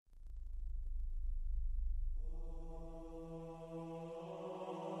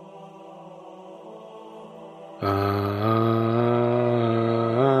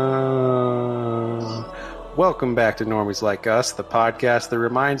Welcome back to Normies Like Us, the podcast that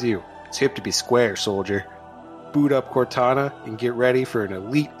reminds you it's hip to be square, soldier. Boot up Cortana and get ready for an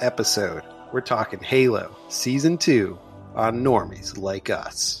elite episode. We're talking Halo Season 2 on Normies Like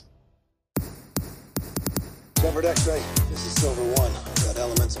Us. Covered X-ray, this is Silver 1. Got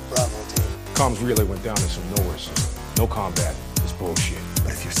elements of Bravo team. Comms relay went down in some nowhere, so no combat. It's bullshit.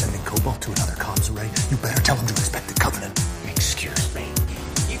 But if you're sending Cobalt to another comms array, you better tell them to respect the Covenant. Excuse me.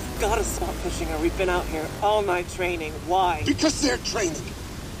 You've gotta stop pushing her. We've been out here all night training. Why? Because they're training.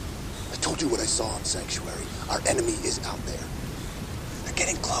 I told you what I saw on Sanctuary. Our enemy is out there. They're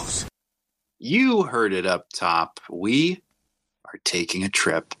getting close. You heard it up top. We are taking a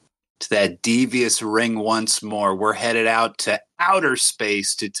trip to that devious ring once more. We're headed out to outer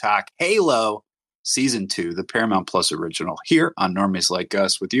space to talk Halo Season 2, the Paramount Plus original, here on Normies Like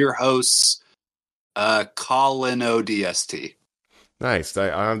Us with your hosts, Colin ODST. Nice.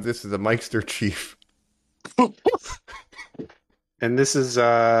 This is the Meister Chief. And this is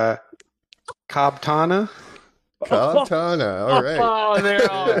Cobtana. Cobtana. All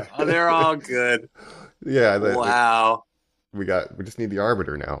right. They're all good. Yeah. Wow. We just need the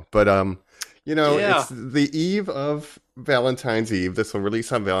Arbiter now. But it's the eve of Valentine's Eve. This will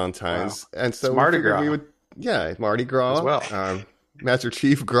release on Valentine's, and so Mardi Gras. Mardi Gras as well. Master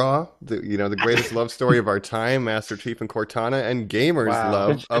Chief Gras, the greatest love story of our time, Master Chief and Cortana, and gamers'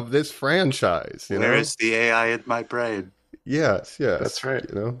 love of this franchise. Where is the AI in my brain? Yes, that's right.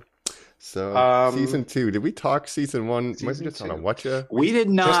 So Season 2. Did we talk Season 1? Maybe just on a Watcha? We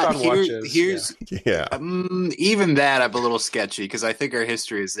did not. Watches, Even that I'm a little sketchy because I think our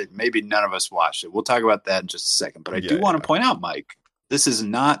history is that maybe none of us watched it. We'll talk about that in just a second. But I do want to point out, Mike, this is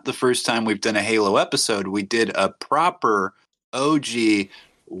not the first time we've done a Halo episode. We did a proper OG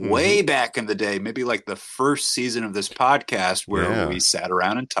way back in the day, maybe like the first season of this podcast, where we sat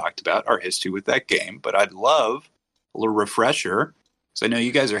around and talked about our history with that game. But I'd love a little refresher. So I know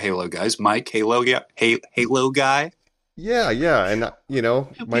you guys are Halo guys. Mike, Halo guy. Yeah, and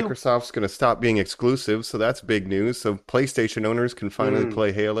Microsoft's going to stop being exclusive, so that's big news. So PlayStation owners can finally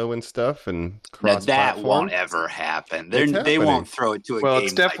play Halo and stuff, and cross-platform. That won't ever happen. They won't throw it to a game. Well,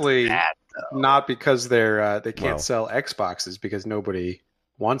 it's definitely like that, not because they can't sell Xboxes because nobody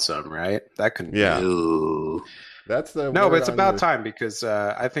wants them, right? That couldn't. Yeah. Ooh. That's the but it's about time because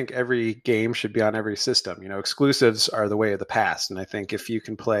I think every game should be on every system. Exclusives are the way of the past, and I think if you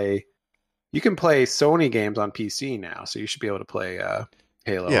can play Sony games on PC now, so you should be able to play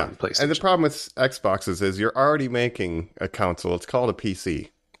Halo on PlayStation. And the problem with Xboxes is you're already making a console. It's called a PC.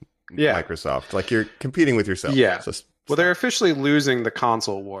 Yeah, Microsoft, like you're competing with yourself. Yeah. So well, they're officially losing the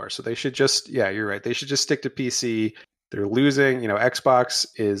console war, so they should just you're right. They should just stick to PC. They're losing. Xbox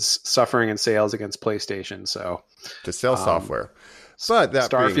is suffering in sales against PlayStation, so to sell software. But that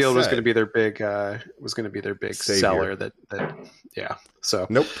Starfield was going to be their big seller. So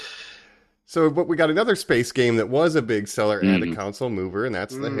nope. So, but we got another space game that was a big seller and a console mover, and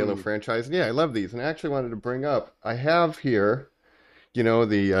that's the Halo franchise. And I love these. And I actually wanted to bring up, I have here,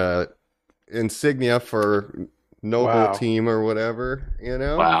 the insignia for Noble Team or whatever,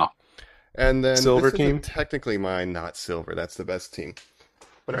 Wow. And then Silver this Team? isn't technically mine, not Silver. That's the best team.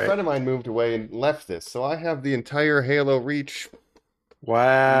 But a friend of mine moved away and left this. So I have the entire Halo Reach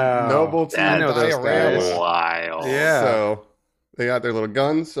Noble Team diorama. Wild. Yeah. So they got their little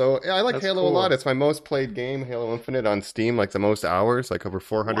guns. So I like Halo a lot. It's my most played game, Halo Infinite on Steam, like the most hours, like over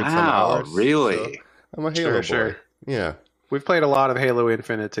 400 some hours. Really? So I'm a Halo boy. Sure. Yeah. We've played a lot of Halo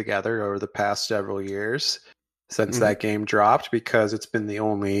Infinite together over the past several years since that game dropped, because it's been the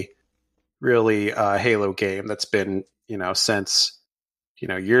only really Halo game that's been, since,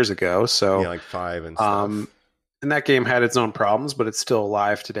 years ago. So like 5 and stuff. And that game had its own problems, but it's still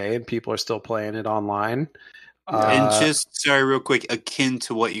alive today and people are still playing it online. And sorry, real quick, akin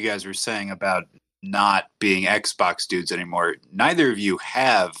to what you guys were saying about not being Xbox dudes anymore, neither of you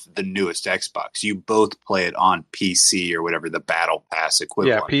have the newest Xbox. You both play it on PC or whatever, the Battle Pass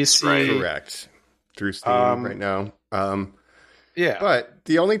equivalent. Yeah, PC. Right? Correct. Through Steam right now. Yeah. But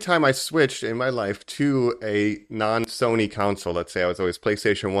the only time I switched in my life to a non-Sony console, let's say I was always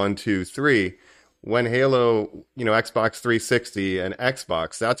PlayStation 1, 2, 3, when Halo, Xbox 360 and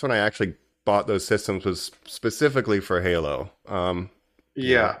Xbox, that's when I actually bought those systems, was specifically for Halo.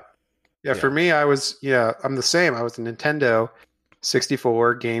 Yeah, for me, I'm the same. I was a Nintendo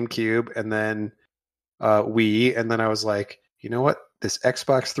 64, GameCube, and then Wii, and then I was like, you know what? This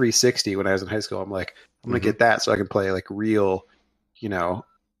Xbox 360, when I was in high school, I'm like, I'm going to get that so I can play like real,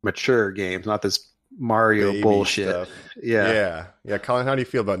 mature games, not this Mario baby bullshit. stuff. Yeah. Yeah. Colin, how do you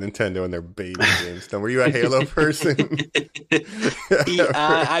feel about Nintendo and their baby games? Were you a Halo person?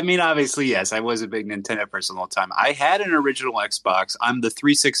 I mean, obviously, yes. I was a big Nintendo person all the time. I had an original Xbox. I'm the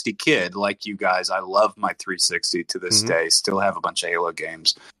 360 kid, like you guys. I love my 360 to this day. Still have a bunch of Halo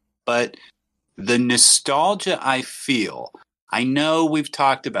games. But the nostalgia I feel, I know we've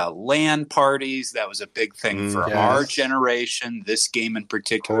talked about LAN parties. That was a big thing for our generation. This game in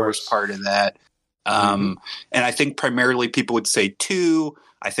particular was part of that. And I think primarily people would say 2.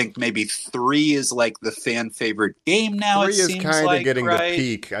 I think maybe 3 is like the fan favorite game now. 3 is kind of getting the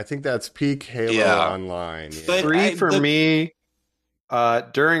peak. I think that's peak Halo Online. Yeah. But 3 for me,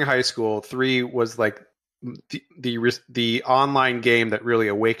 during high school, 3 was like the online game that really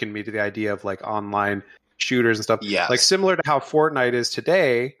awakened me to the idea of like online shooters and stuff. Yes. Like similar to how Fortnite is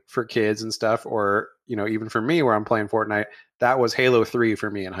today for kids and stuff, or even for me where I'm playing Fortnite, that was Halo 3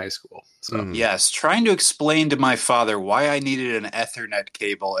 for me in high school. So yes, trying to explain to my father why I needed an Ethernet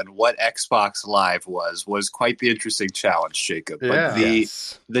cable and what Xbox Live was quite the interesting challenge, Jacob. But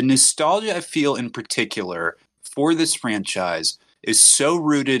the nostalgia I feel in particular for this franchise is so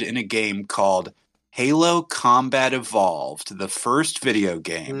rooted in a game called Halo Combat Evolved, the first video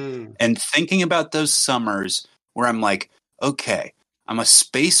game, and thinking about those summers where I'm like, okay, I'm a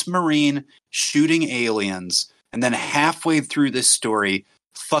space marine shooting aliens, and then halfway through this story,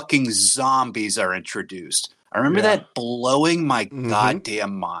 fucking zombies are introduced. I remember that blowing my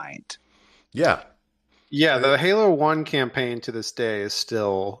goddamn mind. Yeah. Yeah, the Halo 1 campaign to this day is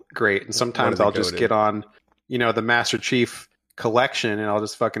still great, and sometimes I'll just get on, the Master Chief collection and I'll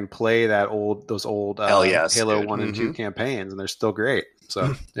just fucking play those old Halo 1 and 2 campaigns, and they're still great.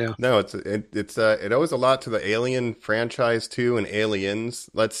 So yeah. No, it owes a lot to the Alien franchise too, and Aliens,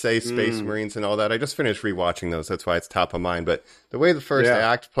 let's say Space Marines and all that. I just finished rewatching those, that's why it's top of mind. But the way the first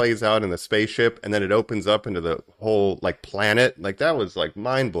act plays out in the spaceship and then it opens up into the whole like planet, like that was like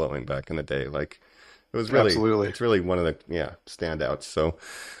mind blowing back in the day. Like it was really it's really one of the standouts. So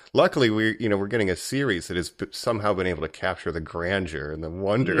luckily, we're getting a series that has somehow been able to capture the grandeur and the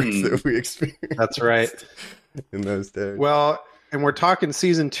wonders that we experienced. That's right. In those days. Well, and we're talking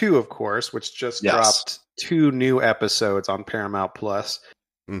season 2, of course, which just dropped 2 new episodes on Paramount Plus.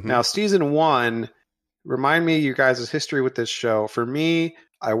 Now, season 1, remind me your guys' history with this show. For me,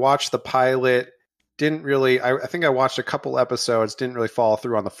 I watched the pilot. Didn't really. I think I watched a couple episodes. Didn't really follow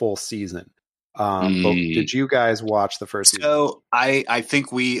through on the full season. But did you guys watch the first season? So I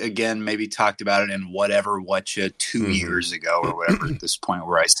think we again maybe talked about it in Whatcha 2 years ago or whatever at this point,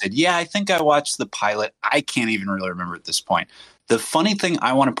 where I said, yeah, I think I watched the pilot. I can't even really remember at this point. The funny thing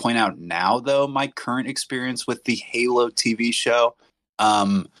I want to point out now, though, my current experience with the Halo TV show,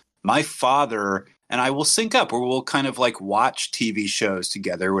 my father and I will sync up, where we'll kind of like watch TV shows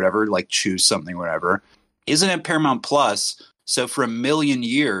together, whatever, like choose something, whatever, isn't at Paramount Plus. So for a million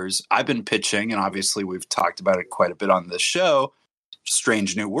years, I've been pitching, and obviously we've talked about it quite a bit on this show,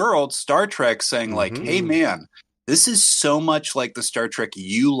 Strange New Worlds, Star Trek, saying like, hey, man, this is so much like the Star Trek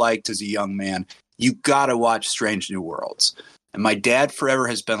you liked as a young man. You got to watch Strange New Worlds. And my dad forever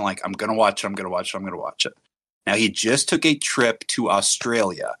has been like, I'm going to watch it. Now, he just took a trip to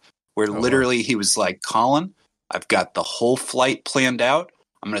Australia where literally he was like, Colin, I've got the whole flight planned out.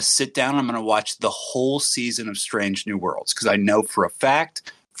 I'm going to sit down and I'm going to watch the whole season of Strange New Worlds because I know for a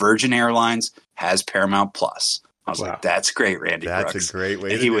fact Virgin Airlines has Paramount Plus. I was like, that's great, Randy Brooks. That's a great way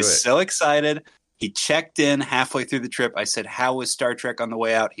to do it. He was so excited. He checked in halfway through the trip. I said, how was Star Trek on the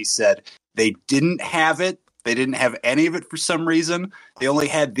way out? He said, they didn't have it. They didn't have any of it for some reason. They only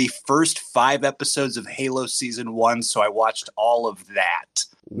had the first 5 episodes of Halo Season 1, so I watched all of that.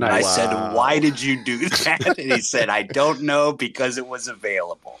 Nice. I said, why did you do that? And he said, I don't know, because it was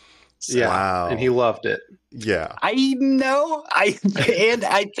available. So, and he loved it. Yeah. I know. And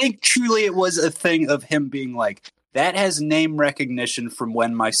I think truly it was a thing of him being like, that has name recognition from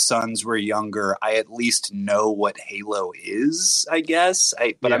when my sons were younger. I at least know what Halo is, I guess.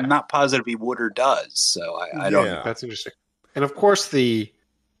 But I'm not positive he would or does. So I don't know. That's interesting. And of course, the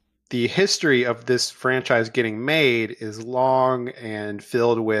history of this franchise getting made is long and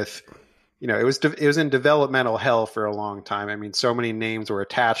filled with, it was in developmental hell for a long time. I mean, so many names were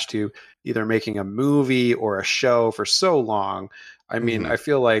attached to either making a movie or a show for so long. I mean, I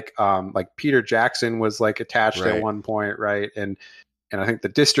feel like Peter Jackson was like attached at one point, right? And I think the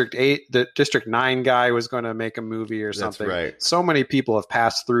District 9 guy was going to make a movie or something. That's right. So many people have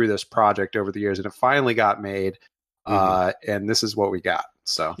passed through this project over the years, and it finally got made. And this is what we got.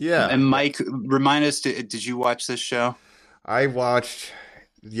 So And Mike, remind us, did you watch this show? I watched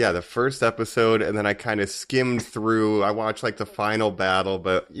the first episode, and then I kind of skimmed through. I watched like the final battle,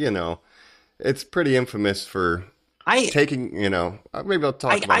 but it's pretty infamous for taking, maybe I'll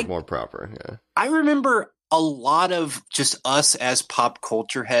talk about it more proper. Yeah. I remember a lot of just us as pop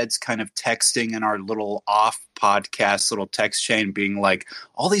culture heads kind of texting in our little off podcast, little text chain being like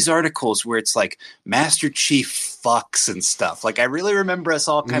all these articles where it's like Master Chief fucks and stuff. Like I really remember us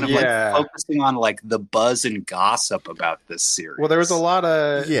all kind of like focusing on like the buzz and gossip about this series. Well, there was a lot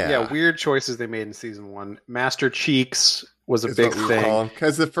of weird choices they made in season 1. Master Cheeks was a big thing.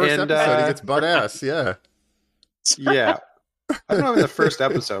 Because the first episode he gets butt ass, yeah. Yeah. I don't know in the first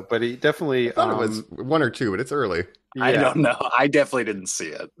episode, but he definitely. I thought it was 1 or 2, but it's early. Yeah. I don't know. I definitely didn't see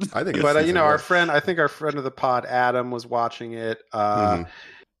it. I think, but our friend of the pod, Adam, was watching it, and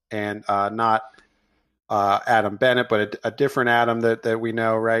not Adam Bennett, but a different Adam that we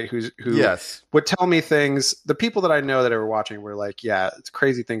know, right? Who would tell me things. The people that I know that are watching were like, "Yeah, it's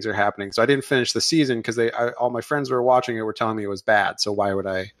crazy things are happening." So I didn't finish the season because all my friends who were watching it were telling me it was bad. So why would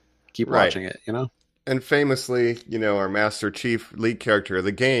I keep watching it? And famously, our Master Chief lead character of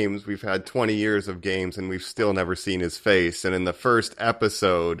the games, we've had 20 years of games and we've still never seen his face. And in the first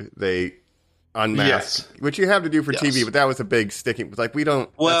episode, they unmasked, which you have to do for TV, but that was a big sticking. Like, we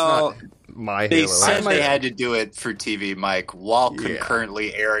don't. Well, that's not my they Halo. said they had to do it for TV, Mike, while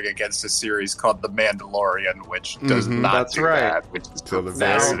concurrently airing against a series called The Mandalorian, which does not do that, which is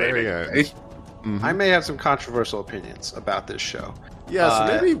fascinating. I may have some controversial opinions about this show. Yeah,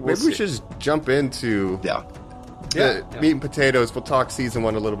 so maybe we should just jump into the meat and potatoes. We'll talk season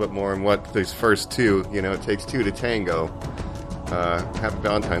 1 a little bit more and what these first 2, it takes 2 to tango. Happy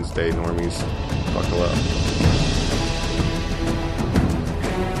Valentine's Day, Normies. Buckle up.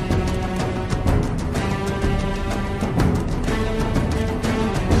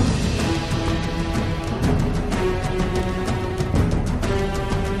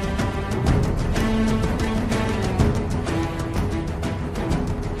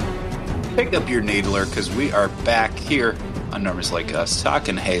 Pick up your needler because we are back here on Normies Like Us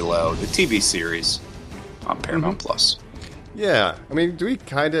talking Halo, the TV series on Paramount Plus. Yeah, I mean,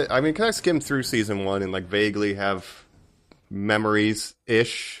 can I skim through season 1 and like vaguely have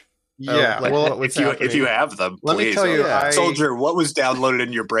memories-ish? Yeah, if you have them, let me tell you, Soldier, what was downloaded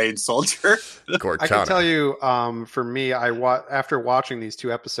in your brain, Soldier? I can tell you, for me, after watching these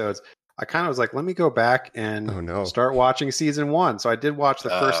 2 episodes, I kind of was like, let me go back and start watching season 1. So I did watch the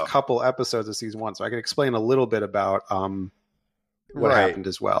first couple episodes of season 1, so I can explain a little bit about what happened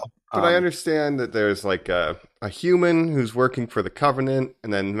as well. But I understand that there's like a human who's working for the Covenant,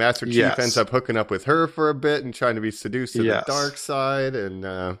 and then Master Chief ends up hooking up with her for a bit and trying to be seduced to the dark side, and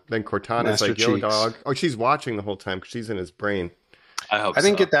then Cortana's like, yo, dog. Oh, she's watching the whole time because she's in his brain. I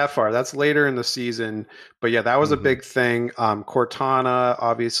didn't get that far. That's later in the season. But yeah, that was a big thing. Cortana,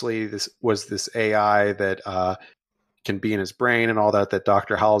 obviously, this was this AI that can be in his brain and all that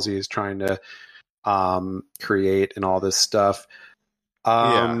Dr. Halsey is trying to create and all this stuff.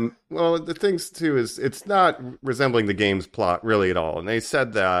 Well, the things, too, is it's not resembling the game's plot really at all. And they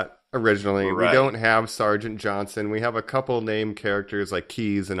said that originally. Right. We don't have Sergeant Johnson. We have a couple named characters like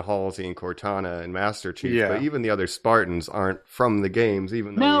Keyes and Halsey and Cortana and Master Chief. Yeah. But even the other Spartans aren't from the games,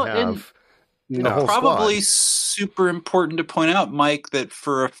 even though we have the whole probably squad. Super important to point out, Mike, that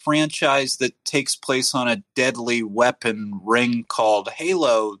for a franchise that takes place on a deadly weapon ring called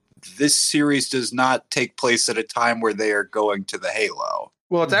Halo, this series does not take place at a time where they are going to the Halo.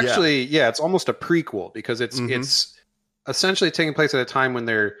 Well, it's actually, it's almost a prequel because it's essentially taking place at a time when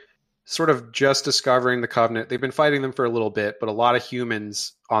they're sort of just discovering the Covenant. They've been fighting them for a little bit, but a lot of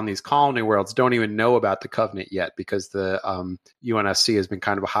humans on these colony worlds don't even know about the Covenant yet because the UNSC has been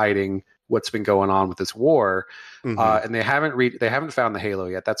kind of hiding what's been going on with this war, and they haven't found the Halo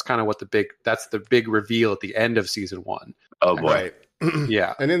yet. That's kind of what the big reveal at the end of season 1. Oh boy. Right.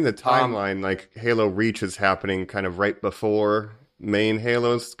 Yeah. And in the timeline, like Halo Reach is happening kind of right before main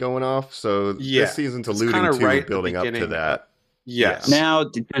Halo's going off. So this season's alluding to building up to that. Yes. Now,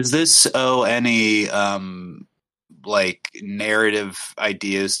 does this owe any like narrative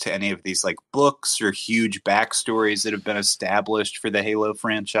ideas to any of these like books or huge backstories that have been established for the Halo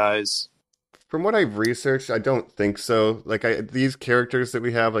franchise? From what I've researched, I don't think so. Like these characters that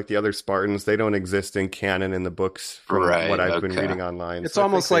we have, like the other Spartans, they don't exist in canon in the books from what I've been reading online. It's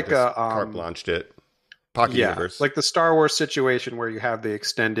almost like a carte blanched it. Pocket universe. Like the Star Wars situation where you have the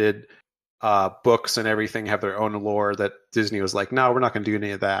extended books and everything have their own lore that Disney was like, no, we're not going to do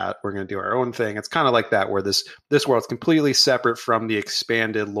any of that. We're going to do our own thing. It's kind of like that where this world's completely separate from the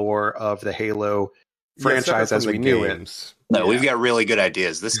expanded lore of the Halo franchise as we knew it. No, we've got really good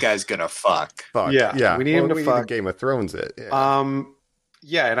ideas. This guy's gonna fuck. Yeah. We need him to fuck. Game of Thrones it.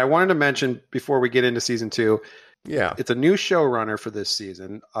 Yeah. And I wanted to mention before we get into season 2, Yeah. It's a new showrunner for this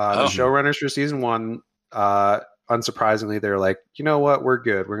season. The showrunners for season 1, unsurprisingly, they're like, you know what, we're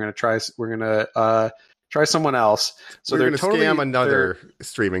good. We're gonna try someone else. So they're going to scam another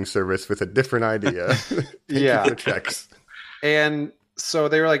streaming service with a different idea. Yeah, the checks. And so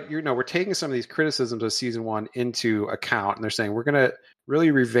they were like, we're taking some of these criticisms of season 1 into account, and they're saying we're going to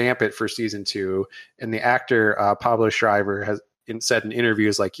really revamp it for season 2. And the actor Pablo Schreiber has said in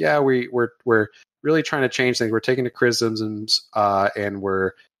interviews like, yeah, we're really trying to change things. We're taking the criticisms, and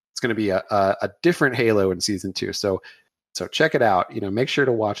it's going to be a different Halo in season 2. So check it out. Make sure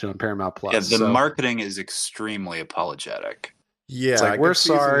to watch it on Paramount Plus. Yeah, the marketing is extremely apologetic. Yeah, it's like, we're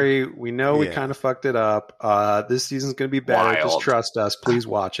sorry. We know we kind of fucked it up. This season's going to be better. Just trust us. Please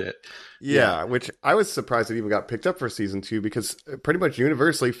watch it. Yeah, which I was surprised it even got picked up for season 2, because pretty much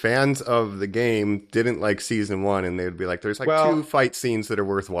universally fans of the game didn't like season 1, and they would be like, there's 2 fight scenes that are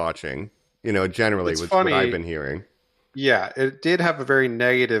worth watching. Generally, with what I've been hearing. Yeah, it did have a very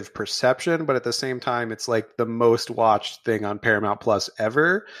negative perception, but at the same time, it's like the most watched thing on Paramount Plus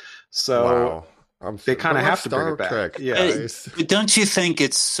ever. So they kind of have to bring it back. Trek. Yeah. But don't you think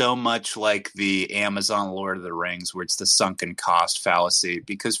it's so much like the Amazon Lord of the Rings, where it's the sunken cost fallacy?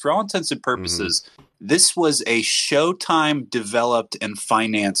 Because for all intents and purposes, this was a Showtime developed and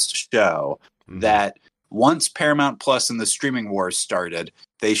financed show that once Paramount Plus and the streaming wars started,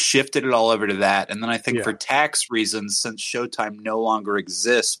 they shifted it all over to that. And then I think for tax reasons, since Showtime no longer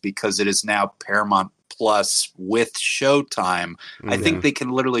exists because it is now Paramount Plus with Showtime, I think they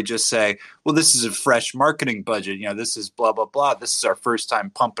can literally just say, well, this is a fresh marketing budget. This is blah, blah, blah. This is our first time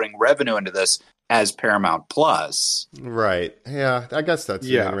pumping revenue into this as Paramount Plus. Right. Yeah, I guess that's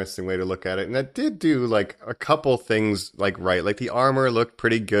an interesting way to look at it. And that did do a couple things like the armor looked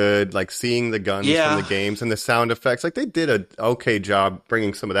pretty good, seeing the guns from the games and the sound effects. They did an okay job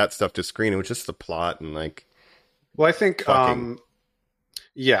bringing some of that stuff to screen. It was just the plot and well, I think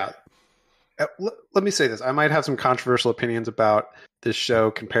let me say this. I might have some controversial opinions about this show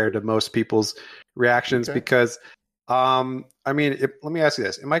compared to most people's reactions because let me ask you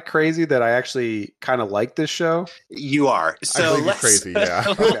this. Am I crazy that I actually kind of like this show? You are. So you're crazy,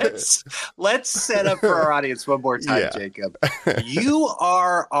 yeah. let's set up for our audience one more time, Jacob. You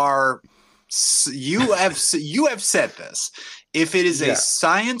have said this. If it is a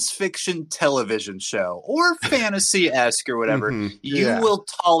science fiction television show or fantasy-esque or whatever, you will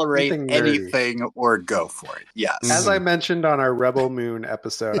tolerate anything or go for it. Yes. As I mentioned on our Rebel Moon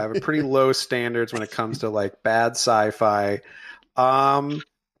episode, I have pretty low standards when it comes to bad sci-fi. But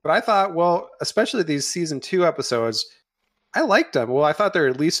I thought, especially these season 2 episodes, I liked them. Well, I thought they're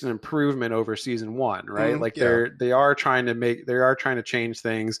at least an improvement over season 1, right? They are trying to change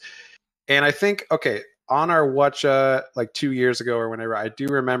things. And I think, on our watch 2 years ago or whenever, I do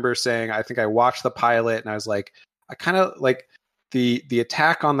remember saying, I think I watched the pilot and I was like, I kind of like the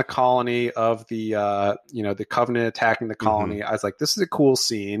attack on the colony of the the Covenant attacking the colony. I was like, this is a cool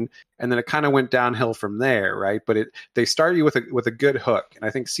scene, and then it kind of went downhill from there, right? But they start you with a good hook, and I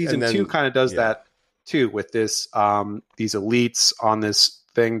think season 2 kind of does that too with this these elites on this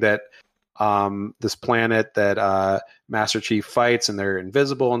thing that this planet that Master Chief fights, and they're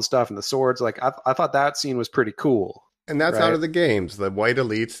invisible and stuff, and the swords. I thought that scene was pretty cool. And that's out of the games. The white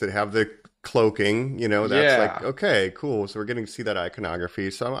elites that have the cloaking, that's okay, cool. So we're getting to see that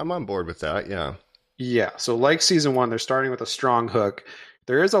iconography. So I'm on board with that. Yeah. Yeah. So like season 1, they're starting with a strong hook.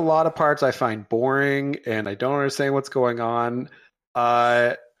 There is a lot of parts I find boring, and I don't understand what's going on.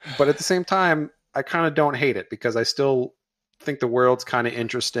 But at the same time, I kind of don't hate it because I still think the world's kind of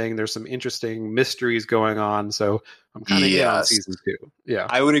interesting. There's some interesting mysteries going on, so I'm kind of in on season 2. Yeah,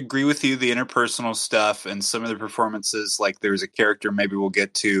 I would agree with you. The interpersonal stuff and some of the performances, there's a character maybe we'll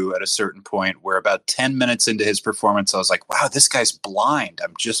get to at a certain point where about 10 minutes into his performance, I was like, wow, this guy's blind.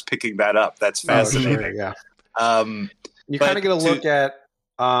 I'm just picking that up. That's fascinating. Sure, yeah. You kind of get a look at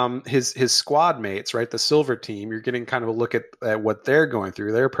his squad mates, right? The Silver Team. You're getting kind of a look at what they're going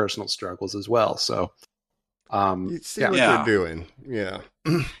through, their personal struggles as well. So you see what they're doing. Yeah.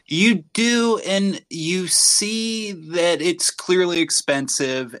 You do, and you see that it's clearly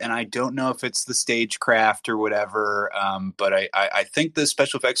expensive, and I don't know if it's the stagecraft or whatever, but I think the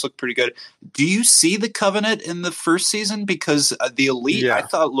special effects look pretty good. Do you see the Covenant in the first season? Because the Elite, I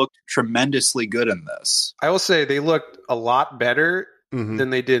thought, looked tremendously good in this. I will say they looked a lot better than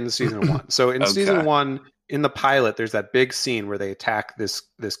they did in season 1. So in season 1, in the pilot, there's that big scene where they attack this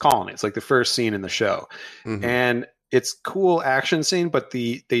colony. It's like the first scene in the show. And it's cool action scene, but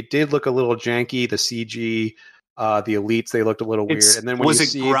they did look a little janky. The CG The elites, they looked a little weird. And then when was you it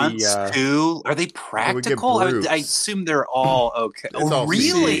see grunts too? Are they practical? I assume they're all okay. It's all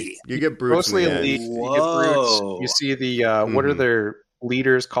really? You get brutes mostly in the end. elite. You get brutes. You see the what are their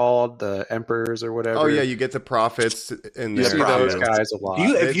leaders called? The emperors or whatever. Oh yeah, you get the prophets in there. You see those guys a lot.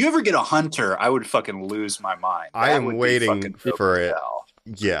 If you ever get a hunter, I would fucking lose my mind. I am waiting for it.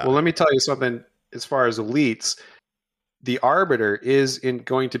 Yeah. Well, let me tell you something. As far as elites, the Arbiter is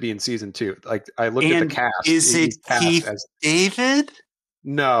going to be in season 2. Like I looked at the cast. Is it Keith David?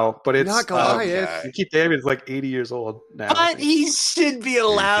 No, but it's not Goliath. Keith David is like 80 years old now. But he should be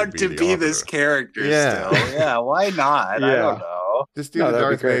allowed to be this character still. Yeah, why not? I don't know. Just do the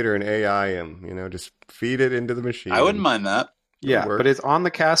Darth Vader and AI him. Just feed it into the machine. I wouldn't mind that. Yeah, but it's on the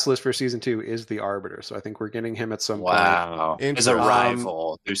cast list for season 2 is the Arbiter, so I think we're getting him at some point. Wow. As a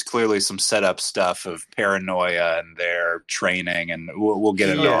rival, there's clearly some setup stuff of paranoia and their training, and we'll get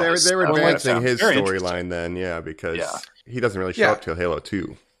into all this. They were advancing his storyline then, because he doesn't really show up till Halo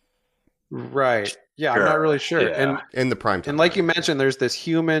 2. Right. Yeah, I'm not really sure. Yeah. And in the prime time. And like you mentioned, there's this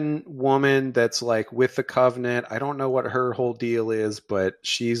human woman that's like with the Covenant. I don't know what her whole deal is, but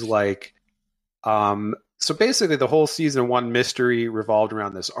she's like so basically the whole season 1 mystery revolved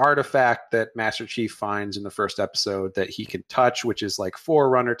around this artifact that Master Chief finds in the first episode that he can touch, which is like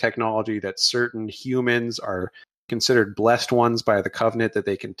Forerunner technology that certain humans are considered blessed ones by the Covenant, that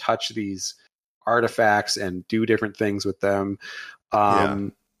they can touch these artifacts and do different things with them.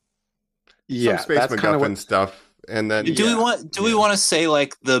 Some space MacGuffin stuff. And then we want to say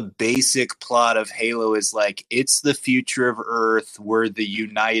like the basic plot of Halo is like it's the future of Earth, we're the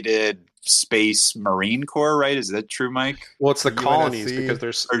United Space Marine Corps, right? Is that true, Mike? Well, it's the colonies because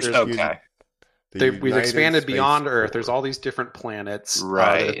there's okay. We've expanded beyond Earth. There's all these different planets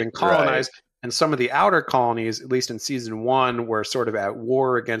that have been colonized, and some of the outer colonies, at least in season 1, were sort of at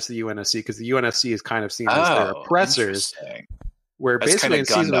war against the UNSC because the UNSC is kind of seen as their oppressors. Where basically in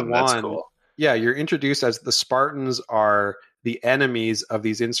season 1, you're introduced as the Spartans are the enemies of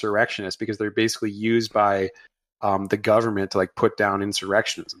these insurrectionists because they're basically used by the government to like put down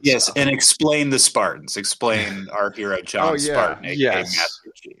insurrections. And stuff. And explain the Spartans. Explain our hero John Spartan, aka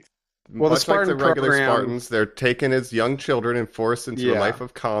Master Chief. Well, much like the regular Spartans, they're taken as young children and forced into a life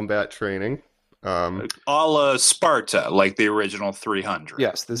of combat training. A la Sparta, like the original 300.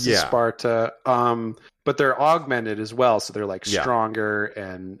 Yes, this is Sparta. But they're augmented as well, so they're like stronger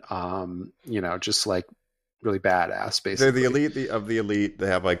and just like really badass. Basically, they're the elite of the elite. They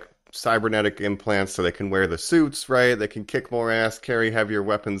have like cybernetic implants so they can wear the suits, right? They can kick more ass, carry heavier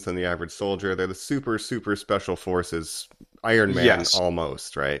weapons than the average soldier. They're the super special forces, Iron Man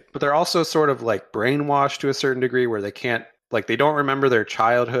almost, right? But they're also sort of like brainwashed to a certain degree where they can't, like they don't remember their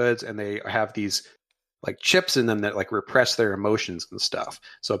childhoods and they have these like chips in them that like repress their emotions and stuff.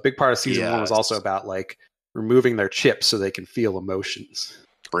 So a big part of season 1 was also about like removing their chips so they can feel emotions.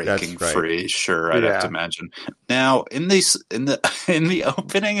 Breaking free, sure. I'd have to imagine. Now, in the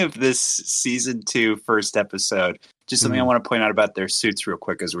opening of this season 2 first episode, just something I want to point out about their suits real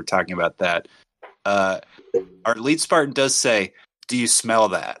quick as we're talking about that. Our lead Spartan does say, "Do you smell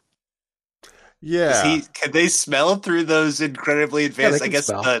that?" Yeah. Can they smell through those incredibly advanced? I guess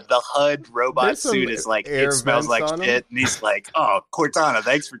the HUD robot suit is like, it smells like shit. And he's like, oh, Cortana,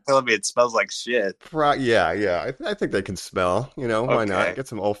 thanks for telling me it smells like shit. I think they can smell. Why not? Get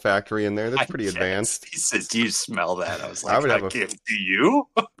some olfactory in there. That's pretty advanced. He says, do you smell that? I was like, do you?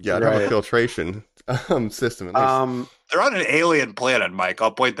 Yeah, I'd have a filtration system at least. They're on an alien planet, Mike.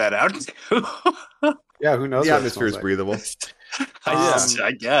 I'll point that out. Yeah, who knows? The atmosphere is breathable.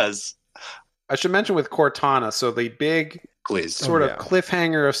 I guess. I should mention with Cortana, so the big sort of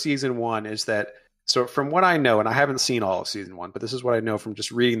cliffhanger of season 1 is that, so from what I know, and I haven't seen all of season 1, but this is what I know from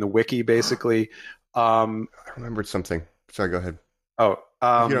just reading the wiki, basically. I remembered something. Sorry, go ahead. Oh,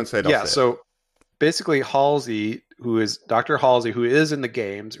 if you don't say it, I'll say so basically Halsey, who is Dr. Halsey, who is in the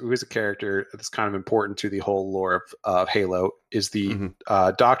games, who is a character that's kind of important to the whole lore of Halo, is the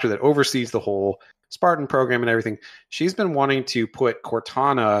doctor that oversees the whole Spartan program and everything. She's been wanting to put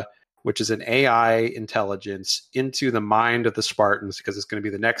Cortana, which is an AI intelligence, into the mind of the Spartans because it's going to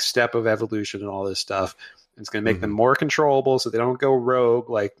be the next step of evolution and all this stuff. And it's going to make them more controllable so they don't go rogue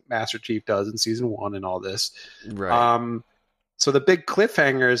like Master Chief does in season 1 and all this. Right. So the big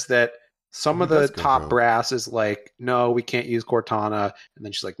cliffhanger is that some of the top brass is like, no, we can't use Cortana. And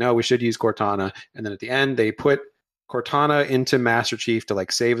then she's like, no, we should use Cortana. And then at the end, they put Cortana into Master Chief to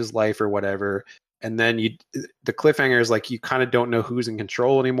like save his life or whatever. And then the cliffhanger is like you kind of don't know who's in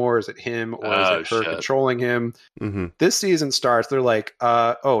control anymore. Is it him or is it her controlling him? Mm-hmm. This season starts. They're like,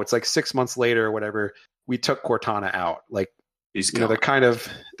 it's like 6 months later or whatever. We took Cortana out. Like He's they're kind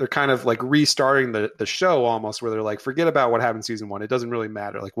of like restarting the show almost, where they're like, forget about what happened in season 1. It doesn't really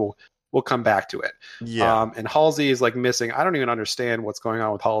matter. Like we'll come back to it. Yeah. And Halsey is like missing. I don't even understand what's going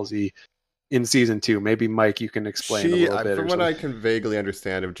on with Halsey in season 2. Maybe Mike, you can explain a little bit. From what I can vaguely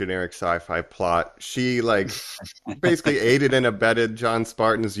understand of generic sci-fi plot, she like basically aided and abetted John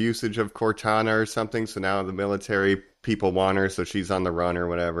Spartan's usage of Cortana or something. So now the military people want her, so she's on the run or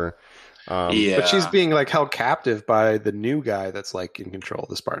whatever. But she's being like held captive by the new guy that's like in control of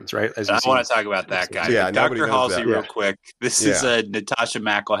the Spartans, right? I want to talk about that guy. Yeah, Dr. Halsey, real Yeah. quick. This is Natasha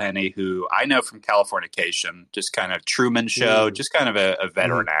McElhenney, who I know from Californication, just kind of Truman Show, just kind of a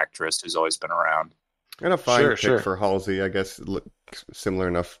veteran actress who's always been around. And a fine pick for Halsey, I guess. Look similar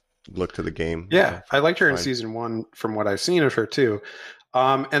enough look to the game. Yeah, so I liked her in season 1 from what I've seen of her too.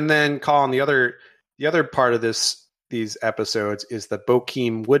 And then Colin, the other part of these episodes is the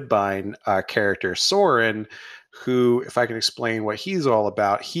Bokeem Woodbine character, Soren, who, if I can explain what he's all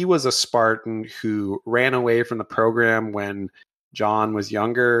about, he was a Spartan who ran away from the program when John was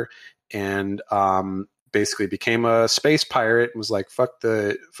younger and basically became a space pirate and was like, fuck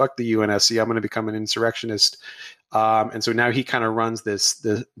the UNSC, I'm going to become an insurrectionist. And so now he kind of runs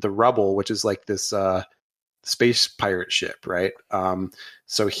the Rubble, which is like this space pirate ship, right?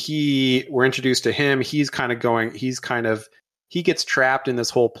 So we're introduced to him. He gets trapped in this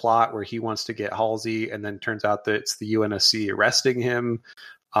whole plot where he wants to get Halsey, and then turns out that it's the UNSC arresting him.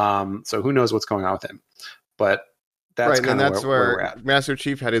 So who knows what's going on with him? But that's kind of where we're at. Master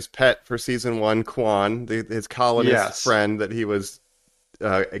Chief had his pet for season 1, Quan, his colonist friend that he was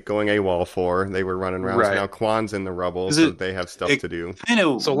going AWOL for. They were running around. So now Quan's in the Rubble, so they have stuff to do. Kind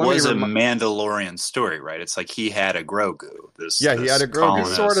of was a Mandalorian story, right? It's like he had a Grogu. He had a Grogu. He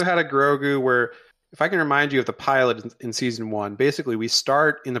sort of had a Grogu where, if I can remind you of the pilot in season 1, basically we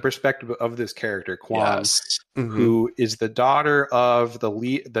start in the perspective of this character, Quan, who is the daughter of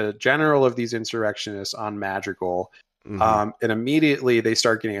the general of these insurrectionists on Madrigal. And immediately they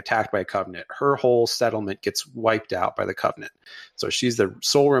start getting attacked by a Covenant. Her whole settlement gets wiped out by the Covenant. So she's the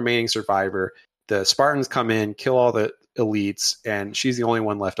sole remaining survivor. The Spartans come in, kill all the elites, and she's the only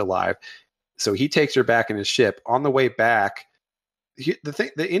one left alive. So he takes her back in his ship. On the way back,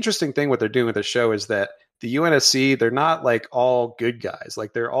 the interesting thing what they're doing with the show is that the UNSC, they're not like all good guys.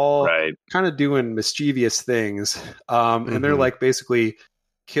 Like they're all kind of doing mischievous things. And they're like basically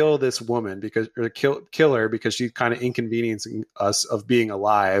kill this woman kill her because she's kind of inconveniencing us of being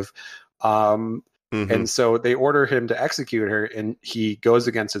alive. And so they order him to execute her, and he goes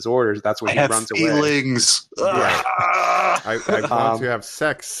against his orders. That's when he runs away. Right. I want to have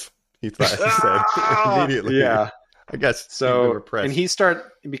sex, he said immediately. Yeah. I guess so. And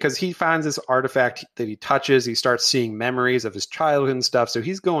because he finds this artifact that he touches, he starts seeing memories of his childhood and stuff. So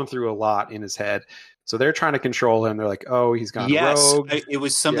he's going through a lot in his head. So they're trying to control him. They're like, oh, he's gone rogue. It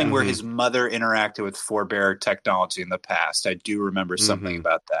was something where his mother interacted with forebear technology in the past. I do remember something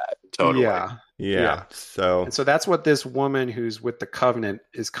about that. Totally. Yeah. So that's what this woman who's with the Covenant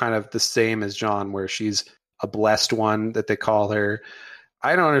is kind of the same as John, where she's a blessed one that they call her.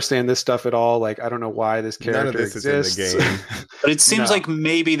 I don't understand this stuff at all. Like, I don't know why this character None of this exists. is in the game. But it seems like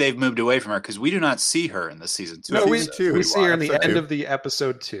maybe they've moved away from her, because we do not see her in the season 2. No, we see her in the end of the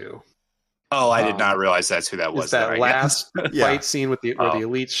episode 2. Oh, I did not realize that's who that was. It's that last fight scene where the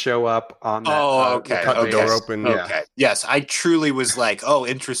elites show up on that. The door open. Okay. Yes, I truly was like, oh,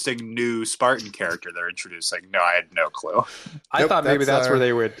 interesting new Spartan character they're introducing. No, I had no clue. I thought maybe that's where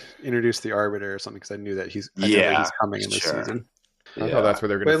they would introduce the Arbiter or something, because I knew that he's coming in this season. I thought that's where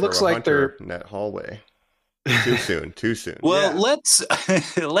they're going to throw a hunter in that hallway. Too soon. Well, let's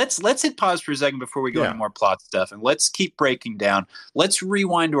hit pause for a second before we go into more plot stuff, and let's keep breaking down. Let's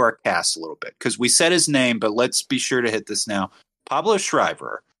rewind to our cast a little bit, because we said his name, but let's be sure to hit this now. Pablo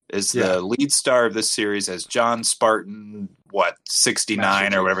Schreiber is the lead star of this series as John Spartan,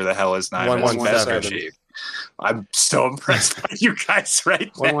 69 or whatever the hell his name is, Master Chief. I'm so impressed by you guys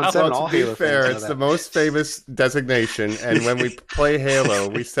right now. Well, to be fair, it's the most famous designation, and when we play Halo,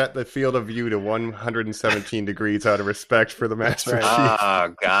 we set the field of view to 117 degrees out of respect for the Master Chief.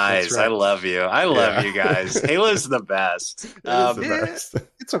 Oh, guys, I love you. I love you guys. Halo's the best.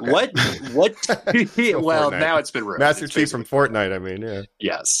 It's okay. What? Well, Fortnite. Now it's been ruined. Master Chief from Fortnite, I mean,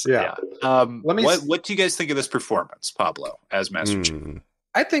 Yes. Yeah. What do you guys think of this performance, Pablo, as Master Chief?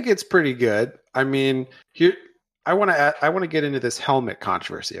 I think it's pretty good. I mean, I want to get into this helmet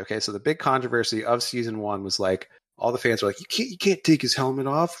controversy. Okay, so the big controversy of season 1 was like all the fans were like, you can't take his helmet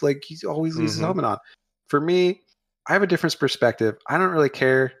off. Like he always leaves his helmet on. For me, I have a different perspective. I don't really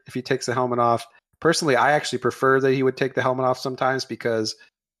care if he takes the helmet off. Personally, I actually prefer that he would take the helmet off sometimes, because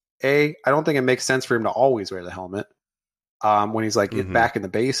I don't think it makes sense for him to always wear the helmet. when he's like back in the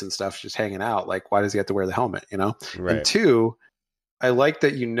base and stuff, just hanging out. Like, why does he have to wear the helmet? You know. Right. And two, I like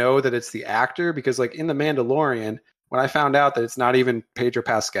that that it's the actor, because like in The Mandalorian, when I found out that it's not even Pedro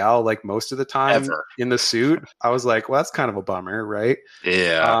Pascal, like most of the time in the suit, I was like, well, that's kind of a bummer, right?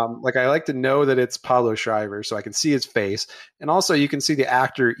 Yeah. Like I like to know that it's Pablo Schreiber so I can see his face. And also you can see the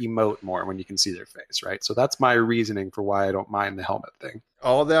actor emote more when you can see their face, right? So that's my reasoning for why I don't mind the helmet thing.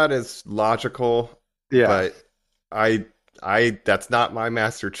 All that is logical. Yeah. But I that's not my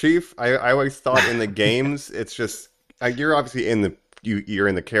Master Chief. I always thought in the games, it's just, you're obviously you're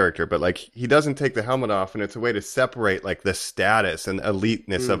in the character, but like he doesn't take the helmet off, and it's a way to separate like the status and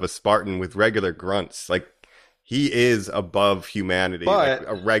eliteness of a Spartan with regular grunts. Like he is above humanity, like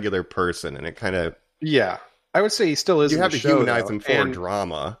a regular person, and it kind of I would say he still is. You in have the to show, humanize though. him for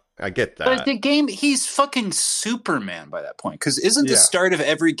drama. I get that. But the game, he's fucking Superman by that point. Because isn't the start of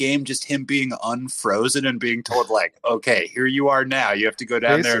every game just him being unfrozen and being told, like, okay, here you are now. You have to go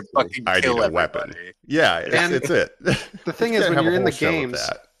down there and fucking kill everybody. Weapon. Yeah, it's it. The thing is, when you're in the games,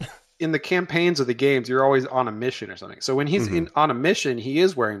 in the campaigns of the games, you're always on a mission or something. So when he's on a mission, he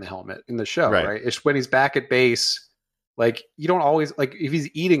is wearing the helmet in the show, right? It's when he's back at base. Like, you don't always, like, if he's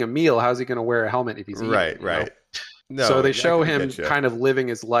eating a meal, how's he going to wear a helmet if he's eating? Right. No, so they show him kind of living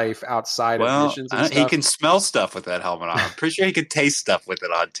his life outside of missions and stuff. He can smell stuff with that helmet on. I'm pretty sure he can taste stuff with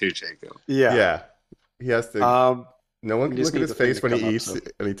it on too, Jacob. Yeah. He has to. No one can look at his face when he eats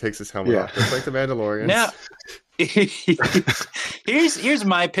and he takes his helmet off, just like the Mandalorian. Now, here's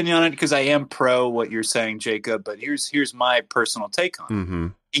my opinion on it, because I am pro what you're saying, Jacob. But here's my personal take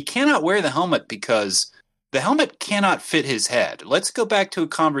on it. He cannot wear the helmet because the helmet cannot fit his head. Let's go back to a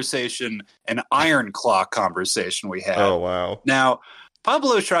conversation, an Iron Claw conversation we had. Oh, wow. Now,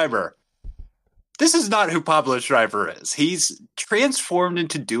 Pablo Schreiber, this is not who Pablo Schreiber is. He's transformed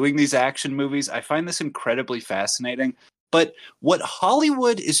into doing these action movies. I find this incredibly fascinating. But what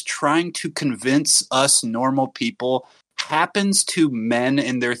Hollywood is trying to convince us normal people happens to men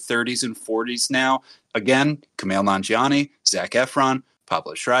in their 30s and 40s now. Again, Kumail Nanjiani, Zac Efron,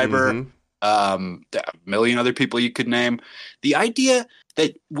 Pablo Schreiber, a million other people you could name. The idea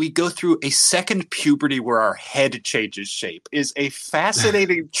that we go through a second puberty where our head changes shape is a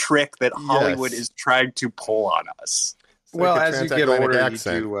fascinating trick that Hollywood is trying to pull on us. Well, as you get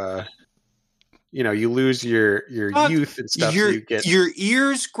older, you lose your youth and stuff. Your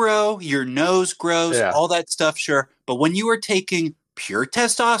ears grow, your nose grows, all that stuff, sure. But when you are taking pure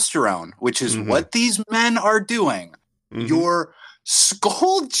testosterone, which is what these men are doing, your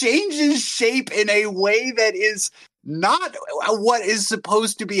skull changes shape in a way that is not what is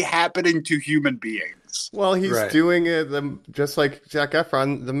supposed to be happening to human beings. Well, he's doing it just like Zac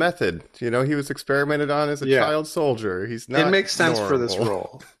Efron, the method. He was experimented on as a child soldier. He's not. It makes sense for this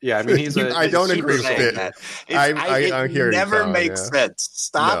role. Yeah, I mean, he's a. I don't agree with it. It never makes sense.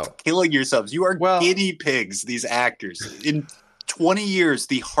 Stop killing yourselves. You are guinea pigs. These actors in 20 years,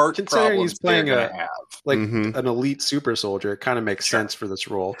 the heart problems he's playing they're gonna have. An elite super soldier, it kind of makes sense for this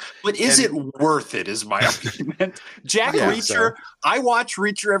role. But is it worth it, is my argument. Jack Reacher, I watch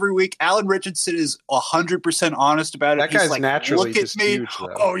Reacher every week. Alan Richardson is 100% honest about it. That guy's like, naturally look at just me. huge,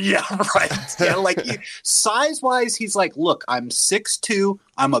 though. Oh, yeah, right. Size-wise, he's like, look, I'm 6'2",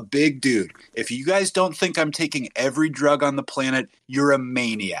 I'm a big dude. If you guys don't think I'm taking every drug on the planet, you're a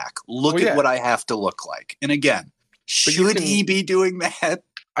maniac. Look at what I have to look like. And again, should he be doing that?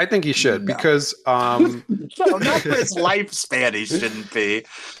 I think he should because no, not for his lifespan. He shouldn't be.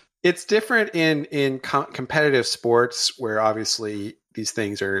 It's different in competitive sports where obviously these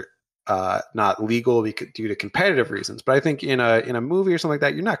things are not legal due to competitive reasons. But I think in a movie or something like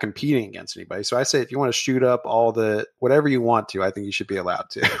that, you're not competing against anybody. So I say if you want to shoot up all the whatever you want to, I think you should be allowed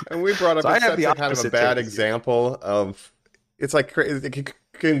to. And we brought up kind of a bad example of it's like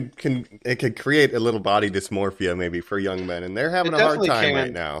it could create a little body dysmorphia maybe for young men, and they're having a hard time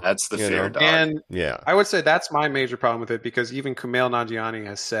right now. That's the fear, dog. And I would say that's my major problem with it, because even Kumail Nanjiani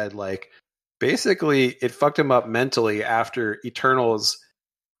has said, like, basically it fucked him up mentally after Eternals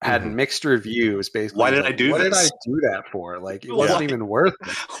had mixed reviews. Basically, why did I do this? What did I do that for? Like, it wasn't even worth it.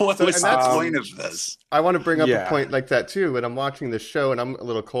 What was the point of this? I want to bring up a point like that too. And I'm watching the show, and I'm a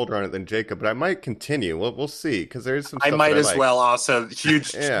little colder on it than Jacob, but I might continue. We'll see, because there's some. I might as well. Also,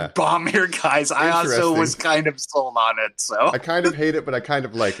 huge bomb here, guys. I also was kind of sold on it. So I kind of hate it, but I kind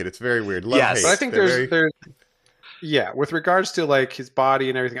of like it. It's very weird. Love, hate. But I think there's with regards to like his body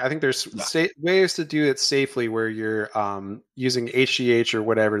and everything, I think there's ways to do it safely where you're using HGH or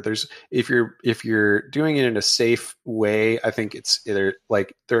whatever. There's if you're doing it in a safe way, I think it's either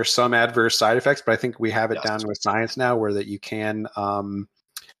like there are some adverse side effects, but I think we have it down with science now where that you can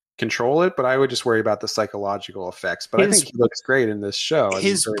control it, but I would just worry about the psychological effects. But I think he looks great in this show.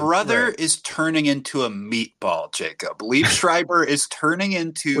 His brother is turning into a meatball, Jacob. Leaf Schreiber is turning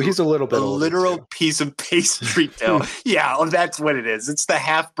into he's a little bit literal too. piece of pastry dough. Yeah, well, that's what it is. It's the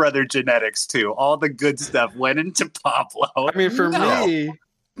half-brother genetics, too. All the good stuff went into Pablo. I mean, for me...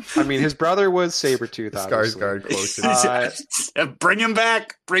 I mean, his brother was Sabretooth, obviously. Skarsgård quotient. Bring him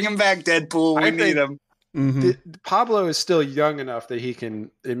back. Bring him back, Deadpool. We need him. Pablo is still young enough that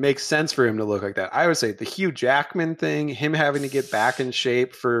it makes sense for him to look like that. I would say the Hugh Jackman thing, him having to get back in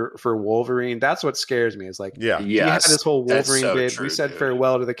shape for Wolverine, that's what scares me. Is like, he had this whole Wolverine bit. We said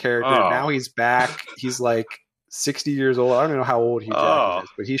farewell to the character. Now he's back. He's like 60 years old. I don't know how old Hugh Jackman is,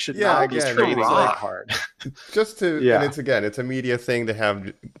 but he should not be training like hard. Just to, and it's a media thing to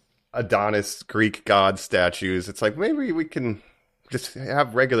have Adonis Greek god statues. It's like, maybe we can just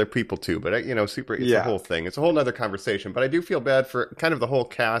have regular people too, but it's a whole thing. It's a whole nother conversation, but I do feel bad for kind of the whole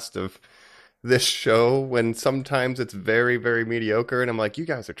cast of this show when sometimes it's very, very mediocre. And I'm like, you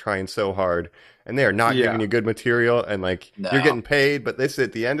guys are trying so hard and they are not giving you good material. And like, you're getting paid, but this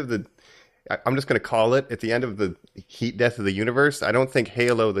at the end of I'm just going to call it, at the end of the heat death of the universe, I don't think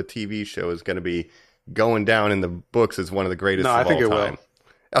Halo, the TV show, is going to be going down in the books as one of the greatest of all time. Will.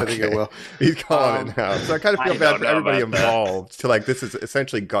 I think it will. He's calling it now. So I kind of feel bad for everybody involved. To like, this is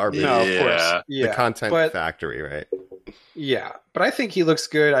essentially garbage. No, of course. Yeah. The content factory, right? Yeah. But I think he looks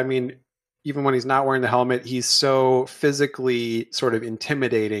good. I mean, even when he's not wearing the helmet, he's so physically sort of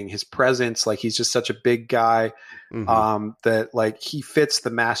intimidating. His presence, like he's just such a big guy that like he fits the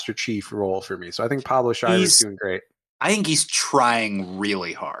Master Chief role for me. So I think Pablo Schreiber is doing great. I think he's trying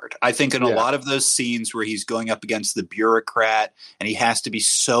really hard. I think in a lot of those scenes where he's going up against the bureaucrat and he has to be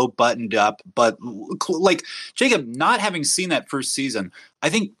so buttoned up, but like Jacob, not having seen that first season, I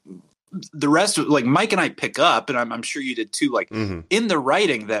think the rest of like Mike and I pick up, and I'm sure you did too, like in the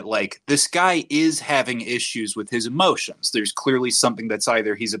writing that like this guy is having issues with his emotions. There's clearly something that's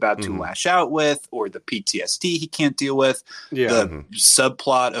either he's about to lash out with or the PTSD he can't deal with. The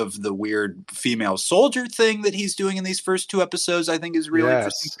subplot of the weird female soldier thing that he's doing in these first two episodes, I think is really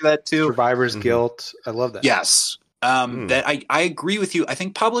interesting for that too. Survivor's guilt. I love that. Yes. That I agree with you. I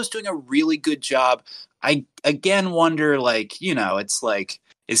think Pablo's doing a really good job. I again wonder, like, it's like,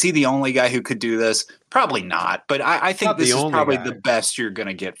 is he the only guy who could do this? Probably not. But I think this is probably the best you're going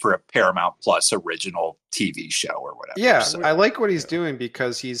to get for a Paramount Plus original TV show or whatever. Yeah, so, I like what he's doing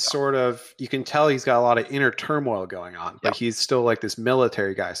because he's sort of, you can tell he's got a lot of inner turmoil going on. But he's still like this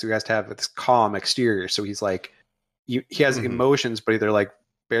military guy. So he has to have this calm exterior. So he's like, he has emotions, but they're like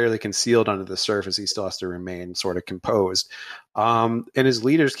barely concealed under the surface. He still has to remain sort of composed. And his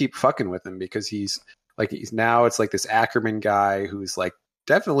leaders keep fucking with him because it's like this Ackerman guy who's like,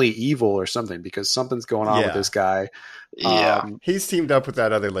 definitely evil or something because something's going on with this guy. He's teamed up with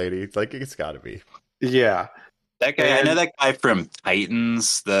that other lady. It's like, it's got to be. Yeah. That guy, I know that guy from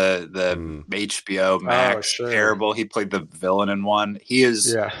Titans, the HBO Max terrible. He played the villain in one. He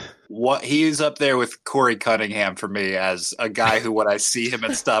is he's up there with Corey Cunningham for me as a guy who, when I see him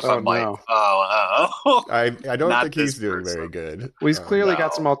and stuff, I'm like, I don't think he's doing very good. Well, he's clearly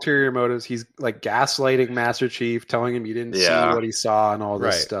got some ulterior motives. He's like gaslighting Master Chief, telling him he didn't see what he saw and all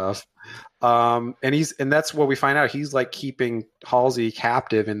this stuff. And that's what we find out. He's like keeping Halsey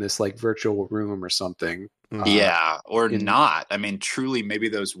captive in this like virtual room or something. Not. I mean, truly, maybe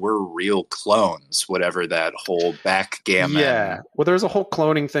those were real clones, whatever that whole backgammon. Yeah. Well, there was a whole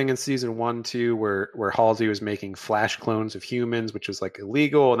cloning thing in season 1, too, where Halsey was making flash clones of humans, which was like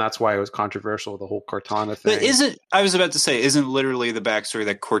illegal. And that's why it was controversial, the whole Cortana thing. But isn't literally the backstory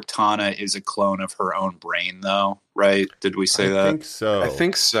that Cortana is a clone of her own brain, though? Right? Did we say that? I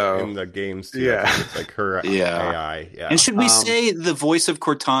think so. In the games, too. Yeah. It's like her AI. Yeah. And should we say the voice of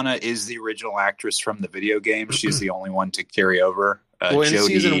Cortana is the original actress from the video game? She's the only one to carry over. Well, in Jodie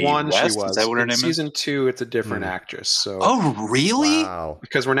season 1, West? she was. Is that what her name is? Season 2, it's a different actress. So. Oh, really? Wow.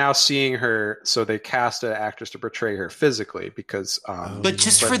 Because we're now seeing her, so they cast an actress to portray her physically because... but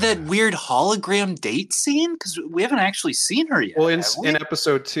for that weird hologram date scene? Because we haven't actually seen her yet. Well, in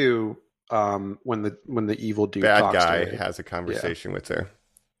episode 2... when the evil dude bad guy has a conversation with her.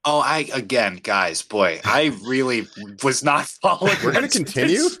 Oh, guys, boy, I really was not following. We're going to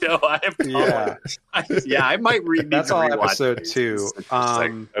continue. I might read. That's all episode 2.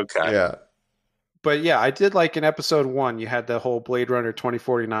 Okay. Yeah. But yeah, I did like in episode 1, you had the whole Blade Runner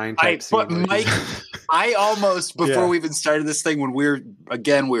 2049 type scene. But Mike, I almost, before we even started this thing, when we were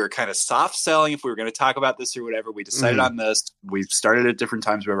kind of soft selling if we were going to talk about this or whatever, we decided on this. We started at different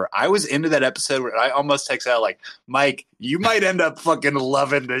times, whatever. I was into that episode where I almost texted out like, Mike, you might end up fucking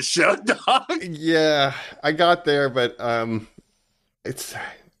loving this show, dog. Yeah, I got there, but it's...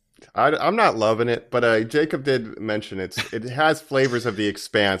 I'm not loving it, but Jacob did mention it has flavors of The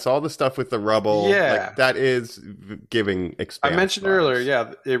Expanse. All the stuff with the rubble, like that is giving Expanse. I mentioned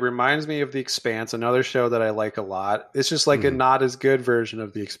earlier, it reminds me of The Expanse, another show that I like a lot. It's just like a not as good version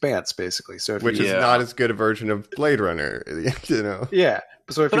of The Expanse, basically. So which is not as good a version of Blade Runner, you know. Yeah.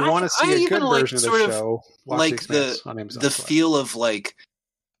 So if you want to see a good version of the show, watch like The Expanse on Amazon. The feel of like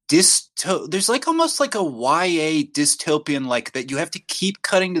there's like almost like a YA dystopian, like that you have to keep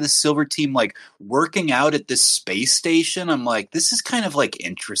cutting to the Silver Team like working out at this space station. I'm like, this is kind of like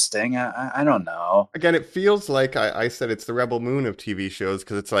interesting. I don't know. Again, it feels like I said it's the Rebel Moon of TV shows,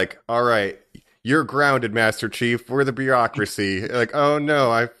 because it's like, all right, you're grounded, Master Chief. We're the bureaucracy. Like, oh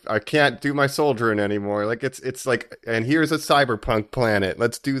no, I can't do my soldiering anymore. Like it's like, and here's a cyberpunk planet.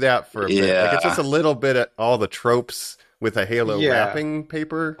 Let's do that for a bit. Like it's just a little bit of all the tropes with a Halo wrapping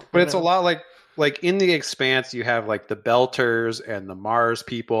paper. But it's a lot like in The Expanse, you have like the Belters and the Mars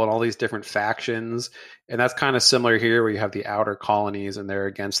people and all these different factions. And that's kind of similar here, where you have the outer colonies and they're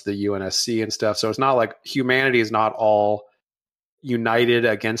against the UNSC and stuff. So it's not like humanity is not all united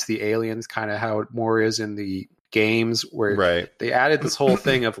against the aliens, kind of how it more is in the games, where they added this whole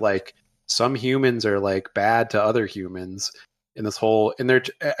thing of like some humans are like bad to other humans. In this whole, and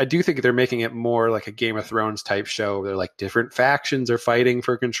I do think they're making it more like a Game of Thrones type show. They're like different factions are fighting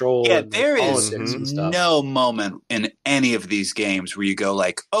for control. Yeah, and there is no moment in any of these games where you go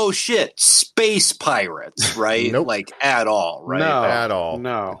like, "Oh shit, space pirates!" Right? Nope. Like at all, right? No, at all.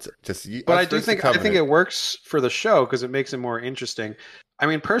 No. It's just, but I think it works for the show because it makes it more interesting. I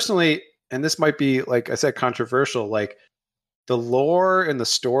mean, personally, and this might be like I said, controversial. Like, the lore and the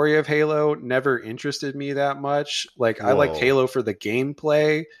story of Halo never interested me that much. Like, I liked Halo for the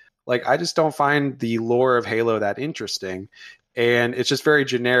gameplay. Like, I just don't find the lore of Halo that interesting. And it's just very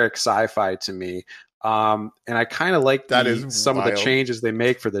generic sci-fi to me. And I kind of like some of the changes they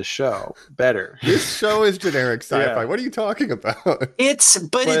make for this show better. This show is generic sci-fi. What are you talking about? It's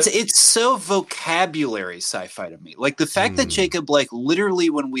so vocabulary sci-fi to me. Like the fact that Jacob, like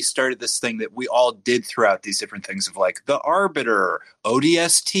literally when we started this thing that we all did throughout these different things of like the Arbiter,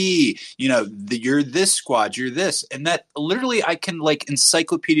 ODST, you know, you're this squad, you're this, and that literally I can like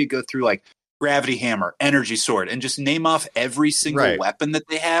encyclopedia go through like gravity hammer, energy sword, and just name off every single weapon that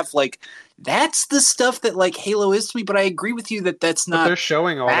they have. Like that's the stuff that like Halo is to me. But I agree with you that that's not. They're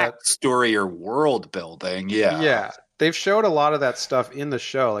showing all that story or world building. Yeah, they've showed a lot of that stuff in the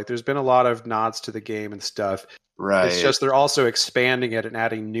show. Like there's been a lot of nods to the game and stuff. Right. It's just they're also expanding it and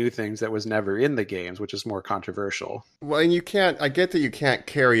adding new things that was never in the games, which is more controversial. Well, and I get that you can't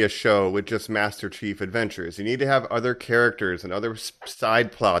carry a show with just Master Chief adventures. You need to have other characters and other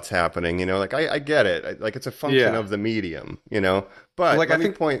side plots happening, you know? Like, I get it. Like, it's a function of the medium, you know? But like, let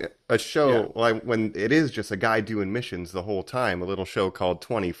me point a show, like, when it is just a guy doing missions the whole time, a little show called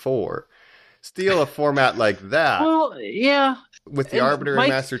 24. Steal a format like that. Well, yeah. With the Arbiter and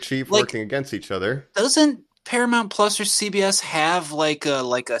Master Chief working against each other. Doesn't Paramount Plus or CBS have like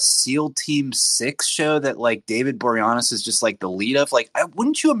a SEAL Team 6 show that like David Boreanaz is just like the lead of? Like,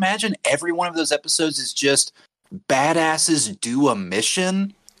 wouldn't you imagine every one of those episodes is just badasses do a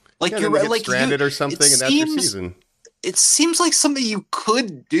mission? Like you're like stranded or something, and that's your season. It seems like something you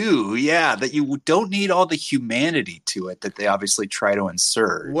could do, that you don't need all the humanity to it that they obviously try to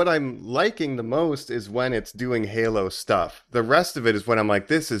insert. What I'm liking the most is when it's doing Halo stuff. The rest of it is when I'm like,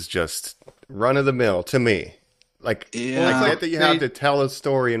 this is just run of the mill to me. Like, I get that you have to tell a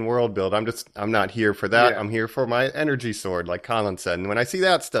story and world build. I'm not here for that. I'm here for my energy sword, like Colin said. And when I see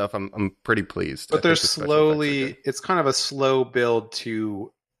that stuff, I'm pretty pleased. But there's it's kind of a slow build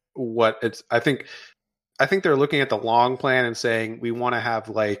to what it's. I think they're looking at the long plan and saying we want to have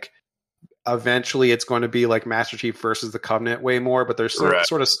like eventually it's going to be like Master Chief versus the Covenant way more. But they're sort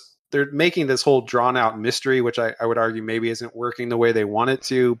of they're making this whole drawn out mystery, which I would argue maybe isn't working the way they want it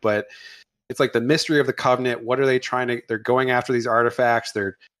to, but. It's like the mystery of the Covenant. What are they trying to? They're going after these artifacts.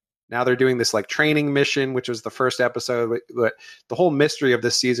 They're doing this like training mission, which was the first episode. But the whole mystery of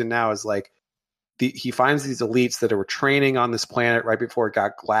this season now is like he finds these elites that were training on this planet right before it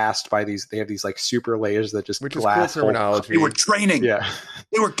got glassed by these. They have these like super layers that just glass. Cool terminology. They were training. Yeah,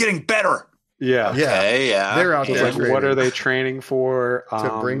 they were getting better. Yeah. Okay, yeah. They're out there. Like, what are they training for?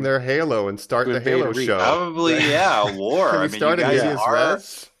 To bring their Halo and start the Halo show. Probably, war. Can we start in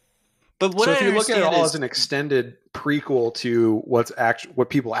Res? But what if you look at it all as an extended prequel to what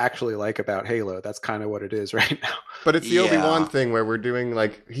people actually like about Halo, that's kind of what it is right now. But it's the Obi-Wan thing where we're doing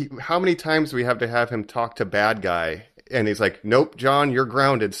like how many times do we have to have him talk to bad guy And he's like, nope, John, you're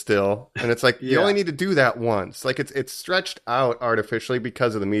grounded still. And it's like, you only need to do that once. Like, it's stretched out artificially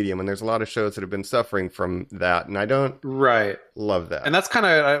because of the medium. And there's a lot of shows that have been suffering from that. And I don't love that. And that's kind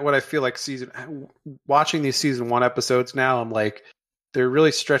of what I feel like watching these season 1 episodes now. I'm like, they're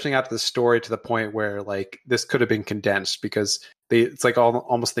really stretching out the story to the point where like this could have been condensed because it's like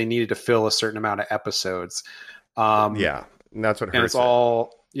almost they needed to fill a certain amount of episodes. And that's what hurts. And it's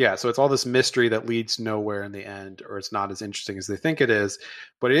all... Yeah, so it's all this mystery that leads nowhere in the end, or it's not as interesting as they think it is.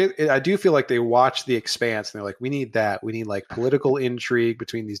 But I do feel like they watch The Expanse and they're like, we need that. We need like political intrigue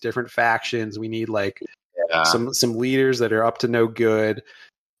between these different factions. We need like some leaders that are up to no good.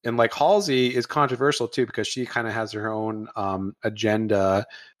 And like Halsey is controversial too because she kind of has her own agenda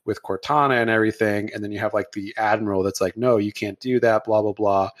with Cortana and everything. And then you have like the Admiral that's like, no, you can't do that, blah, blah,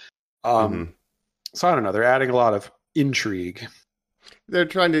 blah. So I don't know. They're adding a lot of intrigue. They're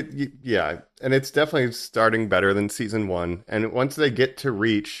trying to, and it's definitely starting better than season 1. And once they get to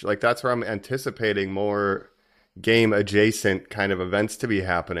Reach, like that's where I'm anticipating more game adjacent kind of events to be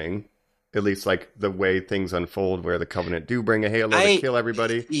happening. At least like the way things unfold, where the Covenant do bring a Halo to kill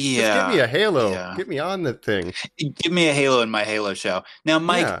everybody. Yeah, just give me a Halo. Yeah. Get me on the thing. Give me a Halo in my Halo show. Now,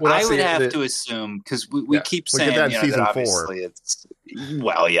 Mike, well, I would have to assume because we keep saying that that season obviously 4. It's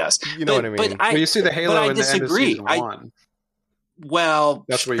yes, you know what I mean. Well, you see the Halo in the end of season 1. Well,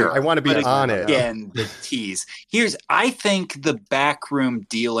 that's where I want to be on it. Again, the tease. I think the backroom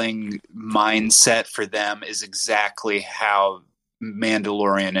dealing mindset for them is exactly how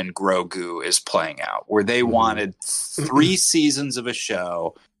Mandalorian and Grogu is playing out, where they wanted 3 seasons of a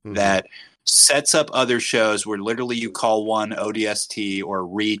show that sets up other shows where literally you call one ODST or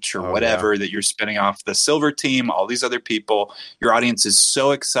Reach or whatever that you're spinning off the Silver Team, all these other people. Your audience is so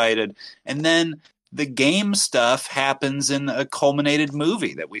excited. And then the game stuff happens in a culminated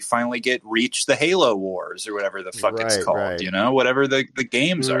movie that we finally get Reach the Halo Wars or whatever the fuck it's called, you know, whatever the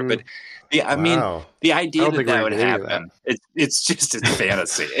games are. But I mean, the idea that would happen, it's just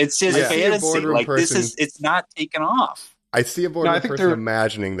fantasy. It's just fantasy. Like it's not taken off. I see a boardroom person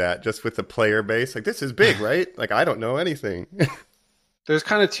imagining that just with the player base. Like, this is big, right? Like, I don't know anything. There's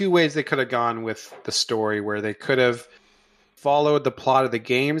kind of 2 ways they could have gone with the story, where they could have followed the plot of the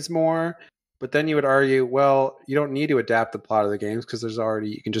games more. But then you would argue, well, you don't need to adapt the plot of the games because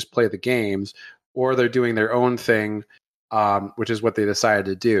you can just play the games, or they're doing their own thing, which is what they decided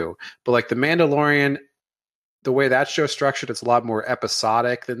to do. But like The Mandalorian, the way that show's structured, it's a lot more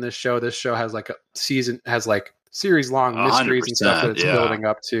episodic than this show. This show has like series long mysteries and stuff that it's building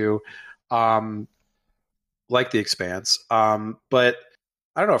up to, like The Expanse. But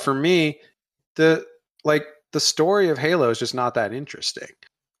I don't know. For me, the story of Halo is just not that interesting.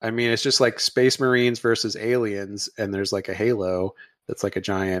 I mean, it's just like Space Marines versus aliens, and there's like a Halo that's like a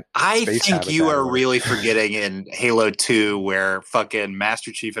giant. I think you are really forgetting in Halo 2 where fucking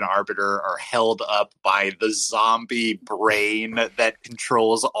Master Chief and Arbiter are held up by the zombie brain that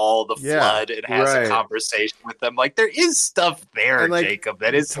controls all the flood and has a conversation with them. Like, there is stuff there, like, Jacob,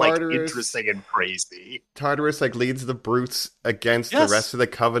 that is Tartarus, like interesting and crazy. Tartarus like leads the brutes against the rest of the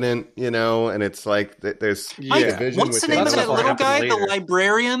Covenant, you know, and it's like there's division. What's the name of that little guy? The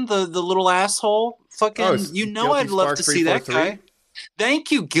librarian, the little asshole. Fucking, I'd love to see that guy.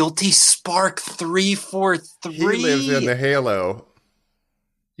 Thank you, Guilty Spark 343. He lives in the Halo.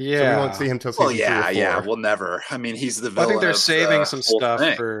 Yeah, so we won't see him till season 3 or 4. We'll never. I mean, he's the villain. I think they're saving some stuff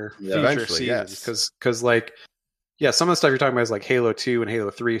for future seasons because like, some of the stuff you're talking about is like Halo 2 and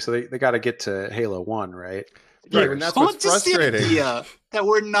Halo 3, so they got to get to Halo 1, right? Right, and that's what's frustrating. That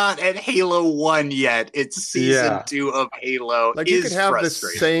we're not at Halo 1 yet. It's season 2 of Halo. Like, you could have the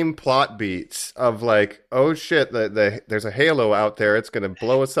same plot beats of like, oh shit, there's a Halo out there. It's going to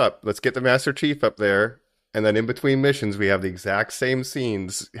blow us up. Let's get the Master Chief up there. And then in between missions, we have the exact same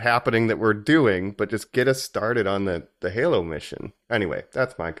scenes happening that we're doing, but just get us started on the Halo mission. Anyway,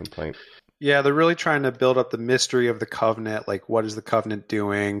 that's my complaint. Yeah, they're really trying to build up the mystery of the Covenant. Like, what is the Covenant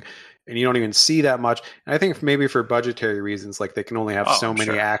doing? And you don't even see that much. And I think maybe for budgetary reasons, like they can only have so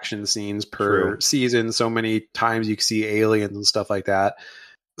many action scenes per season, so many times you can see aliens and stuff like that.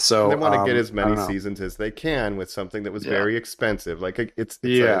 So and they want to get as many seasons as they can with something that was very expensive. Like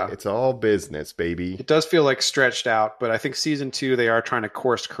it's all business, baby. It does feel like stretched out, but I think season 2 they are trying to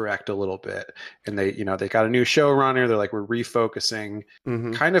course correct a little bit, and they got a new showrunner. They're like, we're refocusing,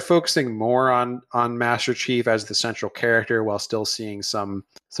 kind of focusing more on Master Chief as the central character while still seeing some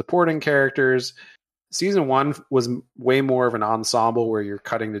supporting characters. Season 1 was way more of an ensemble where you're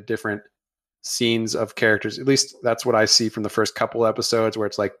cutting to different scenes of characters. At least that's what I see from the first couple episodes, where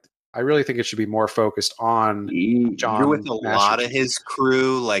it's like, I really think it should be more focused on John. You're with a lot of his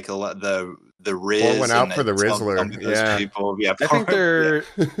crew, like a lot the the Riz. Or went out and for the Rizzler. some of those people. Yeah, I think they're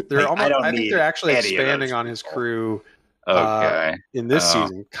almost. don't I think need they're actually any of expanding those on his people. crew Okay. in this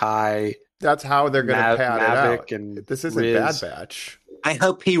season. Kai, That's how they're going to pad it Mavic, out. and This isn't Riz. Bad Batch. I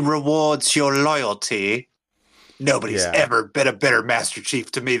hope he rewards your loyalty. Nobody's ever been a better Master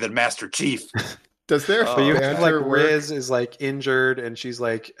Chief to me than Master Chief. Does their But you have banter like work? Riz is like injured, and she's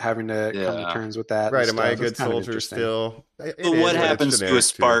like having to come to terms with that. Right? and Am I a stuff. good It's kind of soldier interesting. still? But what happens to a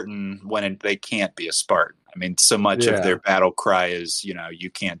Spartan when they can't be a Spartan? I mean, so much of their battle cry is, you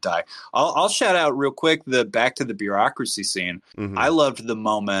can't die. I'll shout out real quick the back to the bureaucracy scene. Mm-hmm. I loved the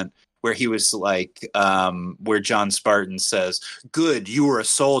moment where he was like, where John Spartan says, "Good, you were a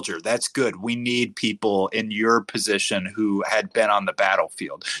soldier. That's good. We need people in your position who had been on the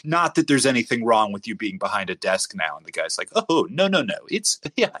battlefield. Not that there's anything wrong with you being behind a desk now." And the guy's like, "Oh, no. It's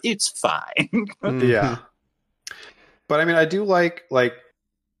fine." Yeah. But I mean, I do like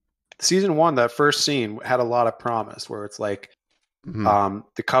season 1, that first scene had a lot of promise where it's like,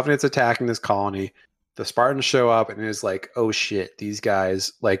 the Covenant's attacking this colony. The Spartans show up and it's like, oh shit, these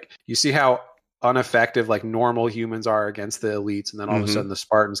guys, like, you see how ineffective like normal humans are against the elites, and then all of a sudden the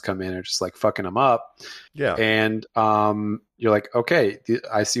Spartans come in and are just like fucking them up. Yeah. And you're like, okay,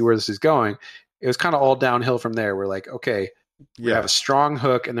 I see where this is going. It was kind of all downhill from there. We're like, okay, we have a strong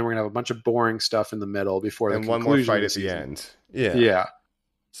hook, and then we're gonna have a bunch of boring stuff in the middle before and the one more conclusion fight of at the season. end. Yeah. Yeah.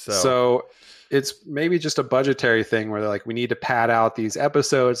 So it's maybe just a budgetary thing where they're like, we need to pad out these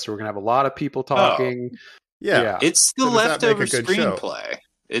episodes, so we're gonna have a lot of people talking. yeah. It's the So does that make leftover a good show? screenplay.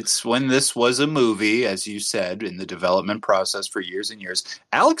 It's when this was a movie, as you said, in the development process for years and years.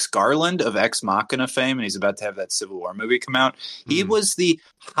 Alex Garland of Ex Machina fame, and he's about to have that Civil War movie come out. He was the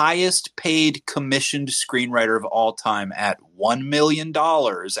highest paid commissioned screenwriter of all time at $1 million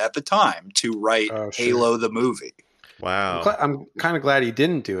at the time to write Halo the movie. Wow. I'm kind of glad he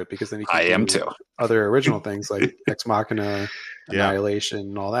didn't do it, because then he could I am do too. other original things like Ex Machina, Annihilation,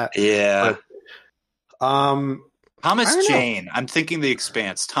 and all that. Yeah. But, Thomas Jane. I'm thinking The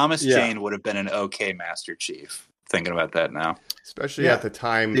Expanse. Thomas Jane would have been an okay Master Chief. Thinking about that now. Especially at the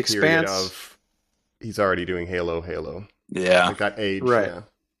time The period Expanse. of he's already doing Halo. Yeah. Like that age. Right. Yeah.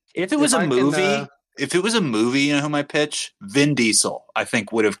 If it was a movie, you know who might pitch? Vin Diesel, I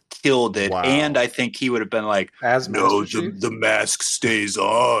think, would have killed it. Wow. And I think he would have been like, As no, Master Chief? the mask stays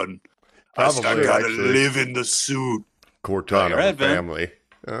on. Probably, I gotta actually. live in the suit. Cortana Right, Vin. family.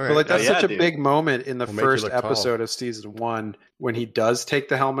 All right. But like that's Yeah, such a dude. big moment in the Will make you first look tall. episode of season 1 when he does take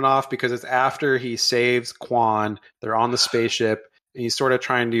the helmet off, because it's after he saves Quan. They're on the spaceship, and he's sort of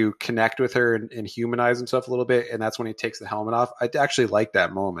trying to connect with her and humanize himself a little bit, and that's when he takes the helmet off. I actually like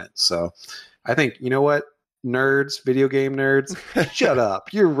that moment. So I think, you know what, nerds, video game nerds, shut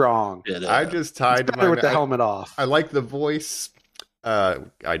up. You're wrong. I just tied to Better my with the helmet off. I like the voice. I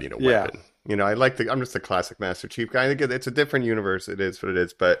need a weapon. You know, I'm just a classic Master Chief guy. I think it's a different universe. It is what it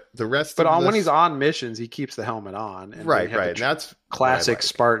is. But the rest But of when he's on missions, he keeps the helmet on. And right. they have the And that's classic what I like.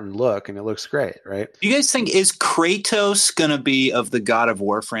 Spartan look, and it looks great, right? You guys think, is Kratos going to be, of the God of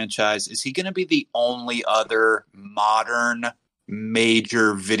War franchise, is he going to be the only other modern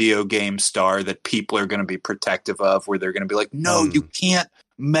major video game star that people are going to be protective of, where they're going to be like, no, you can't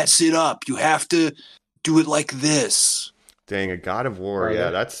mess it up. You have to do it like this. Dang, a God of War. Right. Yeah,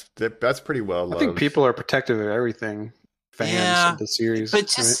 that's pretty well loved. I think people are protective of everything. Fans of the series, But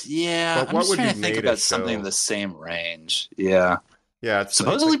just, But I'm what just would trying be to think made about a something show? in the same range. Yeah. Yeah, it's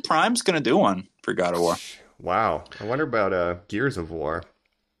Supposedly Prime's going to do one for God of War. Wow. I wonder about Gears of War.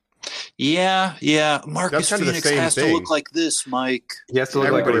 Yeah. Marcus kind of the Phoenix same has thing. to look like this, Mike. He has to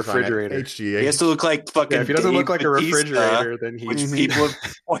look like a Everybody's on refrigerator. HGH. He has to look like fucking Yeah, if he doesn't Dave look like a Bautista, refrigerator, then he's which people have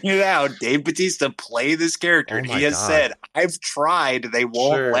pointed out, Dave Bautista play this character. Oh and my he has God. said, I've tried. They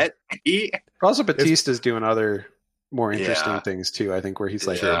won't Sure. let me. Also, Batista's doing other more interesting Yeah. things too. I think where he's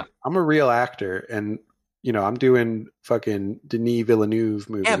like, Yeah. I'm a real actor, and I'm doing fucking Denis Villeneuve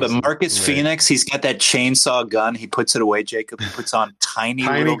movies. Yeah, but Marcus Right. Phoenix, he's got that chainsaw gun. He puts it away, Jacob. He puts on tiny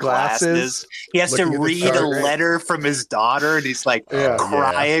little glasses. He has to Looking at the read a chart, right? letter from his daughter, and he's like Yeah.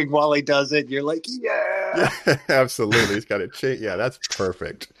 crying while he does it. You're like, yeah. Yeah, absolutely. He's got a chain. Yeah, that's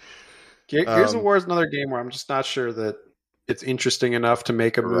perfect. Gears of War is another game where I'm just not sure that it's interesting enough to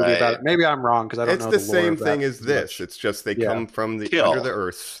make a movie Right. about it. Maybe I'm wrong because I don't It's know the lore same of that thing as much. this. It's just they Yeah. come from the Kill. under the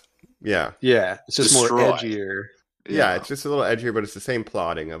earth. Yeah. Yeah, it's just more Destroy. edgier. Yeah, it's just a little edgier, but it's the same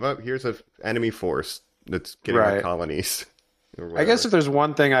plotting of, here's an enemy force that's getting our Right. colonies. or I guess whatever. if there's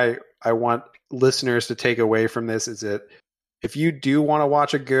one thing I want listeners to take away from this, is that if you do want to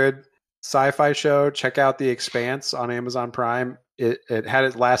watch a good sci-fi show, check out The Expanse on Amazon Prime. It had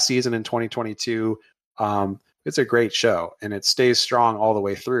its last season in 2022. it's a great show, and it stays strong all the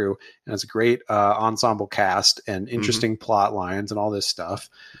way through. And it's a great ensemble cast and interesting plot lines and all this stuff.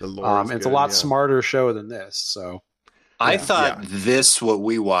 It's a lot smarter show than this. So I thought this, what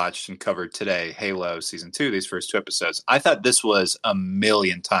we watched and covered today, Halo Season 2, these first 2 episodes, I thought this was a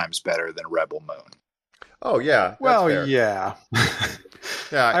million times better than Rebel Moon. Oh, yeah. Well, fair. yeah.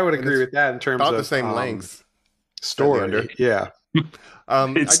 Yeah, I would agree with that in terms about of the same length. Story. Yeah.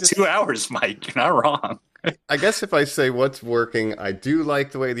 It's 2 hours, Mike. You're not wrong. I guess if I say what's working, I do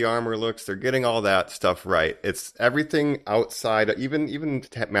like the way the armor looks. They're getting all that stuff right. It's everything outside, even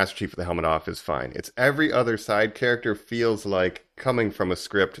Master Chief with the helmet off is fine. It's every other side character feels like coming from a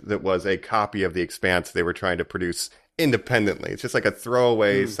script that was a copy of The Expanse they were trying to produce independently. It's just like a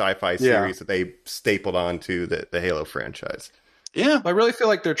throwaway sci-fi series that they stapled onto the Halo franchise. Yeah. I really feel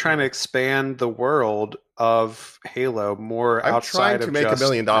like they're trying to expand the world of Halo more outside of I'm trying to make $1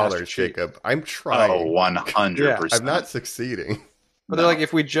 million, Jacob. I'm trying. Oh, 100%. Yeah. I'm not succeeding. But they're like,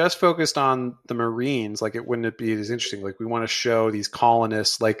 if we just focused on the Marines, like, it wouldn't be as interesting. Like, we want to show these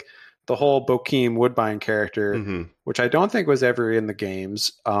colonists, like the whole Bokeem Woodbine character, which I don't think was ever in the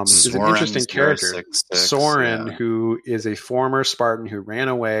games, is an interesting character. 066, Soren, who is a former Spartan who ran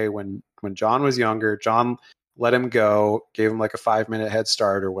away when John was younger. John let him go, gave him like a 5-minute head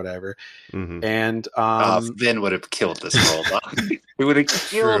start or whatever. And Vin would have killed this role, dog. He would have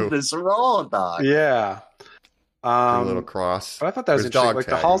killed this role, dog. Yeah. A little cross. But I thought that was interesting. Like,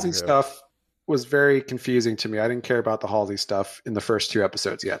 the Halsey stuff was very confusing to me. I didn't care about the Halsey stuff in the first 2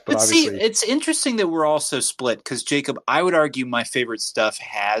 episodes yet. But obviously, see, it's interesting that we're all so split, because, Jacob, I would argue my favorite stuff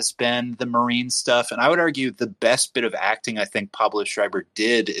has been the Marine stuff, and I would argue the best bit of acting I think Pablo Schreiber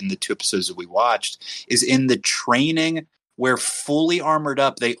did in the 2 episodes that we watched is in the training where, fully armored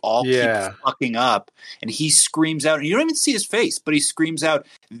up, they all keep fucking up, and he screams out, and you don't even see his face, but he screams out,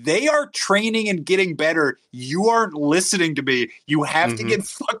 "They are training and getting better. You aren't listening to me. You have to get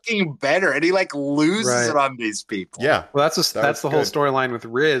fucking better." And he like loses it on these people. Yeah. Well, that's the whole storyline with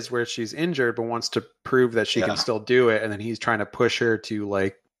Riz, where she's injured but wants to prove that she can still do it, and then he's trying to push her to,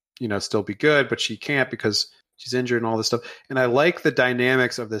 like, you know, still be good, but she can't because she's injured and all this stuff. And I like the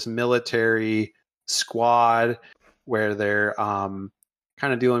dynamics of this military squad where they're kind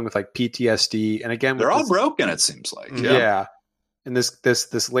of dealing with like PTSD, and again, they're all broken. It seems like, And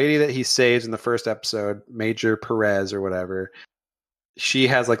this lady that he saves in the first episode, Major Perez or whatever, she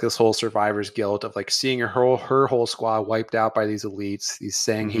has like this whole survivor's guilt of like seeing her whole squad wiped out by these elites, these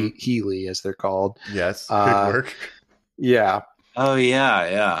Healy as they're called. Yes, good work. Yeah. Oh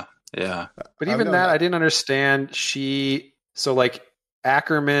yeah. But even that, I didn't understand. So like,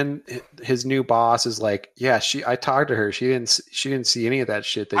 Ackerman, his new boss, is like, I talked to her. She didn't see any of that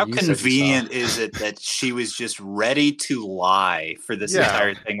shit. How convenient is it that she was just ready to lie for this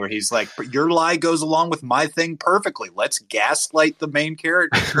entire thing? Where he's like, "But your lie goes along with my thing perfectly. Let's gaslight the main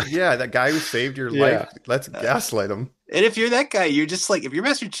character." Yeah, that guy who saved your life. Let's gaslight him. And if you're that guy, you're just like, if you're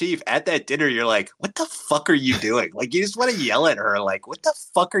Master Chief at that dinner, you're like, "What the fuck are you doing?" Like, you just want to yell at her, like, "What the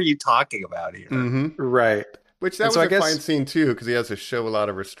fuck are you talking about here?" Right. Which that was a fine scene too, because he has to show a lot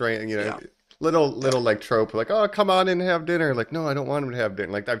of restraint. You know, little like trope, like, "Oh, come on in and have dinner." Like, no, I don't want him to have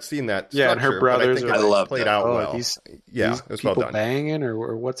dinner. Like, I've seen that. Yeah, and her brothers are played out well. These it was well done. Banging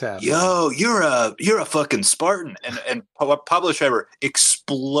or what's happening? Yo, you're a fucking Spartan, and Pablo Schreiber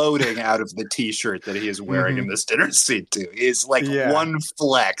exploding out of the T-shirt that he is wearing in this dinner scene too. Is like one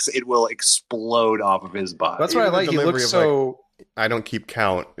flex, it will explode off of his body. That's what I like. He looks so. Like, I don't keep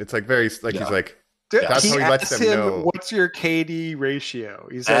count. It's like very like he's like. That's how he lets them know. What's your KD ratio?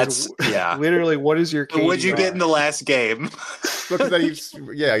 He says, literally, what is your KD? What'd you get in the last game? Look at that. He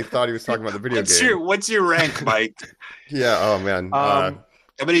thought he was talking about the video game. What's your rank, Mike? Oh, man. How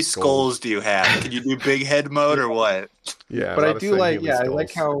many skulls do you have? Can you do big head mode or what? Yeah. But I do like, I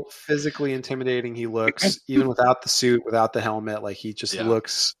like how physically intimidating he looks, even without the suit, without the helmet. Like, he just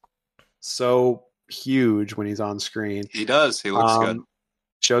looks so huge when he's on screen. He does. He looks good.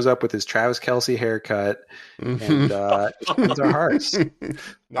 Shows up with his Travis Kelce haircut and wins our hearts.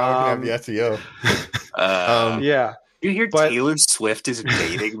 Now we have the SEO. You hear Taylor Swift is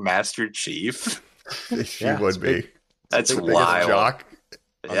dating Master Chief? She would be. That's wild. Jock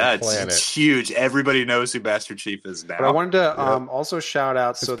it's huge. Everybody knows who Master Chief is now. But I wanted to also shout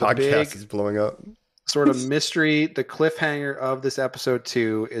out. His podcast is blowing up. Sort of mystery, the cliffhanger of this episode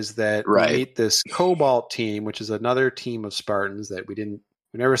 2 is that we meet this Cobalt team, which is another team of Spartans that we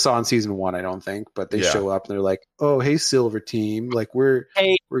never saw in season 1, I don't think, but they show up and they're like, "Oh, hey, Silver Team, like we're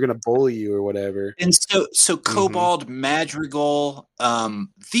gonna bully you or whatever." And so Cobalt, Madrigal,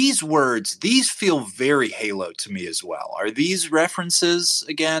 these words, these feel very Halo to me as well. Are these references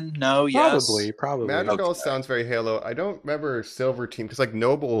again? No, Probably, yes? probably. Madrigal Okay. sounds very Halo. I don't remember Silver Team, because like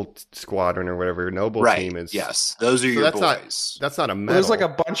Noble Squadron or whatever, Noble Right. Team is... Yes, those are So your that's boys. that's not a Well, medal. there's like a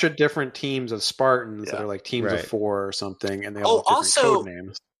bunch of different teams of Spartans that Yeah. are like teams Right. of 4 or something, and they all have different also, code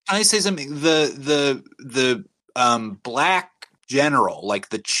names. can I say something? The black general, like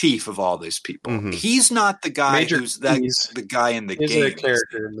the chief of all these people, Mhm. he's not the guy Major who's Keys the guy in the is game. a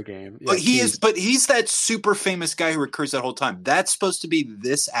character in the game. Yeah, But he Keys. is. But he's that super famous guy who recurs that whole time. That's supposed to be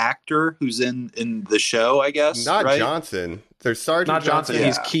this actor who's in the show, I guess. Not right? Johnson. There's Sergeant Not Johnson. Yeah.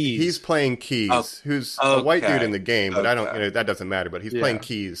 He's Keys. He's playing Keys, Oh, who's a white dude okay. in the game, but I don't, Okay. that doesn't matter. But he's playing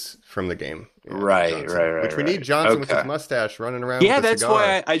Keys from the game, Right, Johnson. right, Which we right. need Johnson with his Okay. mustache running around. Yeah, with a that's cigar.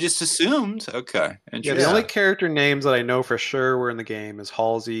 why I just assumed. Okay, Yeah, interesting. the only character names that I know for sure were in the game is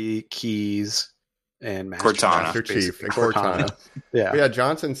Halsey, Keys, and Cortana. Master Chief basically. and Cortana. Yeah. But yeah,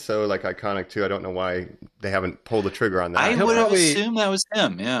 Johnson's so like iconic too. I don't know why they haven't pulled the trigger on that. I He'll would have probably- assumed that was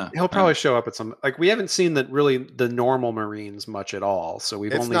him. Yeah, He'll probably show up at some we haven't seen the normal Marines much at all. So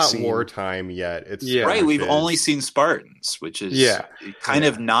we've It's only not seen wartime yet. It's Yeah. right. We've skirmishes. only seen Spartans, which is Yeah. kind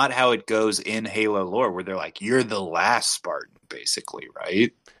of not how it goes in Halo lore, where they're like, "You're the last Spartan," basically,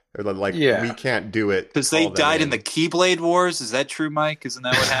 right? They're like, Yeah. we can't do it Because they call them died in the Keyblade Wars. Is that true, Mike? Isn't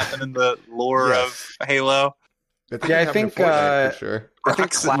that what happened in the lore Yes. of Halo? I Yeah, I it happened in think, Fortnite for sure. I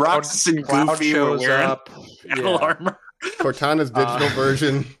think Roxas and Cloud Goofy were shows wearing up. battle armor. Cortana's digital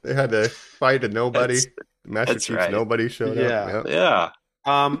version. They had to fight a nobody. That's- Master that's Chief's right. nobody showed Yeah. up. Yep.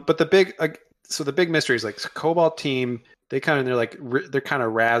 Yeah. But the big mystery is like Cobalt Team. They're kind of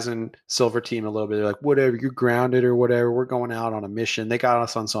razzing Silver Team a little bit. They're like, whatever, you're grounded or whatever. We're going out on a mission. They got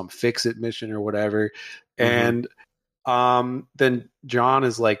us on some fix-it mission or whatever. Mhm. And then John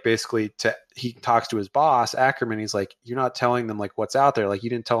is like, basically, he talks to his boss Ackerman. He's like, you're not telling them like what's out there. Like you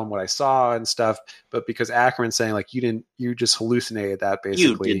didn't tell them what I saw and stuff. But because Ackerman's saying like you just hallucinated that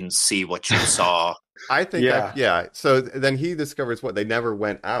basically. You didn't see what you saw. I think, Yeah. So then he discovers what they never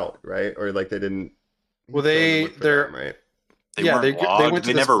went out, right? Or like they didn't. Well, he goes to look for they're- them, right. They Yeah, weren't they logged. went to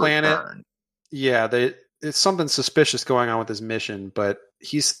They this never planet. returned. Yeah, it's something suspicious going on with his mission, but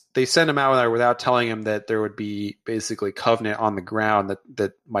they send him out there without telling him that there would be basically Covenant on the ground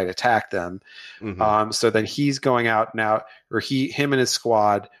that might attack them. Mhm. So then he's going out now, or him and his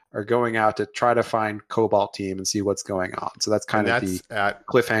squad are going out to try to find Cobalt Team and see what's going on. So that's kind And of that's the at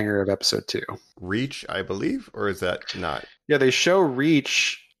cliffhanger of episode 2. Reach, I believe, or is that not? Yeah, they show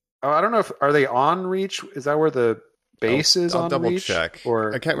Reach. Oh, I don't know are they on Reach? Is that where the base is I'll on double Reach? check.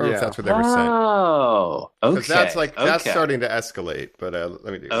 Or I can't remember if yeah. that's what they were saying. Oh, okay. Because that's that's okay. starting to escalate. But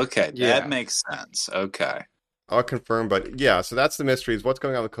let me do. Okay, Yeah. that makes sense. Okay. I'll confirm. But yeah, so that's the mysteries. What's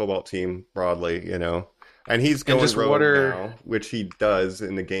going on with Cobalt Team broadly? And he's going just rogue what are- now, which he does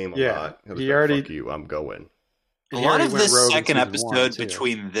in the game a Yeah, lot. He'll he just be like, already- fuck you, I'm going. A He lot already of went this rogue in second season 1, episode too.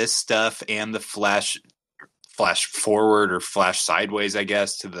 between this stuff and the flash forward or flash sideways, I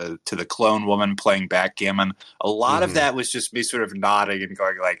guess, to the clone woman playing backgammon. A lot of Mhm. that was just me sort of nodding and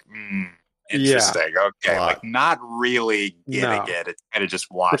going like, interesting. Okay, A lot. like not really getting No. it. It's kind of just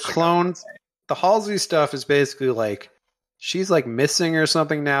The watching. clones, the Halsey stuff is basically like she's like missing or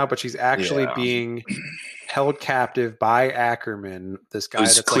something now, but she's actually Yeah. being held captive by Ackerman, this guy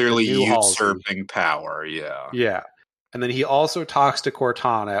Who's that's clearly like the new Halsey. usurping power. Yeah. Yeah. And then he also talks to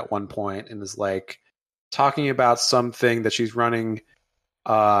Cortana at one point and is like talking about something that she's running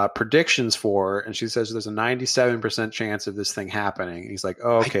predictions for, and she says there's a 97% chance of this thing happening. And he's like,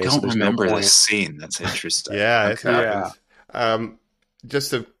 oh, okay, I so don't there's remember no point. this scene. That's interesting. Yeah, it Okay. happens.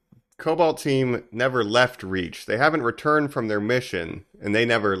 Just the Cobalt Team never left Reach. They haven't returned from their mission, and they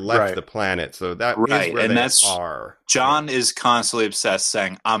never left Right. the planet. So that Right, is where and they that's- are. John is constantly obsessed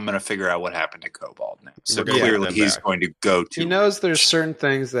saying, I'm going to figure out what happened to Cobalt now. So We're gonna get clearly them he's back. going to go to He knows there's certain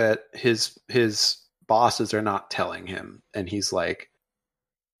things that his bosses are not telling him, and he's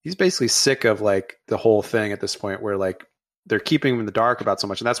basically sick of like the whole thing at this point, where like they're keeping him in the dark about so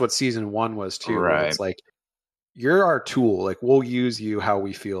much, and that's what season 1 was too. where Right. It's like you're our tool, like we'll use you how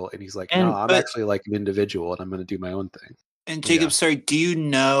we feel, and he's like, And- no, I'm but- actually like an individual, and I'm going to do my own thing. And Jacob, Yeah. sorry, do you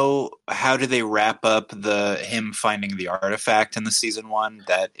know how do they wrap up him finding the artifact in the season 1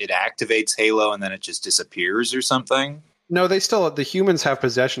 that it activates Halo and then it just disappears or something? No, the humans have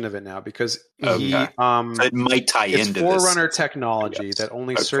possession of it now because he Okay. So it might tie it's into Forerunner this. technology Yes. that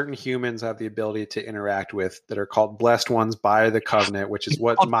only Okay. certain humans have the ability to interact with, that are called blessed ones by the Covenant, which is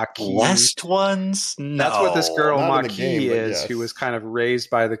what Maquis. Blessed ones? No. That's what this girl Not in the Maquis game, but is, yes. who was kind of raised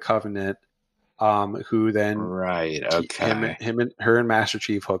by the Covenant, who then Right, okay. her and Master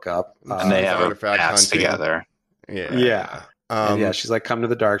Chief hook up. And they have a Artifact pass hunting. together. Yeah. Yeah. And yeah, she's like, come to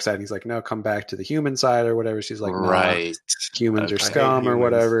the dark side. And he's like, no, come back to the human side or whatever. She's like, nah, humans are scum or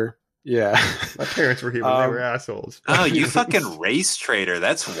whatever. Yeah. My parents were human. They were assholes. Oh, you fucking race traitor.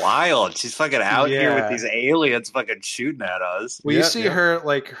 That's wild. She's fucking out here with these aliens fucking shooting at us. Well, you see her,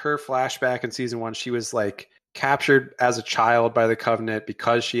 like, her flashback in season 1, she was, like, captured as a child by the Covenant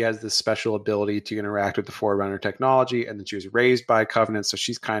because she has this special ability to interact with the Forerunner technology, and then she was raised by Covenant, so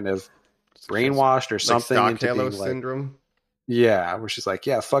she's kind of brainwashed or something like into Halo being like, syndrome. Yeah, where she's like,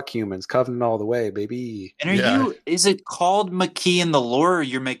 yeah, fuck humans, Covenant all the way, baby. And is it called McKee in the lore, or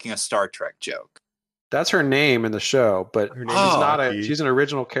you're making a Star Trek joke? That's her name in the show, but she's an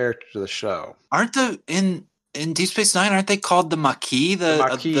original character to the show. Aren't in Deep Space Nine, aren't they called the Maquis? The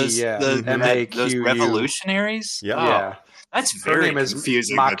Maquis, M-A-Q-U. Those revolutionaries? Yeah. That's very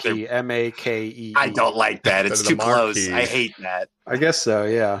confusing. Maquis, M-A-K-E. I don't like that. It's too close. I hate that. I guess so,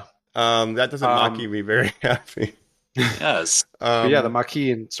 yeah. That doesn't make me very happy. Yes. Yeah, the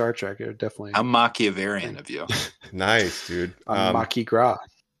Maquis in Star Trek are definitely... I'm Machiaverian of you. Nice, dude. Maquis Gras.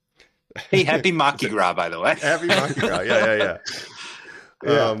 Hey, happy Maquis Gras, by the way. Happy Maquis Gras.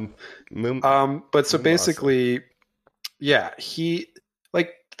 Yeah. But so basically, he,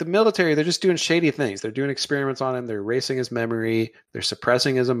 like, the military, they're just doing shady things. They're doing experiments on him. They're erasing his memory. They're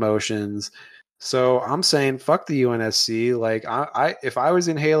suppressing his emotions. So I'm saying, fuck the UNSC. Like, if I was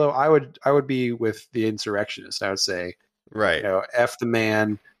in Halo, I would be with the insurrectionists. I would say, right, F the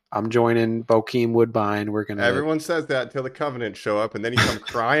man. I'm joining Bokeem Woodbine. We're gonna. Everyone says that until the Covenant show up, and then you come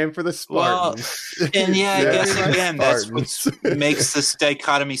crying for the Spartans. Well, and I guess again, that's what makes this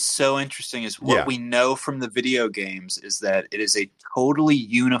dichotomy so interesting. Is what we know from the video games is that it is a totally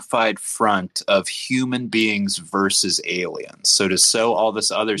unified front of human beings versus aliens. So to sew all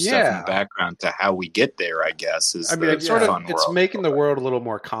this other stuff in the background to how we get there, I guess is it's sort of it's making the world a little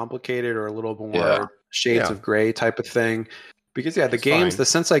more complicated or a little more shades of gray type of thing. Because the games, the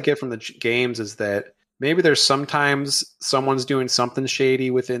sense I get from the games is that maybe there's sometimes someone's doing something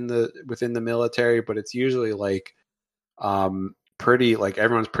shady within the military, but it's usually like pretty, like,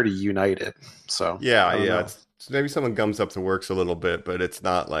 everyone's pretty united. So it's maybe someone gums up the works a little bit, but it's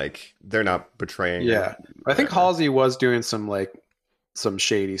not like they're not betraying. Yeah, I think Halsey was doing some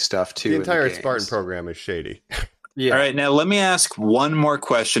shady stuff too. The entire Spartan program is shady. Yeah. All right, now let me ask one more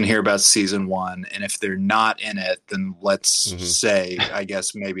question here about season 1, and if they're not in it, then let's say, I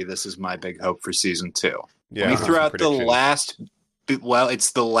guess maybe this is my big hope for season 2. Yeah, let me throw out the last. Well,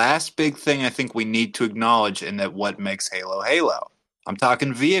 it's the last big thing I think we need to acknowledge, in that what makes Halo Halo. I'm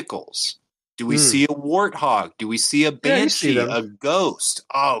talking vehicles. Do we see a warthog? Do we see a banshee? A ghost?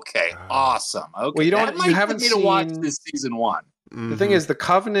 Oh, okay, awesome. Okay, well, you haven't seen to watch this season 1. The thing is, the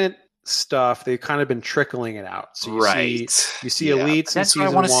Covenant stuff, they've kind of been trickling it out. So you see elites. That's in why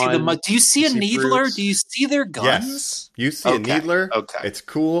I want to see them. Do you see a Needler? Brutes. Do you see their guns? Yes. You see a Needler. Okay. It's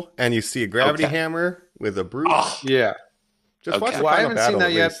cool. And you see a gravity hammer with a brute. Oh. Yeah. Just watch the I final haven't battle, seen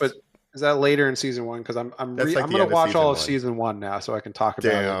that yet, least. but is that later in season 1? Because I'm going to watch all of season 1 now, so I can talk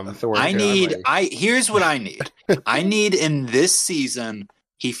about Authority. Here's what I need. I need in this season,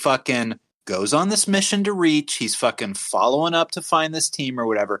 he fucking goes on this mission to Reach. He's fucking following up to find this team or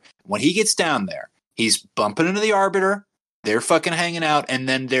whatever. When he gets down there, he's bumping into the Arbiter. They're fucking hanging out, and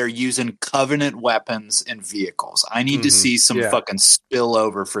then they're using Covenant weapons and vehicles. I need to see some fucking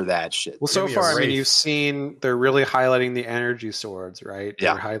spillover for that shit. Well, so far, you've seen they're really highlighting the energy swords, right?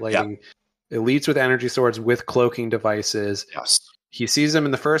 They're highlighting elites with energy swords with cloaking devices. Yes. He sees them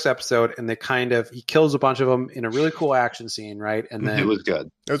in the first episode, and he kills a bunch of them in a really cool action scene, right? And then it was good.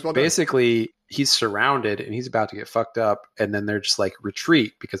 It was well basically he's surrounded and he's about to get fucked up, and then they're just like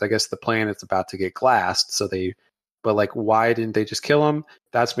retreat because I guess the planet's about to get glassed. But like, why didn't they just kill him?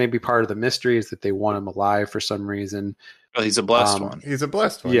 That's maybe part of the mystery, is that they want him alive for some reason. Well, he's a blessed one. He's a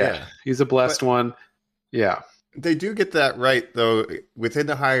blessed one. Yeah, he's a blessed one. Yeah. They do get that right, though, within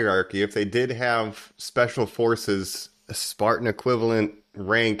the hierarchy. If they did have special forces, a Spartan equivalent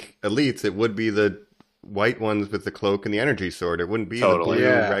rank elites, it would be the white ones with the cloak and the energy sword. It wouldn't be the blue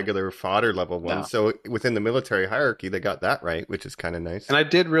regular fodder level ones. So within the military hierarchy, they got that right, which is kind of nice. And I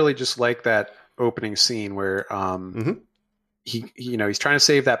did really just like that opening scene where he's trying to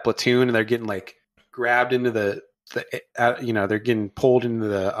save that platoon, and they're getting like grabbed into they're getting pulled into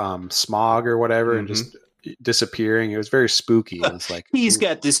the smog or whatever, and just disappearing. It was very spooky. It was like, he's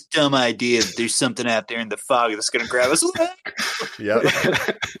got this dumb idea that there's something out there in the fog that's going to grab us.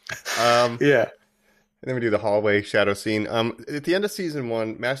 And then we do the hallway shadow scene. At the end of season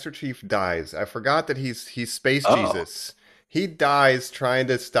 1, Master Chief dies. I forgot that he's Space Jesus. He dies trying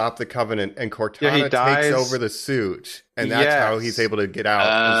to stop the Covenant, and Cortana takes over the suit, and that's how he's able to get out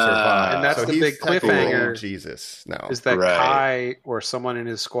and survive. And that's so the he's big cliffhanger. Jesus, now is that Kai or someone in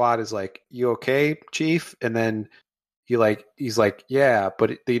his squad is like, "You okay, Chief?" And then he's like, "Yeah,"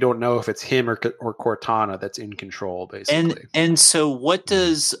 but they don't know if it's him or Cortana that's in control, basically. And so, what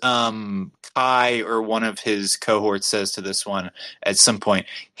does Kai or one of his cohorts says to this one at some point?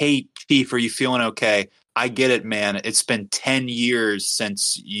 Hey, Chief, are you feeling okay? I get it, man. It's been 10 years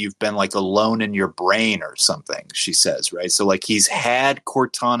since you've been like alone in your brain or something, she says, right? So like he's had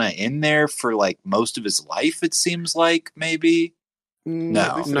Cortana in there for like most of his life, it seems like, maybe. No,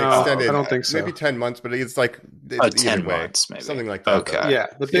 at least extended, I don't think so. Maybe 10 months, but it's like 10 months, maybe. Something like that. Okay. Yeah,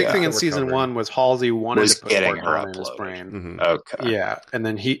 the big thing in season 1 was Halsey wanted to put getting her Cortana in uploaded. his brain. Mm-hmm. Okay. Yeah, and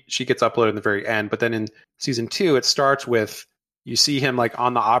then she gets uploaded in the very end. But then in season 2, it starts with you see him like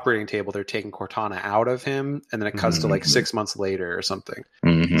on the operating table. They're taking Cortana out of him, and then it cuts to like 6 months later or something.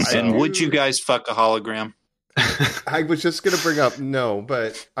 Mm-hmm. And would you guys fuck a hologram? I was just going to bring up no,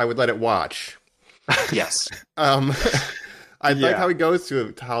 but I would let it watch. Yes. I like how he goes to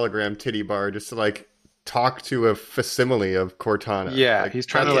a hologram titty bar just to like talk to a facsimile of Cortana. Yeah, like, he's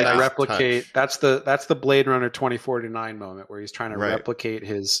trying to like replicate. That's the Blade Runner 2049 moment where he's trying to replicate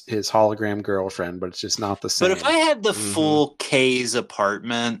his hologram girlfriend, but it's just not the same. But if I had the full K's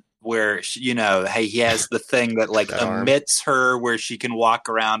apartment where he has the thing that like emits her where she can walk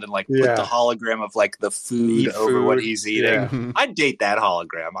around and like put the hologram of like the food over what he's eating, I'd date that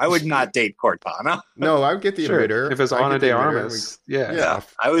hologram. I would not date Cortana. No, I would get the emitter. If it's Ana de Armas,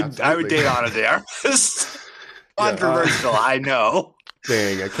 I would date Ana de Armas. Controversial, I know.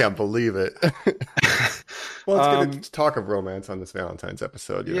 Dang, I can't believe it. Well, it's good to talk of romance on this Valentine's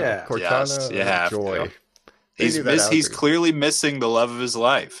episode. You know? Cortana, joy. He's clearly missing the love of his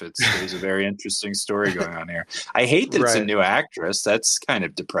life. There's a very interesting story going on here. I hate that it's a new actress. That's kind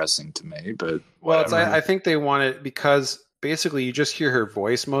of depressing to me. But I think they want it because basically you just hear her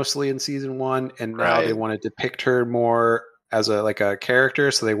voice mostly in season 1, and now they want to depict her more as a character.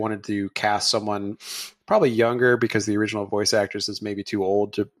 So they wanted to cast someone probably younger because the original voice actress is maybe too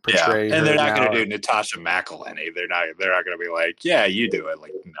old to portray. Yeah, and they're not going to do Natasha McElhenney. They're not going to be like, yeah, you do it.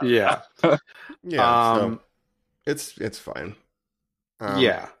 Like, no. Yeah, So it's fine.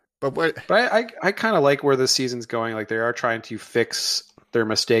 But I kind of like where this season's going. Like they are trying to fix their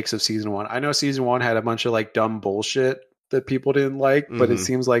mistakes of season 1. I know season 1 had a bunch of like dumb bullshit that people didn't like, but it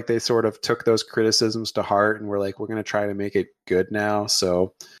seems like they sort of took those criticisms to heart and were like, we're going to try to make it good now.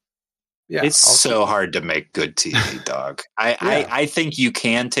 So yeah, it's so hard to make good TV, dog. I think you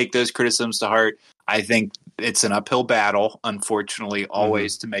can take those criticisms to heart. I think it's an uphill battle, unfortunately,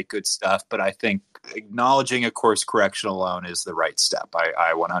 always to make good stuff. But I think acknowledging a course correction alone is the right step.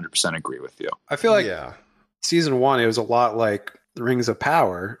 I 100% agree with you. I feel like season 1, it was a lot like The Rings of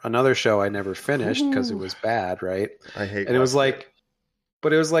Power, another show I never finished because it was bad, right? I hate and it was like,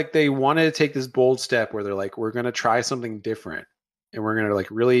 but it was like they wanted to take this bold step where they're like, we're going to try something different, and we're going to like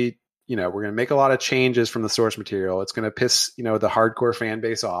really, we're going to make a lot of changes from the source material. It's going to piss, the hardcore fan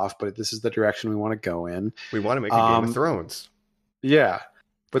base off, but this is the direction we want to go in. We want to make a Game of Thrones. Yeah.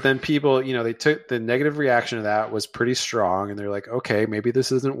 But then people, they took the negative reaction to that was pretty strong, and they're like, okay, maybe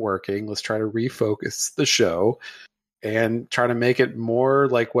this isn't working. Let's try to refocus the show and try to make it more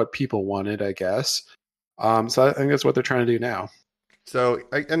like what people wanted, I guess. So I think that's what they're trying to do now. So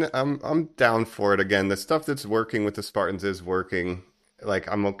I'm down for it. Again, the stuff that's working with the Spartans is working. Like,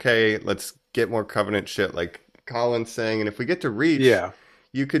 I'm okay. Let's get more Covenant shit, like Colin's saying. And if we get to Reach,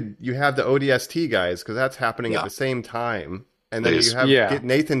 you have the ODST guys, because that's happening at the same time. And then you have get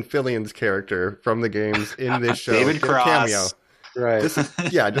Nathan Fillion's character from the games in this show. David Cross. Cameo. Right.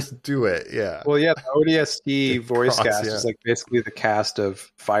 Just do it. Yeah. Well, the ODST voice cast is like basically the cast of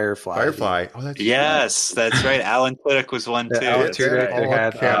Firefly. Oh, that's that's right. Alan Tudyk was one too. Alan Tudyk, they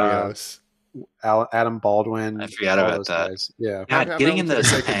had cameos. Adam Baldwin. I forgot about that. Guys. Yeah. God, getting in those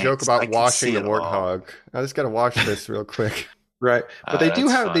make a joke about washing the warthog. I just got to wash this real quick. Right. But they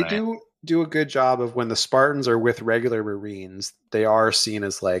do a good job of when the Spartans are with regular Marines, they are seen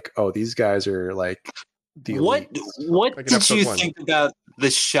as like, oh, these guys are like the What like did you think about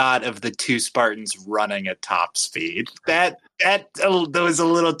the shot of the two Spartans running at top speed? That was a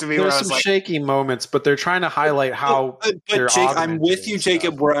little to me. There's some shaky moments, but they're trying to highlight how. But Jake, I'm with you,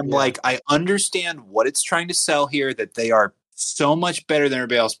 Jacob. Where I'm like, I understand what it's trying to sell here, that they are so much better than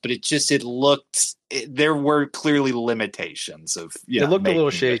everybody else, but there were clearly limitations of. It looked a little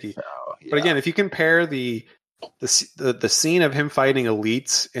shaky. But again, if you compare the scene of him fighting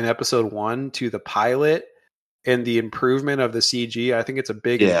elites in episode 1 to the pilot and the improvement of the CG, I think it's a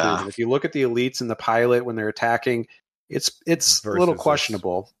big improvement. If you look at the elites in the pilot when they're attacking it's a Versus little this.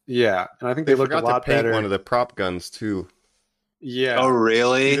 questionable. Yeah, and I think They they looked a forgot to lot paint better. one of the prop guns too. Yeah. Oh,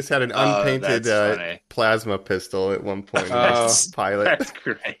 really? He just had an unpainted that's funny. plasma pistol at one point in Oh. the pilot. That's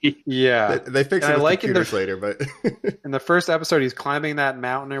great. Yeah. They fixed And it I with like in the- computers later, but In the first episode, he's climbing that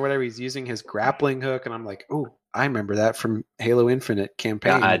mountain or whatever. He's using his grappling hook, and I'm like, oh, I remember that from Halo Infinite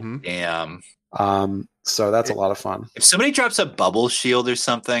campaign. God damn. So that's a lot of fun. If somebody drops a bubble shield or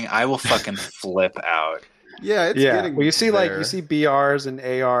something, I will fucking flip out. yeah, it's Yeah. getting Well, you see there. you see BRs and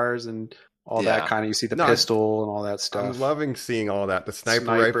ARs and all that kind of. You see the pistol and all that stuff. I'm loving seeing all that. The sniper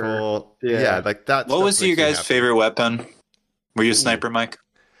rifle. Yeah. Like that. What was your guys' favorite weapon? Were you a sniper, Mike?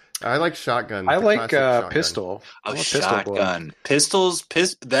 I like shotgun. I the like classic shotgun. pistol. Oh, I'm a pistol boy. shotgun. Pistols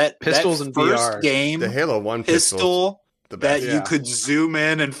Pistols that and first VR. game The Halo 1 pistol the that best. you could zoom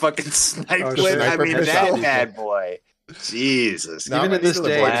in and fucking snipe Oh, with. I sniper mean, pistol. that bad boy. Jesus. No, Even I to this still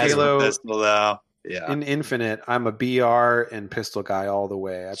day, like Plasma Halo pistol, though. Yeah. in Infinite, I'm a BR and pistol guy all the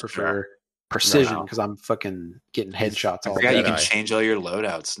way. I prefer precision Wow. because I'm fucking getting headshots I all forgot day. you can Jedi. change all your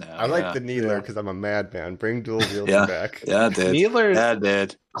loadouts now. I like yeah. the Needler because I'm a madman. Bring dual wields Yeah. back. Yeah, dude. Needlers, Yeah,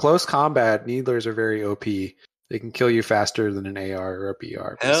 dude. close combat, Needlers are very OP. They can kill you faster than an AR or a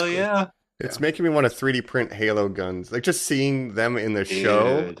BR. Hell basically. yeah. It's making me want to 3D print Halo guns. Like just seeing them in the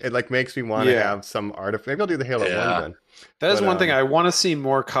show, Dude. it like makes me want to Yeah. have some artifact. Maybe I'll do the Halo Yeah. 1 gun. That is But, one thing I want to see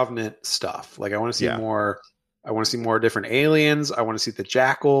more Covenant stuff. Like I want to see Yeah. more. I want to see more different aliens. I want to see the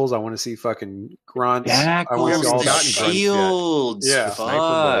jackals. I want to see fucking grunts. I want to see all haven't that gotten stuff. grunts yet. shields. Yeah. Fuck.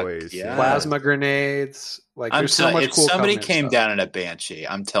 Sniper boys, Yeah. Plasma grenades. Like I'm there's so telling much if cool. somebody Covenant came stuff. down in a Banshee,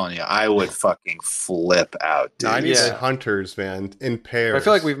 I'm telling you, I would fucking flip out, dude. No, I need Yeah. the hunters, man, in pairs. I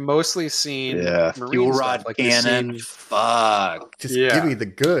feel like we've mostly seen Fuel marine rod stuff. Like we've cannon. seen, Fuck. just Yeah. give me the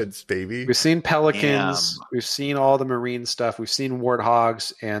goods, baby. we've seen pelicans. Damn. We've seen all the marine stuff. We've seen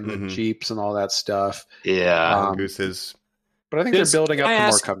warthogs and the Mhm. jeeps and all that stuff. Yeah. Gooses. But I think they're building up Can I for more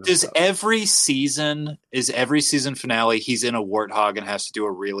ask, Covenant does stuff. every season finale he's in a warthog and has to do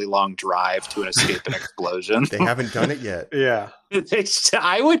a really long drive to escape an explosion? They haven't done it yet. Yeah.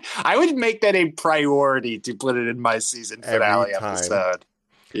 I would make that a priority to put it in my season finale Every time. episode.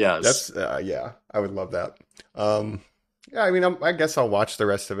 Yes. That's yeah, I would love that. Yeah, I mean, I guess I'll watch the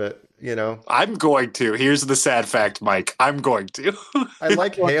rest of it. You know, I'm going to. Here's the sad fact, Mike. I'm going to. I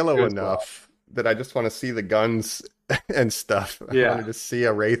like want to Halo as enough that I just want to see the guns and stuff. I Yeah. wanted to see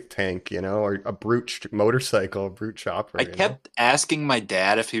a Wraith tank, you know, or a brute motorcycle, a brute chopper. I you know? kept asking my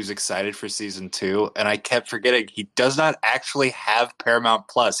dad if he was excited for season 2, and I kept forgetting he does not actually have Paramount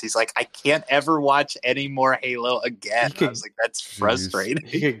Plus. He's like, I can't ever watch any more Halo again. I was like, that's frustrating.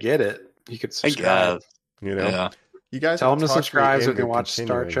 He could get it. He could I subscribe. guess. You know, Yeah. you guys Tell have him to talked me subscribe so we into can watch Star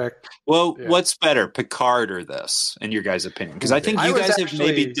continuing. Trek. Well, Yeah. what's better, Picard or this, in your guys' opinion? Because I think I you was guys have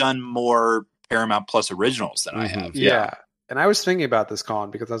maybe actually- done more Paramount Plus originals than I have. Yeah. And I was thinking about this,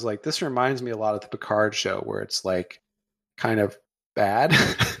 Colin, because I was like, this reminds me a lot of the Picard show where it's like kind of bad.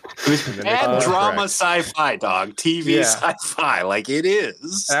 And drama correct. sci-fi, dog. TV Yeah. sci-fi, like it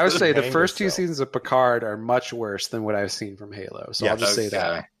is. And I would say the Hang first two yourself. seasons of Picard are much worse than what I've seen from Halo. So Yeah, I'll just say okay.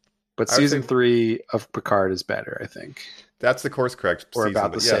 that. But I would season say- 3 of Picard is better, I think. That's the course correct Or season.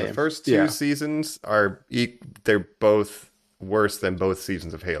 about but the yeah, same. the first two Yeah. seasons are they're both worse than both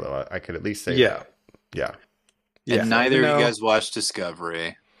seasons of Halo. I could at least say Yeah. that. Yeah. Yeah. And neither of No, you guys watched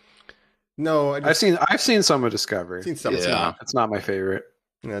Discovery. No, I've seen some of Discovery. seen some. Yeah. It's not my favorite.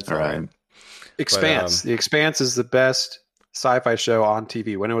 That's All all right. right. Expanse. The Expanse is the best sci-fi show on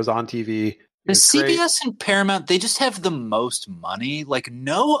TV. When it was on TV, it The was great. CBS and Paramount, they just have the most money. Like,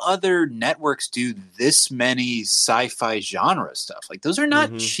 no other networks do this many sci-fi genre stuff. Like, those are not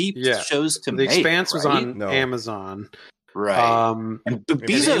Mhm. cheap Yeah. shows to The make. Expanse was right? on No. Amazon. Right. And and it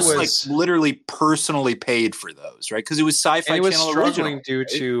Bezos, was- like, literally personally paid for those, right? Because it was Sci-Fi it was Channel struggling original. due right?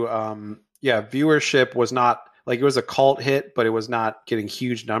 to viewership was not like it was a cult hit, but it was not getting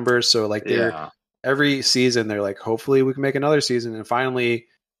huge numbers. So like Yeah. every season they're like, hopefully we can make another season. And finally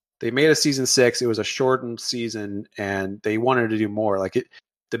they made a season 6. It was a shortened season and they wanted to do more. Like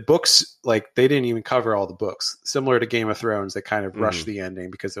the books, like they didn't even cover all the books. Similar to Game of Thrones, they kind of rushed the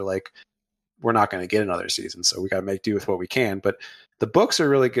ending because they're like, we're not going to get another season, so we got to make do with what we can. But the books are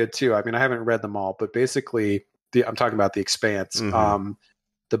really good too. I mean, I haven't read them all, but basically, I'm talking about The Expanse. Mhm.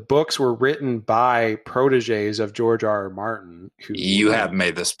 The books were written by proteges of George R. R. Martin, who You have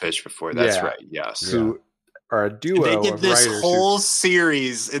made this pitch before. That's Yeah. right. Yes. who are a duo They did of this writers. whole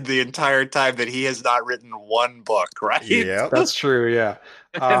series in the entire time that he has not written one book, right? Yep. That's true. Yeah,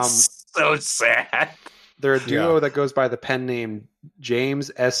 That's so sad. they're a duo Yeah. that goes by the pen name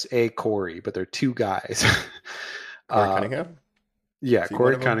James S.A. Corey, but they're two guys. Corey Cunningham. Yeah, Is he Corey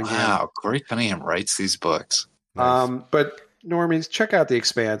one of them? Cunningham. Wow, Corey Cunningham writes these books. Nice. But Normies, check out The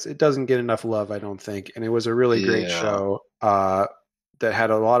Expanse. It doesn't get enough love, I don't think, and it was a really great show that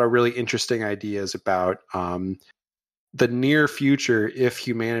had a lot of really interesting ideas about the near future. If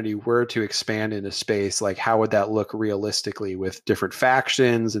humanity were to expand into space, like how would that look realistically with different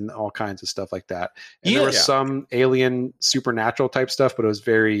factions and all kinds of stuff like that? And there was some alien supernatural type stuff, but it was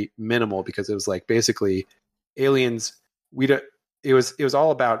very minimal because it was like basically aliens. It was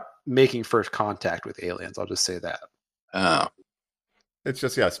all about making first contact with aliens. I'll just say that. Oh. It's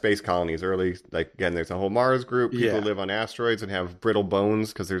just, space colonies early. Like, again, there's a whole Mars group. People live on asteroids and have brittle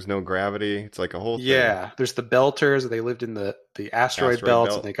bones because there's no gravity. It's like a whole thing. Yeah, there's the Belters. They lived in the asteroid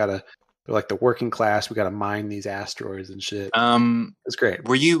belts, and they're like the working class. We got to mine these asteroids and shit. It's great.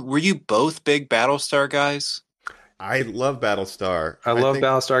 Were you both big Battlestar guys? I love Battlestar. I love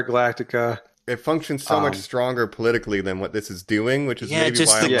Battlestar Galactica. It functions so much stronger politically than what this is doing, which is maybe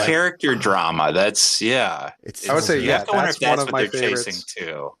just why the character drama. That's I would say you have to wonder if that's one of what my they're favorites. chasing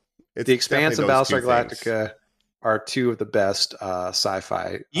too. The Expanse and Battlestar Galactica are two of the best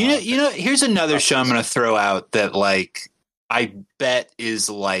sci-fi. You know, here's another show I'm going to throw out that I bet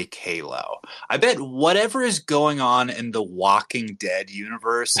is like Halo. I bet whatever is going on in the Walking Dead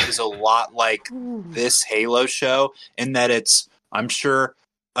universe is a lot like this Halo show in that it's, I'm sure,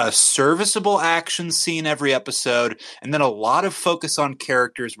 a serviceable action scene every episode, and then a lot of focus on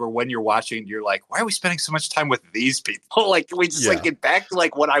characters where when you're watching, you're like, why are we spending so much time with these people? Like, can we just get back to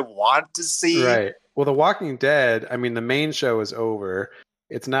what I want to see? Right. Well, The Walking Dead, I mean, the main show is over.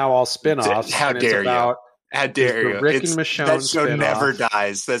 It's now all spin-offs. How dare you? How dare you? Rick and Michonne that show spin-off. never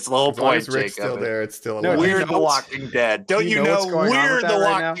dies. That's the whole point, Rick's Jacob. still there. It's still alive. We're The Walking Dead. Don't you know we're The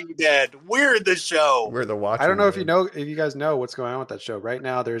Walking Dead? We're the show. We're the Walking I don't know Dead. if you guys know what's going on with that show. Right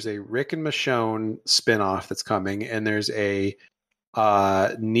now, there's a Rick and Michonne spin-off that's coming, and there's a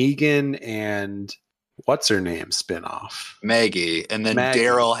Negan and what's her name spin-off. Maggie. And then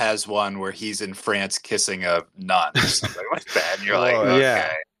Daryl has one where he's in France kissing a nun or something like that. And you're like, okay.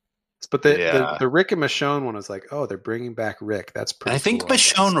 Yeah. But the Rick and Michonne one was like, oh, they're bringing back Rick. That's pretty. I think cool,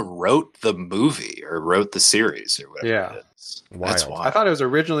 Michonne wrote the movie or wrote the series or whatever. It is. That's wild. I thought it was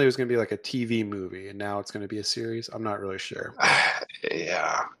going to be like a TV movie, and now it's going to be a series. I'm not really sure.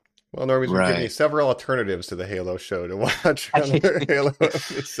 Yeah. Well, Normies, we've given you several alternatives to the Halo show to watch another Halo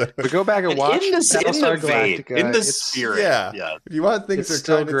episode. But go back and watch Battlestar Galactica. In the spirit. Yeah. If you want things that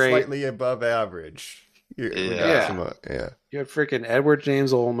are kind of slightly above average. You had freaking Edward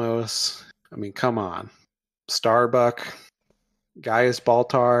James Olmos. I mean, come on. Starbuck, Gaius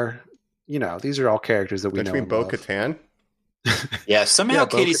Baltar. You know, these are all characters that we know. Between Bo-Katan? Yeah, somehow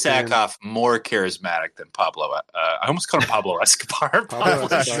Katie Sackhoff more charismatic than Pablo. I almost called him Pablo Escobar.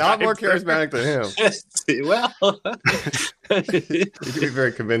 Not more charismatic than him. Well, he can be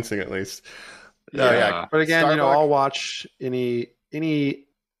very convincing, at least. But again, Starbuck, I'll watch any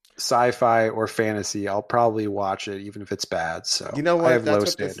sci-fi or fantasy. I'll probably watch it, even if it's bad. So you know what? I have That's low what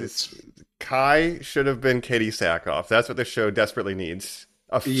standards. Kai should have been Katie Sackhoff. That's what the show desperately needs.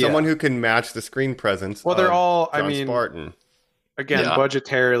 Someone who can match the screen presence. Well, they're all. John Spartan. Again,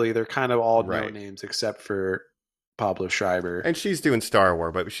 budgetarily, no kind of all no names except for Pablo Schreiber. And she's doing Star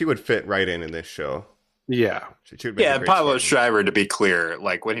Wars, but she would fit right in this show. Yeah. And Pablo Schreiber, to be Schreiber,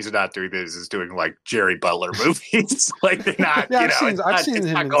 when he's not doing this, is doing Jerry Butler movies. They're not, I've seen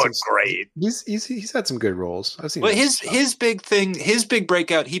him going great. He's had some good roles. I've seen. Well, his big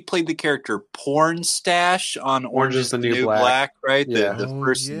breakout, he played the character Porn Stash on Orange is the New Black, right? Yeah. The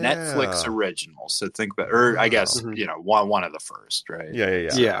first Netflix original. So think about, or I guess one of the first, right?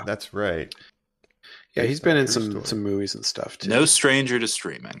 Yeah. That's right. Yeah, he's been in some movies and stuff too. No stranger to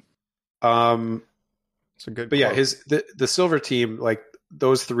streaming. It's a good. But quote. The Silver Team,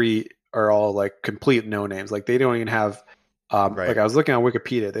 those three are all complete no names. They don't even have. I was looking on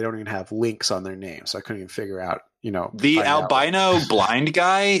Wikipedia, they don't even have links on their names, so I couldn't even figure out. The albino blind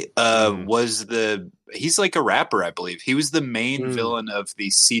guy he's a rapper, I believe. He was the main villain of the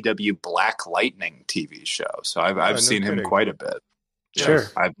CW Black Lightning TV show. So I've seen him quite a bit. Sure,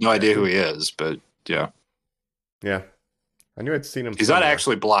 I have no idea who he is, but yeah. I knew I'd seen him. He's not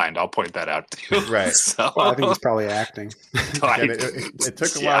actually blind. I'll point that out to you. Right. Well, I think he's probably acting. It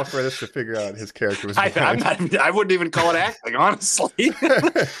took a while for us to figure out his character was blind. I wouldn't even call it acting, honestly.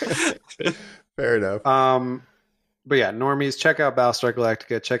 Fair enough. But yeah, Normies, check out Battlestar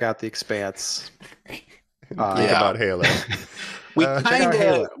Galactica. Check out The Expanse. Think about Halo. We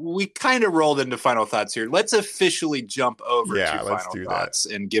kind of rolled into final thoughts here. Let's officially jump over to final thoughts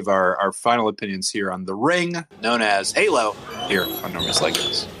and give our final opinions here on The Ring, known as Halo, here on Normies Like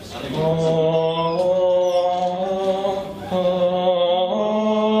This.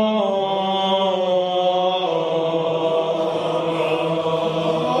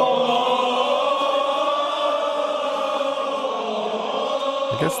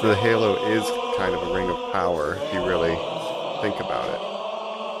 guess the Halo is kind of a ring of power if you really think about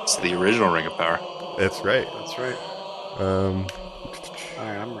it. It's the original Ring of Power. That's right. That's right. Um, All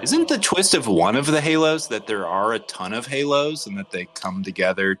right, I'm ready. Isn't the twist of one of the Halos that there are a ton of Halos and that they come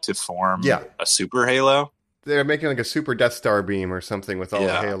together to form a super Halo? they're making like a super Death Star beam or something with all the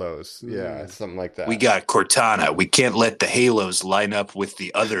Yeah. Halos. Yeah, something like that. We got Cortana. We can't let the Halos line up with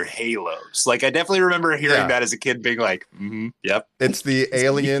the other Halos. Like, I definitely remember hearing that as a kid, being like, yep. It's the You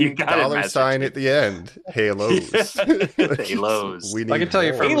alien got it, dollar Master sign Chief. at the end. Halos. Halos. We need I can tell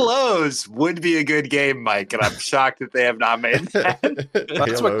you more. from- Halos would be a good game, Mike, and I'm shocked that they have not made that.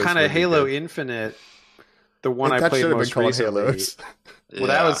 That's what Halos kind would of be Halo good. Infinite, the one That I played should have been most called recently. Halos.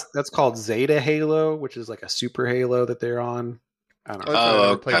 Well, that's called Zeta Halo, which is like a super Halo that they're on. I don't know. I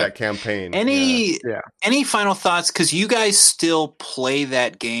never played okay. that campaign. Any final thoughts? Because you guys still play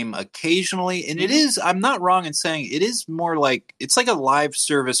that game occasionally, and it is, I'm not wrong in saying, it is more like, it's like a live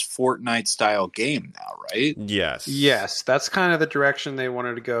service Fortnite style game now, right? Yes. Yes, that's kind of the direction they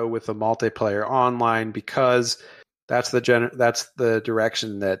wanted to go with the multiplayer online, because that's the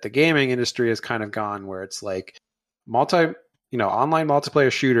direction that the gaming industry has kind of gone, where it's like online multiplayer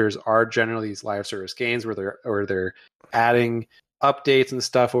shooters are generally these live service games where they're adding updates and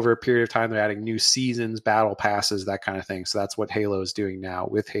stuff over a period of time. They're adding new seasons, battle passes, that kind of thing. So that's what Halo is doing now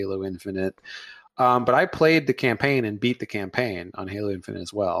with Halo Infinite. But I played the campaign and beat the campaign on Halo Infinite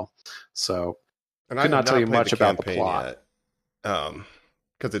as well. So And I could not tell you much about the plot.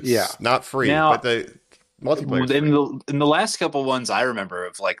 Because it's not free. Now, but the multiplayer in the last couple ones I remember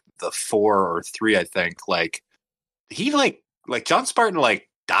of like the 4 or 3, I think, like he like John Spartan like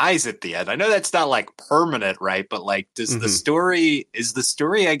dies at the end. I know that's not like permanent, right? But like, is the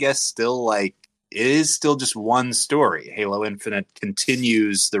story, I guess, still like, it is still just one story. Halo Infinite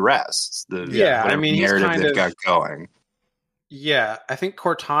continues the rest. Narrative they've got going. Yeah, I think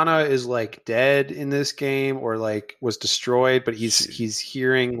Cortana is like dead in this game, or like was destroyed, but he's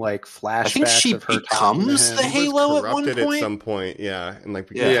hearing like flashbacks I think she of her becomes the Halo at one point. At some point, and like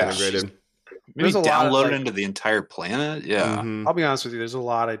becomes integrated. Maybe downloaded into the entire planet. Yeah, I'll be honest with you. There's a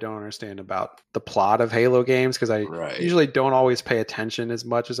lot I don't understand about the plot of Halo games, because I usually don't always pay attention as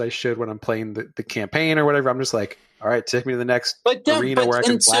much as I should when I'm playing the campaign or whatever. I'm just like, all right, take me to the next arena where I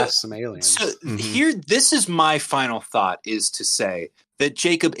can blast some aliens. So here, this is my final thought: is to say that,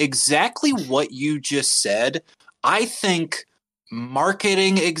 Jacob, exactly what you just said. I think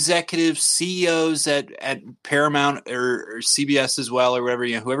marketing executives, CEOs at Paramount or CBS as well, or whatever,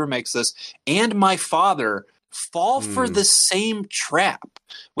 whoever makes this, and my father fall for the same trap,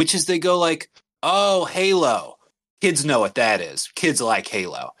 which is they go like, oh, Halo. Kids know what that is. Kids like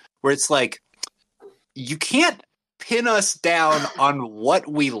Halo. Where it's like, you can't pin us down on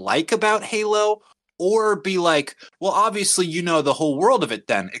what we like about Halo, or be like, well, obviously you know the whole world of it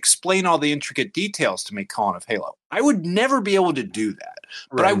then. Explain all the intricate details to me calling of Halo. I would never be able to do that.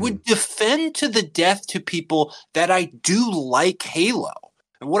 But I would defend to the death to people that I do like Halo.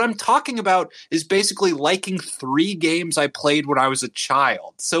 And what I'm talking about is basically liking 3 games I played when I was a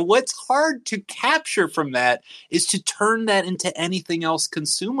child. So what's hard to capture from that is to turn that into anything else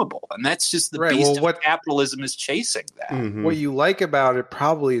consumable. And that's just the beast of capitalism is chasing that. What you like about it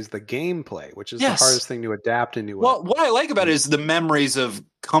probably is the gameplay, which is the hardest thing to adapt into. Well, what I like about it is the memories of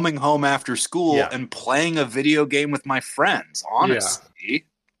coming home after school and playing a video game with my friends, honestly.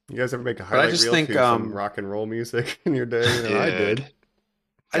 You guys ever make a highlight reel to some rock and roll music in your day? I did.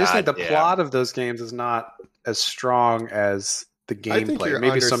 I just think the plot of those games is not as strong as the gameplay. I think you're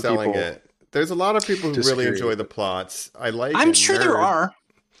Maybe underselling some people it. There's a lot of people who really enjoy the plots. I'm sure there are.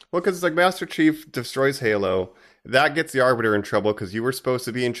 Well, because it's like Master Chief destroys Halo. That gets the Arbiter in trouble because you were supposed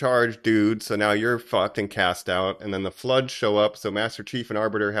to be in charge, dude. So now you're fucked and cast out. And then the Floods show up. So Master Chief and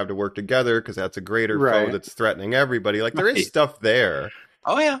Arbiter have to work together because that's a greater foe that's threatening everybody. Like, there is stuff there.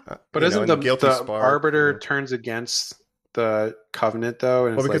 Oh, yeah. But isn't the Arbiter turns against the Covenant, though?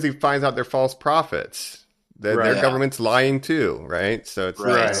 And because he finds out they're false prophets. Their government's lying, too, right? So it's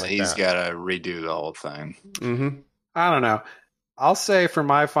so he's got to redo the whole thing. I don't know. I'll say for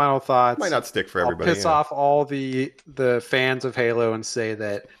my final thoughts, might not stick for everybody. I'll piss off all the fans of Halo and say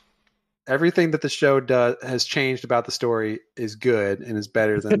that everything that the show has changed about the story is good and is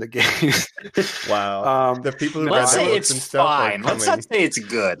better than the game. Wow. The people who let's say it's fine. Let's not say it's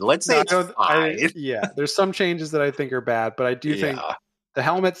good. Let's say it's fine. There's some changes that I think are bad, but I do think the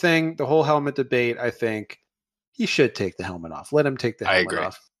helmet thing, the whole helmet debate, I think he should take the helmet off. Let him take the helmet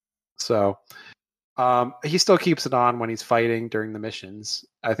off. So he still keeps it on when he's fighting during the missions.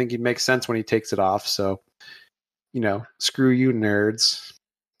 I think it makes sense when he takes it off. So, screw you, nerds.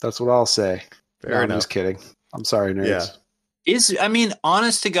 That's what I'll say. I'm just kidding. I'm sorry, nerds.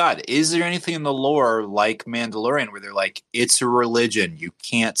 Honest to God, is there anything in the lore like Mandalorian where they're like, it's a religion, you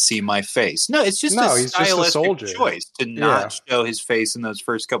can't see my face? No, it's just a he's just a stylistic soldier. choice to not show his face in those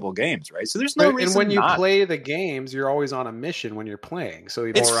first couple of games, right? So there's no reason. And when you not. play the games, you're always on a mission when you're playing. So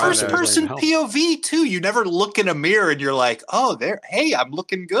it's first person POV too. You never look in a mirror and you're like, oh, hey, I'm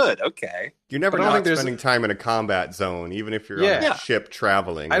looking good. Okay. You're never not spending time in a combat zone, even if you're on a ship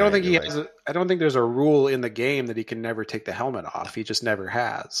traveling. I don't think I don't think there's a rule in the game that he can never take the helmet off. He just never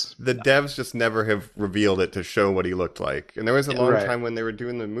has. The devs just never have revealed it to show what he looked like. And there was a long time when they were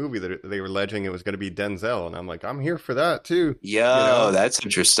doing the movie that they were alleging it was going to be Denzel, and I'm like, I'm here for that too. That's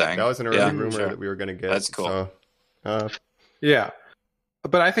interesting. That was an early rumor that we were going to get. That's cool. So, yeah,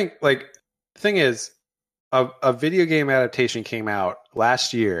 but I think the thing is, a video game adaptation came out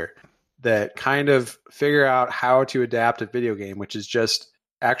last year that kind of figure out how to adapt a video game, which is just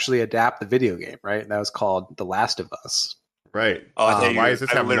actually adapt the video game, right? And that was called The Last of Us. Right. Why is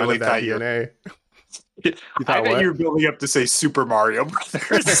this having none of that DNA? I bet you were building up to say Super Mario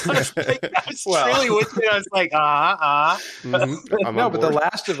Brothers. I was really with you. I was like, No, but The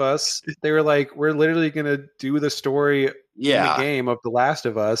Last of Us, they were like, we're literally going to do the story in the game of The Last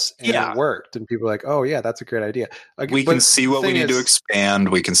of Us, and it worked. And people were like, oh, yeah, that's a great idea. We can see what we need to expand.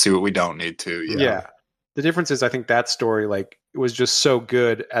 We can see what we don't need to. Yeah. The difference is I think that story, it was just so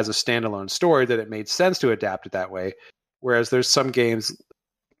good as a standalone story that it made sense to adapt it that way. Whereas there's some games,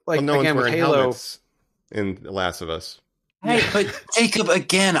 again, with Halo... in The Last of Us. Hey, but Jacob,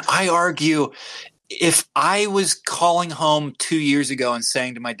 again, I argue, if I was calling home 2 years ago and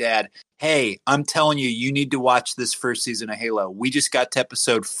saying to my dad, hey, I'm telling you, you need to watch this first season of Halo. We just got to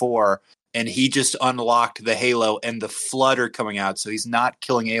episode 4, and he just unlocked the Halo, and the Flood are coming out, so he's not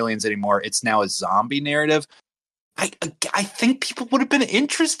killing aliens anymore. It's now a zombie narrative. I think people would have been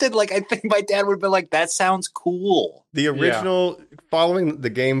interested. I think my dad would have been like, that sounds cool. The original, following the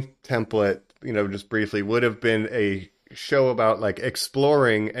game template, just briefly, would have been a show about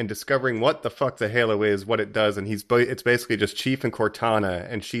exploring and discovering what the fuck the Halo is, what it does, and it's basically just Chief and Cortana,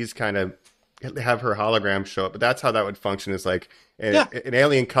 and she's kind of have her hologram show up. But that's how that would function, is an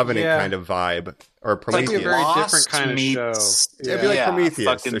Alien Covenant kind of vibe, or Prometheus. It's a very different kind of show. It'd be like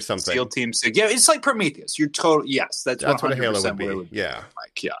Prometheus or something. SEAL Team 6. Yeah, it's like Prometheus. You're total. Yes, that's what a Halo would be. Yeah.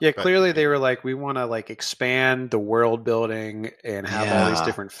 Clearly they were like, we want to expand the world building and have all these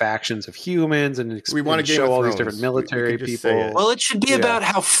different factions of humans, and we want to show all these different military people. Well, it should be about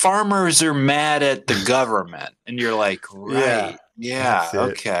how farmers are mad at the government, and you're like, right. Yeah,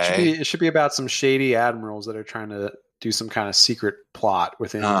 okay. It should be about some shady admirals that are trying to do some kind of secret plot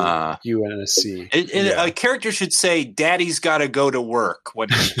within the UNSC. A character should say, Daddy's got to go to work when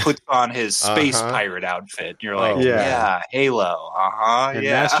he puts on his space pirate outfit. You're like, Halo. And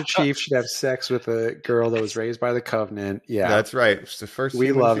Master Chief should have sex with a girl that was raised by the Covenant. Yeah. That's right. It's the first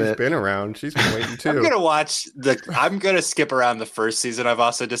season she's been around. She's been waiting too. I'm going to skip around the first season, I've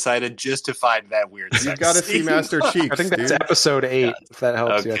also decided, just to find that weird sex. You've got to see Master Chief. I think that's episode 8, if that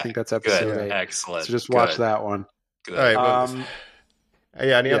helps you. I think that's episode 8. Excellent. So just watch that one. Good. All right.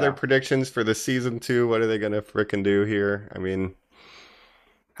 Any other predictions for the season 2? What are they going to frickin' do here? I mean,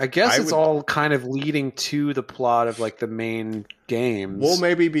 I guess it's all kind of leading to the plot of the main games. We'll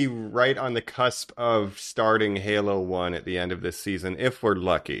maybe be right on the cusp of starting Halo 1 at the end of this season, if we're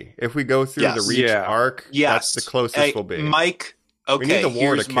lucky. If we go through the Reach arc, that's the closest we'll be. Mike, we need the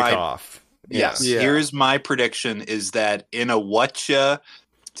war to kick off. Yes. Here's my prediction, is that in a whatcha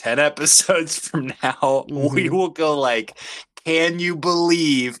 10 episodes from now, we will go can you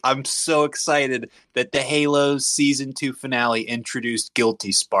believe I'm so excited that the Halo Season 2 finale introduced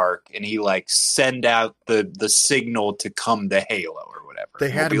Guilty Spark, and he send out the signal to come to Halo or whatever.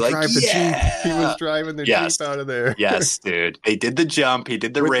 They had him drive the Jeep. He was driving the Jeep out of there. Yes, dude. They did the jump. He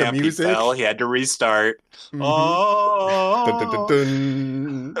did the ramp. He fell. He had to restart. Oh.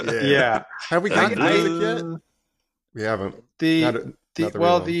 Yeah. Have we got the music yet? We haven't.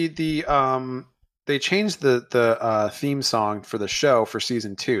 They changed the theme song for the show for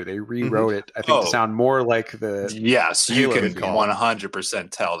season 2. They rewrote it, I think, to sound more like the. Yes, you can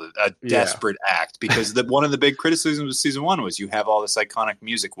 100% tell a desperate act, because one of the big criticisms of season 1 was you have all this iconic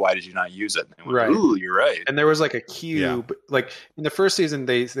music. Why did you not use it? And right. Ooh, you're right. And there was a cue, in the first season,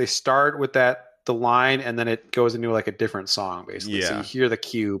 they start with the line, and then it goes into a different song basically. Yeah. So you hear the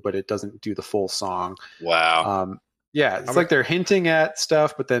cue, but it doesn't do the full song. Wow. It's they're hinting at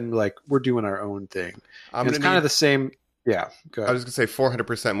stuff, but then we're doing our own thing. It's kind of the same. Yeah, go ahead. I was going to say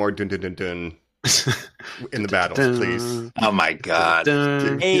 400% more dun dun dun dun in the battles, please. Oh my god!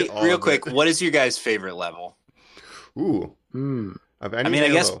 Hey, real quick, what is your guys' favorite level? Ooh, I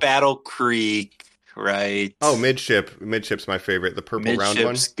guess Battle Creek. right? Oh, midship's my favorite. The purple round one.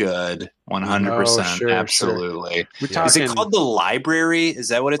 Midship's good, 100%, Oh, sure, absolutely. We Yeah. Is talking it called the library? Is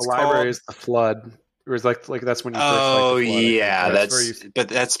that what it's the library called? is the flood. Or is like that's when you first Oh fight the flood. I think. yeah, That's where but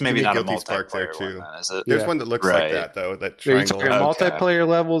that's maybe you not a get Guilty Spark there, multiplayer too. one, then, is it? There's Yeah. one that looks Right. like that though. That Are you triangle. talking multiplayer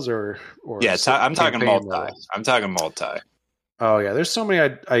levels or Yeah, I'm talking campaign multi. levels? I'm talking multi. Oh yeah, there's so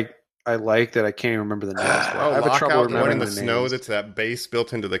many I like that I can't even remember the names. For. I have a trouble Lockout, the one remembering in the the snow. names. That's that base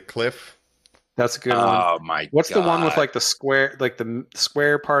built into the cliff. That's a good one. Oh my! What's God. the one with like the square, like the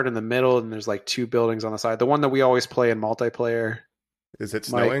square part in the middle, and there's like two buildings on the side? The one that we always play in multiplayer. Is it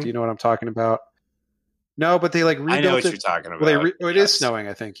Mike, snowing? do you know what I'm talking about? No, but they like rebuilt I know what it. you're talking about. Well, it is Yes. snowing,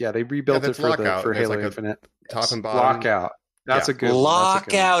 I think. Yeah, they rebuilt it that's for Lockout. for There's Halo like a Infinite. top and bottom. Lockout. That's Yeah. a good one. That's a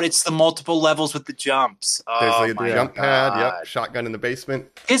good one. Lockout. It's the multiple levels with the jumps. There's Oh the my jump God. pad. Yep, shotgun in the basement.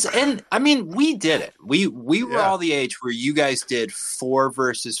 And I mean, we did it. We were Yeah. all the age where you guys did 4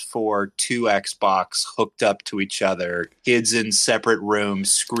 versus 4, 2 Xbox hooked up to each other, kids in separate rooms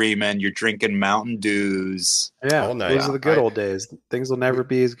screaming. You're drinking Mountain Dews. Yeah, All night. those are the good old days. Things will never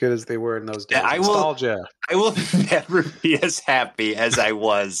be as good as they were in those days. Yeah, I will- Nostalgia. I will never be as happy as I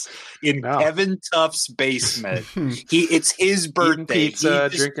was in No. Kevin Tuff's basement. It's his birthday. Eating pizza, He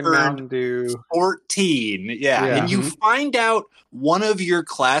just drinking turned Mountain Dew. 14. Yeah. Yeah. And you find out one of your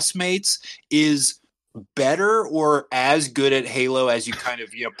classmates is better or as good at Halo as you kind of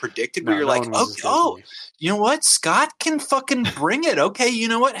predicted, where No, you're no like, one was as good as oh, me. you know what? Scott can fucking bring it. Okay, you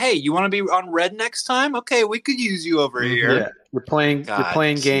know what? Hey, you want to be on red next time? Okay, we could use you over here. Yeah, you're playing God,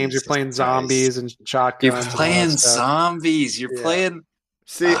 games. You're Jesus playing Christ. zombies and shotguns. You're and all playing that stuff. zombies. You're Yeah. playing.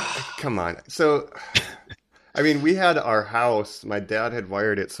 See, come on. So, I mean, we had our house. My dad had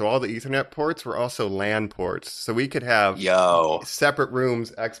wired it, so all the Ethernet ports were also LAN ports. So we could have separate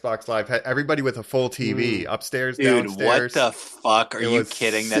rooms, Xbox Live, everybody with a full TV upstairs, Dude, downstairs. what the fuck? Are It you was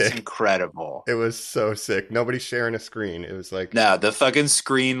kidding? That's sick. incredible. It was so sick. Nobody sharing a screen. It was like No, the fucking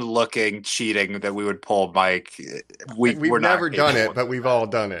screen-looking cheating that we would pull, Mike. we've we're not never done capable it, but we've all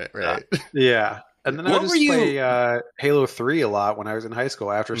done it, right? Yeah. And then I What would were just you- play Halo 3 a lot when I was in high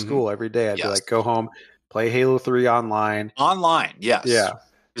school. After school, every day, I'd be Yes. like, go home, play Halo 3 online. Online, yes. Yeah.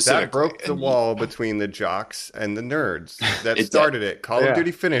 That broke the And wall between the jocks and the nerds. That It started it. Call Yeah. of Duty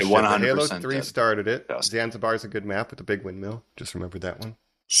finished It it. But 100% Halo 3 did. started it. Yes. Zanzibar's a good map with the big windmill. Just remember that one.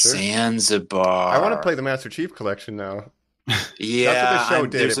 Zanzibar. I want to play the Master Chief Collection now. Yeah, That's what the show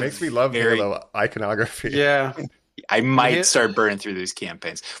did. there's It a makes me love very- Halo iconography. Yeah. I might Hit- start burning through these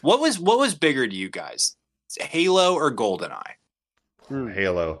campaigns. What was bigger to you guys, Halo or GoldenEye?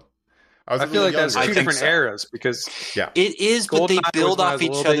 Halo. I was I a feel little like that's younger. two I think different so. eras because It is, but they GoldenEye build was when I off was a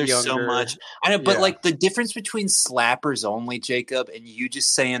each little other bit so younger. much. I know, but Yeah. like the difference between slappers only, Jacob, and you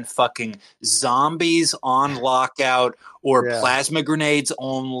just saying fucking zombies on lockout or Yeah. plasma grenades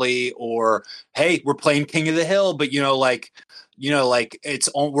only, or hey, we're playing King of the Hill, but we're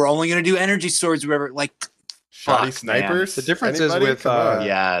only gonna do energy swords, or whatever. Like, Shoddy fuck, man. snipers. The difference Anybody? is with, Come on.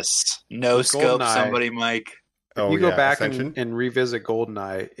 yes, no With scope, GoldenEye. somebody, Mike. Oh, you go yeah, back Ascension? and revisit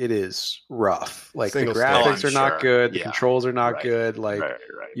GoldenEye, it is rough. Like Single the stick. graphics Oh, are I'm not sure. good, the Yeah. controls are not Right. good. Like Right.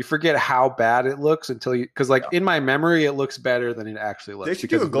 you forget how bad it looks until you because like in my memory it looks better than it actually looks. They should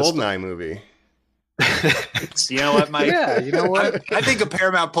because do a of the GoldenEye movie. You know what, Mike? Yeah, you know what? I think a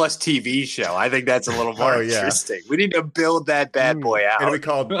Paramount Plus TV show. I think that's a little more Oh, yeah. interesting. We need to build that bad boy out. It'll be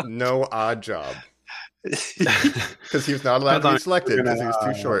called No Odd Job. Because he was not allowed to Depends be on selected if you're because he was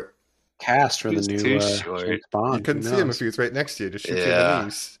gonna, too short. Cast for the He's new too short. James Bond. You couldn't Who see him knows? if he was right next to you. Just shoot you in Yeah. the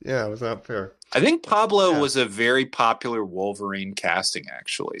knees. Yeah, it was not fair. I think Pablo Yeah. was a very popular Wolverine casting,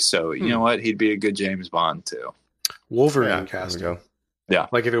 actually. So you know what? He'd be a good James Bond too. Wolverine Yeah, there we casting. go.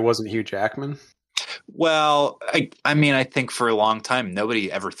 Like if it wasn't Hugh Jackman. Well, I mean, I think for a long time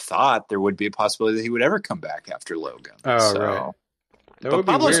nobody ever thought there would be a possibility that he would ever come back after Logan. Oh, So- right. That But would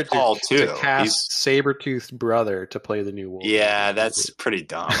be Pablo's weird tall, to too. cast He's- Sabretooth's brother to play the new Wolverine. Yeah, that's pretty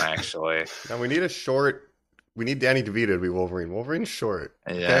dumb, actually. Now we need a short. We need Danny DeVito to be Wolverine. Wolverine's short.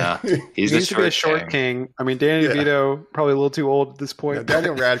 Yeah, Okay? he's he needs to be a short king. I mean, Danny Yeah. DeVito probably a little too old at this Now, point.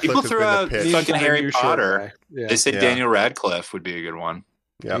 Daniel Radcliffe People has throw been out the pitch. Needs fucking a Harry new short Potter. guy. Yeah. They said Yeah. Daniel Radcliffe would be a good one.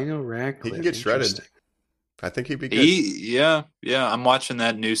 Yep. Daniel Radcliffe. He can get shredded. Interesting. I think he'd be good. Yeah. I'm watching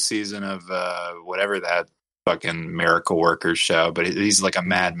that new season of whatever that fucking Miracle Workers show, but he's like a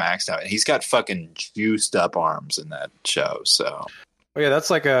Mad Max now, and he's got fucking juiced up arms in that show. So Oh yeah,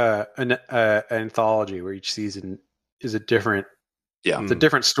 that's like an anthology where each season is a different. Yeah. it's a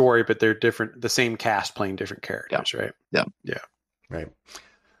different story, but they're different. The same cast playing different characters, right? Right.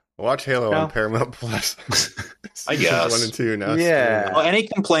 Watch Halo on Paramount Plus. I guess 1 and 2 now. Yeah. Well, any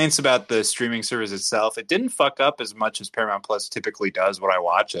complaints about the streaming service itself? It didn't fuck up as much as Paramount Plus typically does when I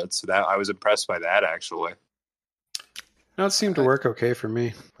watch it. So that I was impressed by that, actually. No, it seemed to work okay for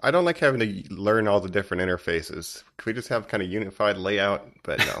me. I don't like having to learn all the different interfaces. Could we just have kind of unified layout?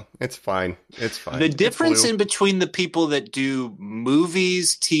 But no, it's fine. It's fine. The difference in between the people that do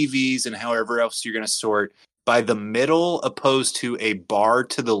movies, TVs, and however else you're going to sort by the middle opposed to a bar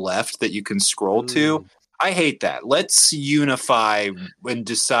to the left that you can scroll to, I hate that. Let's unify and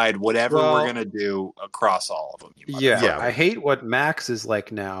decide whatever we're going to do across all of them. Yeah, I hate what Max is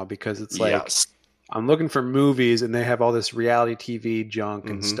like now because it's like I'm looking for movies and they have all this reality TV junk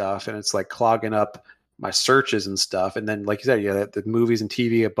and stuff, and it's like clogging up my searches and stuff. And then, like you said, the movies and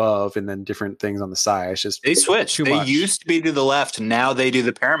TV above, and then different things on the side. It's just they switch. Too they much. Used to be to the left, now they do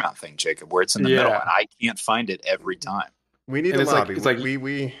the Paramount thing, Jacob, where it's in the middle, and I can't find it every time. We need a lobby.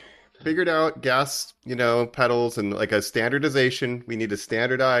 We figured out gas, pedals and like a standardization. We need to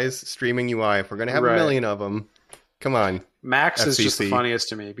standardize streaming UI if we're going to have a million of them. Come on. Max is just the funniest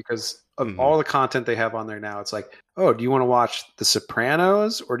to me because of all the content they have on there now. It's like, oh, do you want to watch The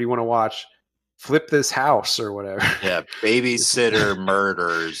Sopranos or do you want to watch Flip This House or whatever? Yeah, Babysitter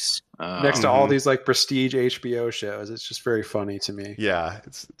Murders. Next to all these like prestige HBO shows. It's just very funny to me. Yeah.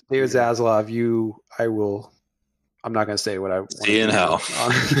 David Zaslav, I'm not going to say what I want. See you in hell.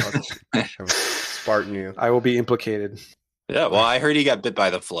 Spartan you. I will be implicated. Yeah, well, I heard he got bit by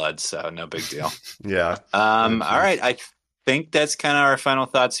the flood, so no big deal. Yeah. All right. I think that's kind of our final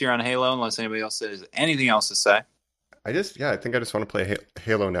thoughts here on Halo, unless anybody else has anything else to say. I think I just want to play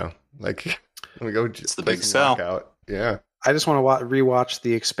Halo now. Like, let me go. It's the big sell. Out. Yeah. I just want to rewatch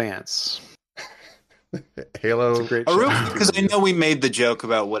The Expanse. Halo. It's a great show. Because I know we made the joke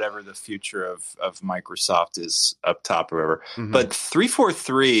about whatever the future of Microsoft is up top or whatever. But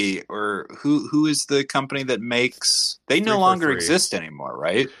 343, or who is the company that makes... They no longer exist anymore,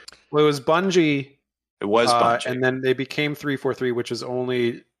 right? Well, it was Bungie. It was Bungie. And then they became 343, which is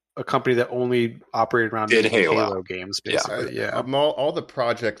only a company that only operated around Halo games, basically. Yeah. All the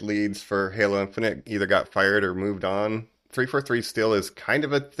project leads for Halo Infinite either got fired or moved on. 343 still is kind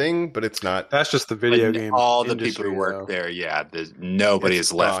of a thing, but it's not. That's just the video game. All the people who work there, nobody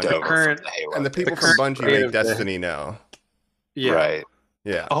is left over. From the Halo. And the people from Bungie make Destiny now. Yeah. Right.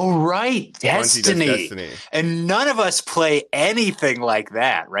 Yeah. Oh, right. Destiny. And none of us play anything like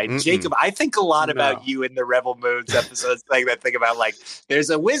that, right? Jacob, I think a lot about you in the Rebel Moons episodes, like that thing about like, there's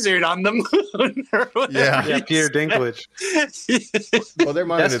a wizard on the moon. Or yeah, Peter Dinklage. Well, their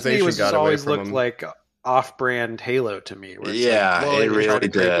monetization got away always from looked them. like off-brand Halo to me. Where it's it really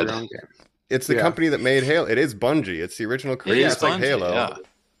did. It's the company that made Halo. It is Bungie. It's the original creators like Halo. Yeah.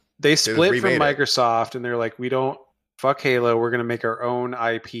 They split from Microsoft, and they're like, we don't fuck Halo. We're going to make our own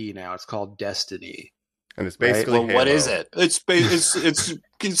IP now. It's called Destiny. And it's basically Halo. What is it? It's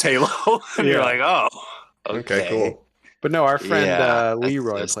Halo. And you're like, oh, okay, cool. But no, our friend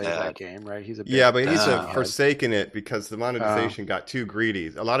Leroy plays that game, right? He's a big but he's forsaken it because the monetization got too greedy.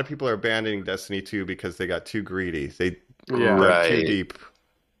 A lot of people are abandoning Destiny 2 because they got too greedy. They dug too deep.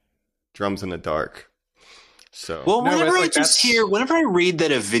 Drums in the dark. So whenever I read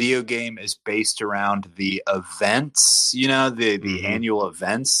that a video game is based around the events, the annual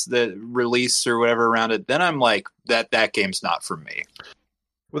events that release or whatever around it, then I'm like, that game's not for me.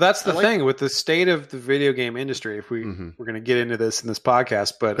 Well, that's the thing with the state of the video game industry. If we're going to get into this in this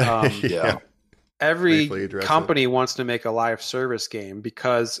podcast, but every company wants to make a live service game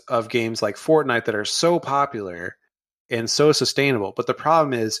because of games like Fortnite that are so popular and so sustainable. But the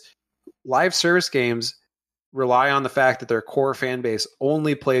problem is live service games rely on the fact that their core fan base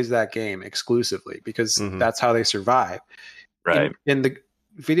only plays that game exclusively because that's how they survive. Right. And the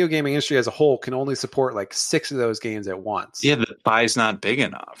video gaming industry as a whole can only support like 6 of those games at once. Yeah, the pie's not big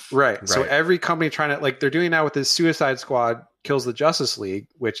enough. Right. So every company trying to, like, they're doing now with this Suicide Squad Kills the Justice League,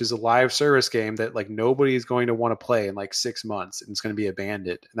 which is a live service game that like nobody's going to want to play in like 6 months, and it's going to be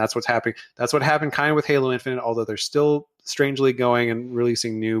abandoned. And that's what's happening. That's what happened kind of with Halo Infinite, although they're still strangely going and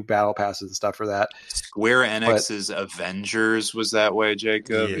releasing new battle passes and stuff for that. Square Enix's Avengers was that way,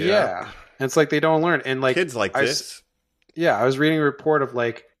 Jacob. Yeah. And it's like they don't learn. And like kids like this. Yeah, I was reading a report of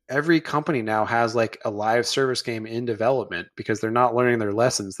like every company now has like a live service game in development because they're not learning their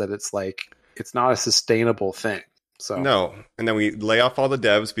lessons that it's like it's not a sustainable thing. So no, and then we lay off all the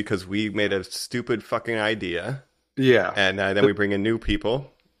devs because we made a stupid fucking idea. Yeah, and then we bring in new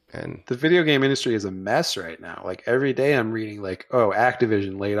people. And the video game industry is a mess right now. Like every day I'm reading like, oh,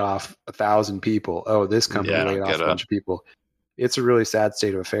 Activision laid off 1,000 people. Oh, this company laid off a bunch of people. It's a really sad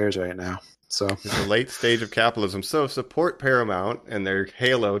state of affairs right now. So it's a late stage of capitalism. So support Paramount and their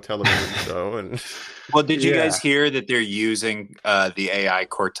Halo television show. And well, did you guys hear that they're using the AI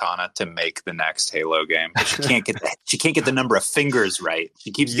Cortana to make the next Halo game? But she can't get the number of fingers right.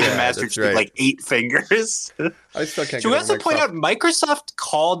 She keeps getting Master Chief like 8 fingers. I still can't. Should we also point out Microsoft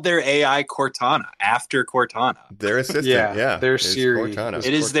called their AI Cortana after Cortana? Their assistant, their Siri. Cortana.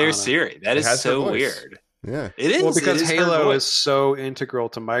 It is their Siri. That is so weird. Yeah, it is. Well, because Halo is so integral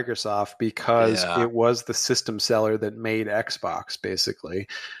to Microsoft because it was the system seller that made Xbox, basically.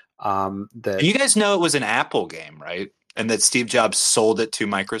 That you guys know it was an Apple game, right? And that Steve Jobs sold it to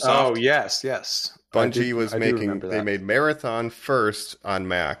Microsoft. Oh, yes. Bungie was making. They made Marathon first on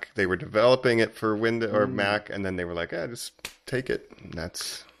Mac. They were developing it for Windows or Mac, and then they were like, just take it. And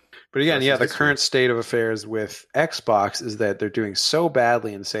that's. But again, the current state of affairs with Xbox is that they're doing so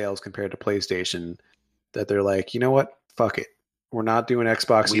badly in sales compared to PlayStation that they're like, you know what? Fuck it. We're not doing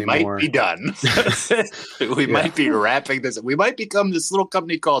Xbox anymore. We might be done. We might be wrapping this. We might become this little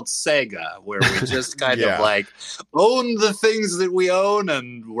company called Sega, where we just kind of like own the things that we own,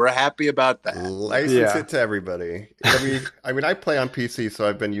 and we're happy about that. License it to everybody. I mean, I play on PC, so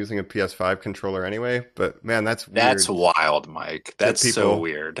I've been using a PS5 controller anyway. But man, that's weird. That's wild, Mike. That's so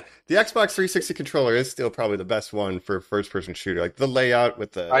weird. The Xbox 360 controller is still probably the best one for first-person shooter. Like the layout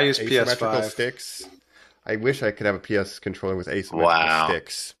with the asymmetrical PS5 sticks. I wish I could have a PS controller with asymmetrical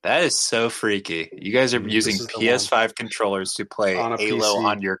sticks. That is so freaky. You guys are using PS5 controllers to play Halo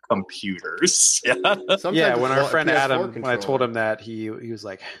on your computers. When our friend Adam, when I told him that, he was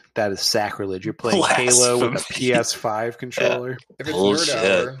like, that is sacrilege. You're playing Halo with a PS5 controller? If it's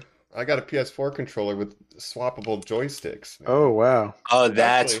Nerd Hour, I got a PS4 controller with swappable joysticks. Man. Oh, wow. Oh,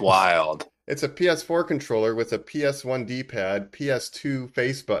 that's wild. It's a PS4 controller with a PS1 D-pad, PS2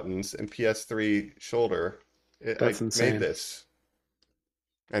 face buttons, and PS3 shoulder. That's insane. Made this.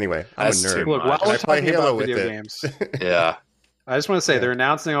 Anyway, I'm a nerd. Look, while we're talking about video games, I just want to say they're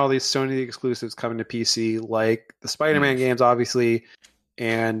announcing all these Sony exclusives coming to PC, like the Spider-Man games, obviously,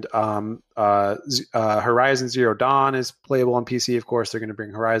 and Horizon Zero Dawn is playable on PC. Of course, they're going to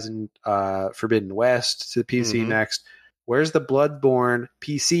bring Horizon Forbidden West to the PC next. Where's the Bloodborne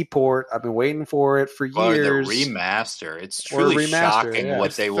PC port? I've been waiting for it for years. The remaster. It's truly shocking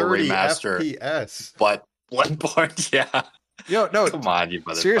what they will remaster. FPS. But Bloodborne, no, come on, you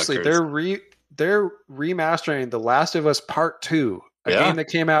motherfuckers. Seriously, they're remastering The Last of Us Part 2, a game that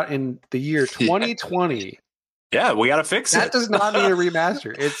came out in the year 2020. Yeah, we got to fix it. That does not need a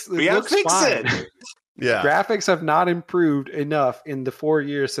remaster. We got to fix fine. it. Yeah, graphics have not improved enough in the 4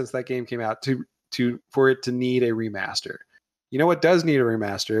 years since that game came out for it to need a remaster. You know what does need a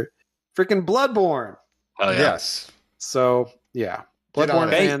remaster? Freaking Bloodborne. Oh, yeah. Yes. So, yeah. Bloodborne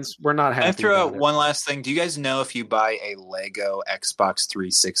fans, we're not happy. Can I throw out one last thing? Do you guys know if you buy a Lego Xbox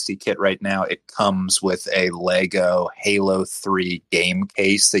 360 kit right now, it comes with a Lego Halo 3 game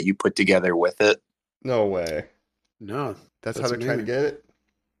case that you put together with it? No way. No. That's how they're trying to get it?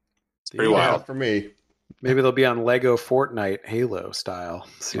 It's pretty wild. For me. Maybe they'll be on Lego Fortnite Halo style.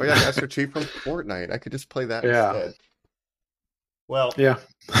 Oh yeah, Master Chief from Fortnite. I could just play that instead. Well, yeah.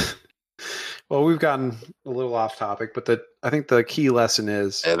 Well, we've gotten a little off topic, but I think the key lesson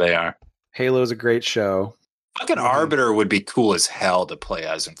is they are. Halo is a great show. Fucking Arbiter would be cool as hell to play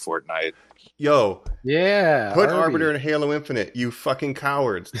as in Fortnite. Yo. Yeah. Put Arbiter in Halo Infinite, you fucking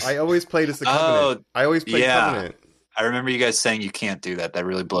cowards. I always played as the Covenant. I always played Covenant. I remember you guys saying you can't do that. That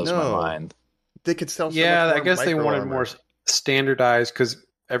really blows my mind. They could sell. I guess they wanted more standardized because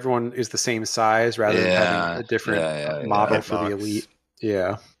everyone is the same size rather than having a different model for the Elite.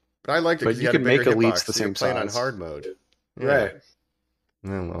 Yeah, but I liked it. But you can make Elites the same size. Playing on hard mode, right?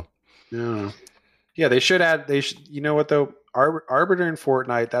 Oh well. Yeah, they should add. You know what though? Arbiter in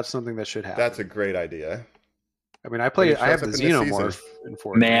Fortnite. That's something that should happen. That's a great idea. I mean, I have the Xenomorph in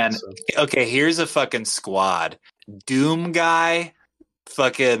Fortnite. Man, okay. Here's a fucking squad: Doom guy.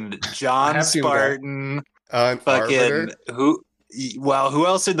 Fucking John Spartan, fucking who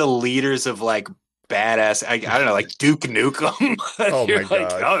else are the leaders of like badass? I don't know, like Duke Nukem. Oh my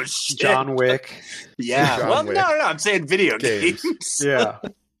god! Oh shit! John Wick. Yeah. No. I'm saying video games. Yeah.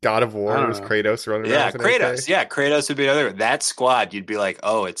 God of War was Kratos running around. Yeah, Kratos. Yeah, Kratos would be another. That squad, you'd be like,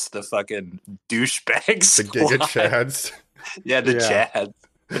 oh, it's the fucking douchebags. The Giga Chads. Yeah, the Chads.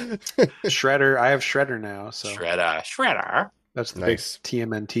 Shredder. I have Shredder now. So Shredder. That's the big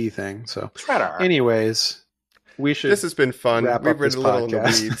TMNT thing. So, Shredder. Anyways, we should. This has been fun. We've been a little in the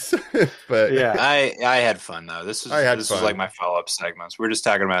weeds, but yeah, I had fun though. This was like my follow-up segments. We're just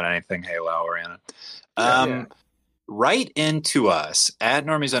talking about anything Halo oriented. Write into us at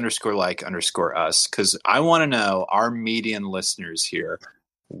Normies _like_us because I want to know, our median listeners here,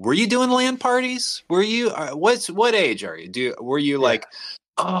 were you doing LAN parties? Were you? What age are you? Were you like?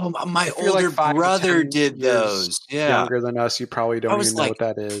 Oh, my older brother did those. Yeah, younger than us. You probably don't even know what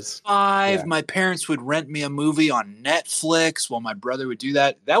that is. 5. Yeah. My parents would rent me a movie on Netflix while my brother would do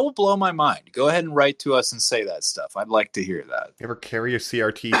that. That will blow my mind. Go ahead and write to us and say that stuff. I'd like to hear that. You ever carry a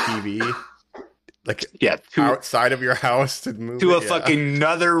CRT TV? Like outside of your house to move to a fucking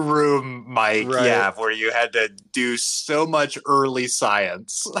another room, Mike. Right. Yeah, where you had to do so much early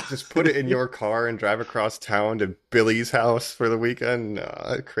science. Just put it in your car and drive across town to Billy's house for the weekend.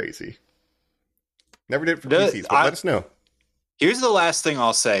 No, crazy. Never did it for PCs, but let us know. Here's the last thing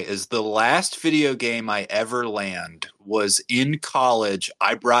I'll say is the last video game I ever LANed was in college.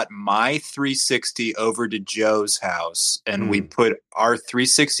 I brought my 360 over to Joe's house, and we put our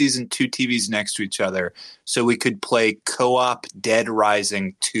 360s and 2 TVs next to each other so we could play co-op Dead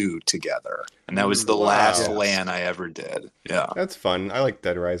Rising 2 together. And that was the last LAN I ever did. Yeah. That's fun. I like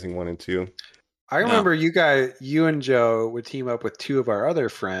Dead Rising 1 and 2. I remember you and Joe would team up with 2 of our other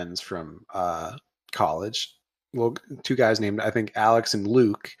friends from college. Well, 2 guys named, I think, Alex and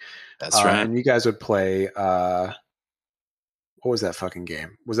Luke. That's right. And you guys would play, what was that fucking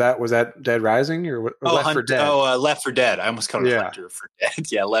game? Was that Dead Rising or Left 4 Dead? Left 4 Dead. I almost called it Hunter for Dead.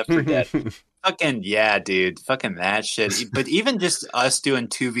 Yeah, Left 4 Dead. Fucking, yeah, dude. Fucking that shit. But even just us doing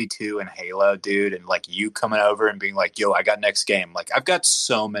 2v2 and Halo, dude, and like you coming over and being like, yo, I got next game. Like, I've got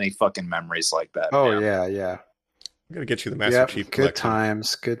so many fucking memories like that. Oh, man. Yeah. I'm going to get you the Master Chief collection.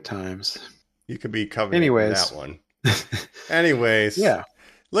 Good times. You could be covered in that one. Anyways. Yeah.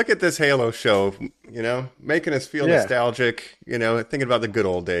 Look at this Halo show, making us feel nostalgic, thinking about the good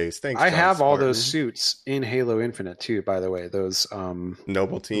old days. Thanks. I have all those suits in Halo Infinite too, by the way. Those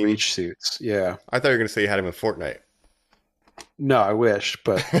Noble Team Reach suits. Yeah. I thought you were going to say you had them in Fortnite. No, I wish,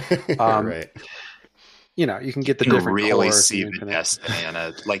 but right. You can get the different really colors see the destiny in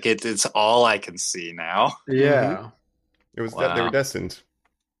it. Like it's all I can see now. Yeah. It was that they were destined.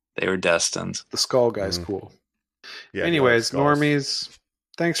 They were destined. The skull guy's cool. Yeah. Anyways, Normies,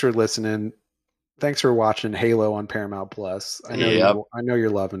 thanks for listening. Thanks for watching Halo on Paramount Plus. I know you're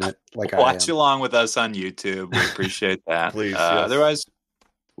loving it. Like watch along with us on YouTube. We appreciate that. Please. Yes. Otherwise,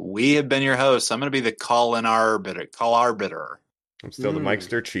 we have been your hosts. I'm going to be the call arbiter. I'm still the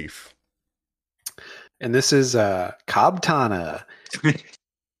Mikester Chief. And this is Kabtana.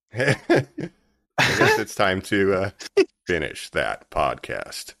 I guess it's time to finish that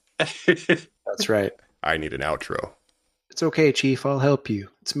podcast. That's right. I need an outro. It's okay, Chief. I'll help you.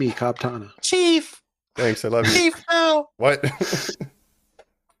 It's me, Kabtana. Chief! Thanks, I love you. Chief, no! What?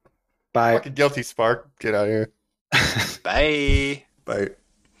 Bye. Fucking guilty, Spark. Get out of here. Bye. Bye.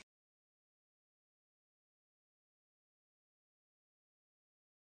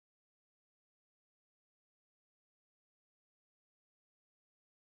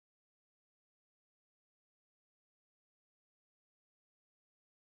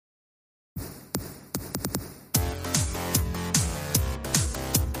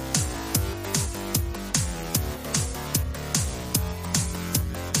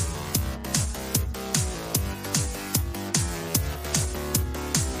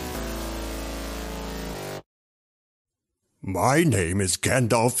 My name is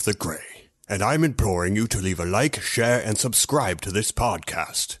Gandalf the Grey, and I'm imploring you to leave a like, share, and subscribe to this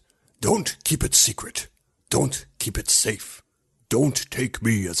podcast. Don't keep it secret. Don't keep it safe. Don't take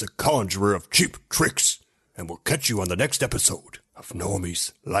me as a conjurer of cheap tricks, and we'll catch you on the next episode of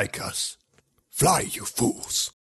Normies Like Us. Fly, you fools.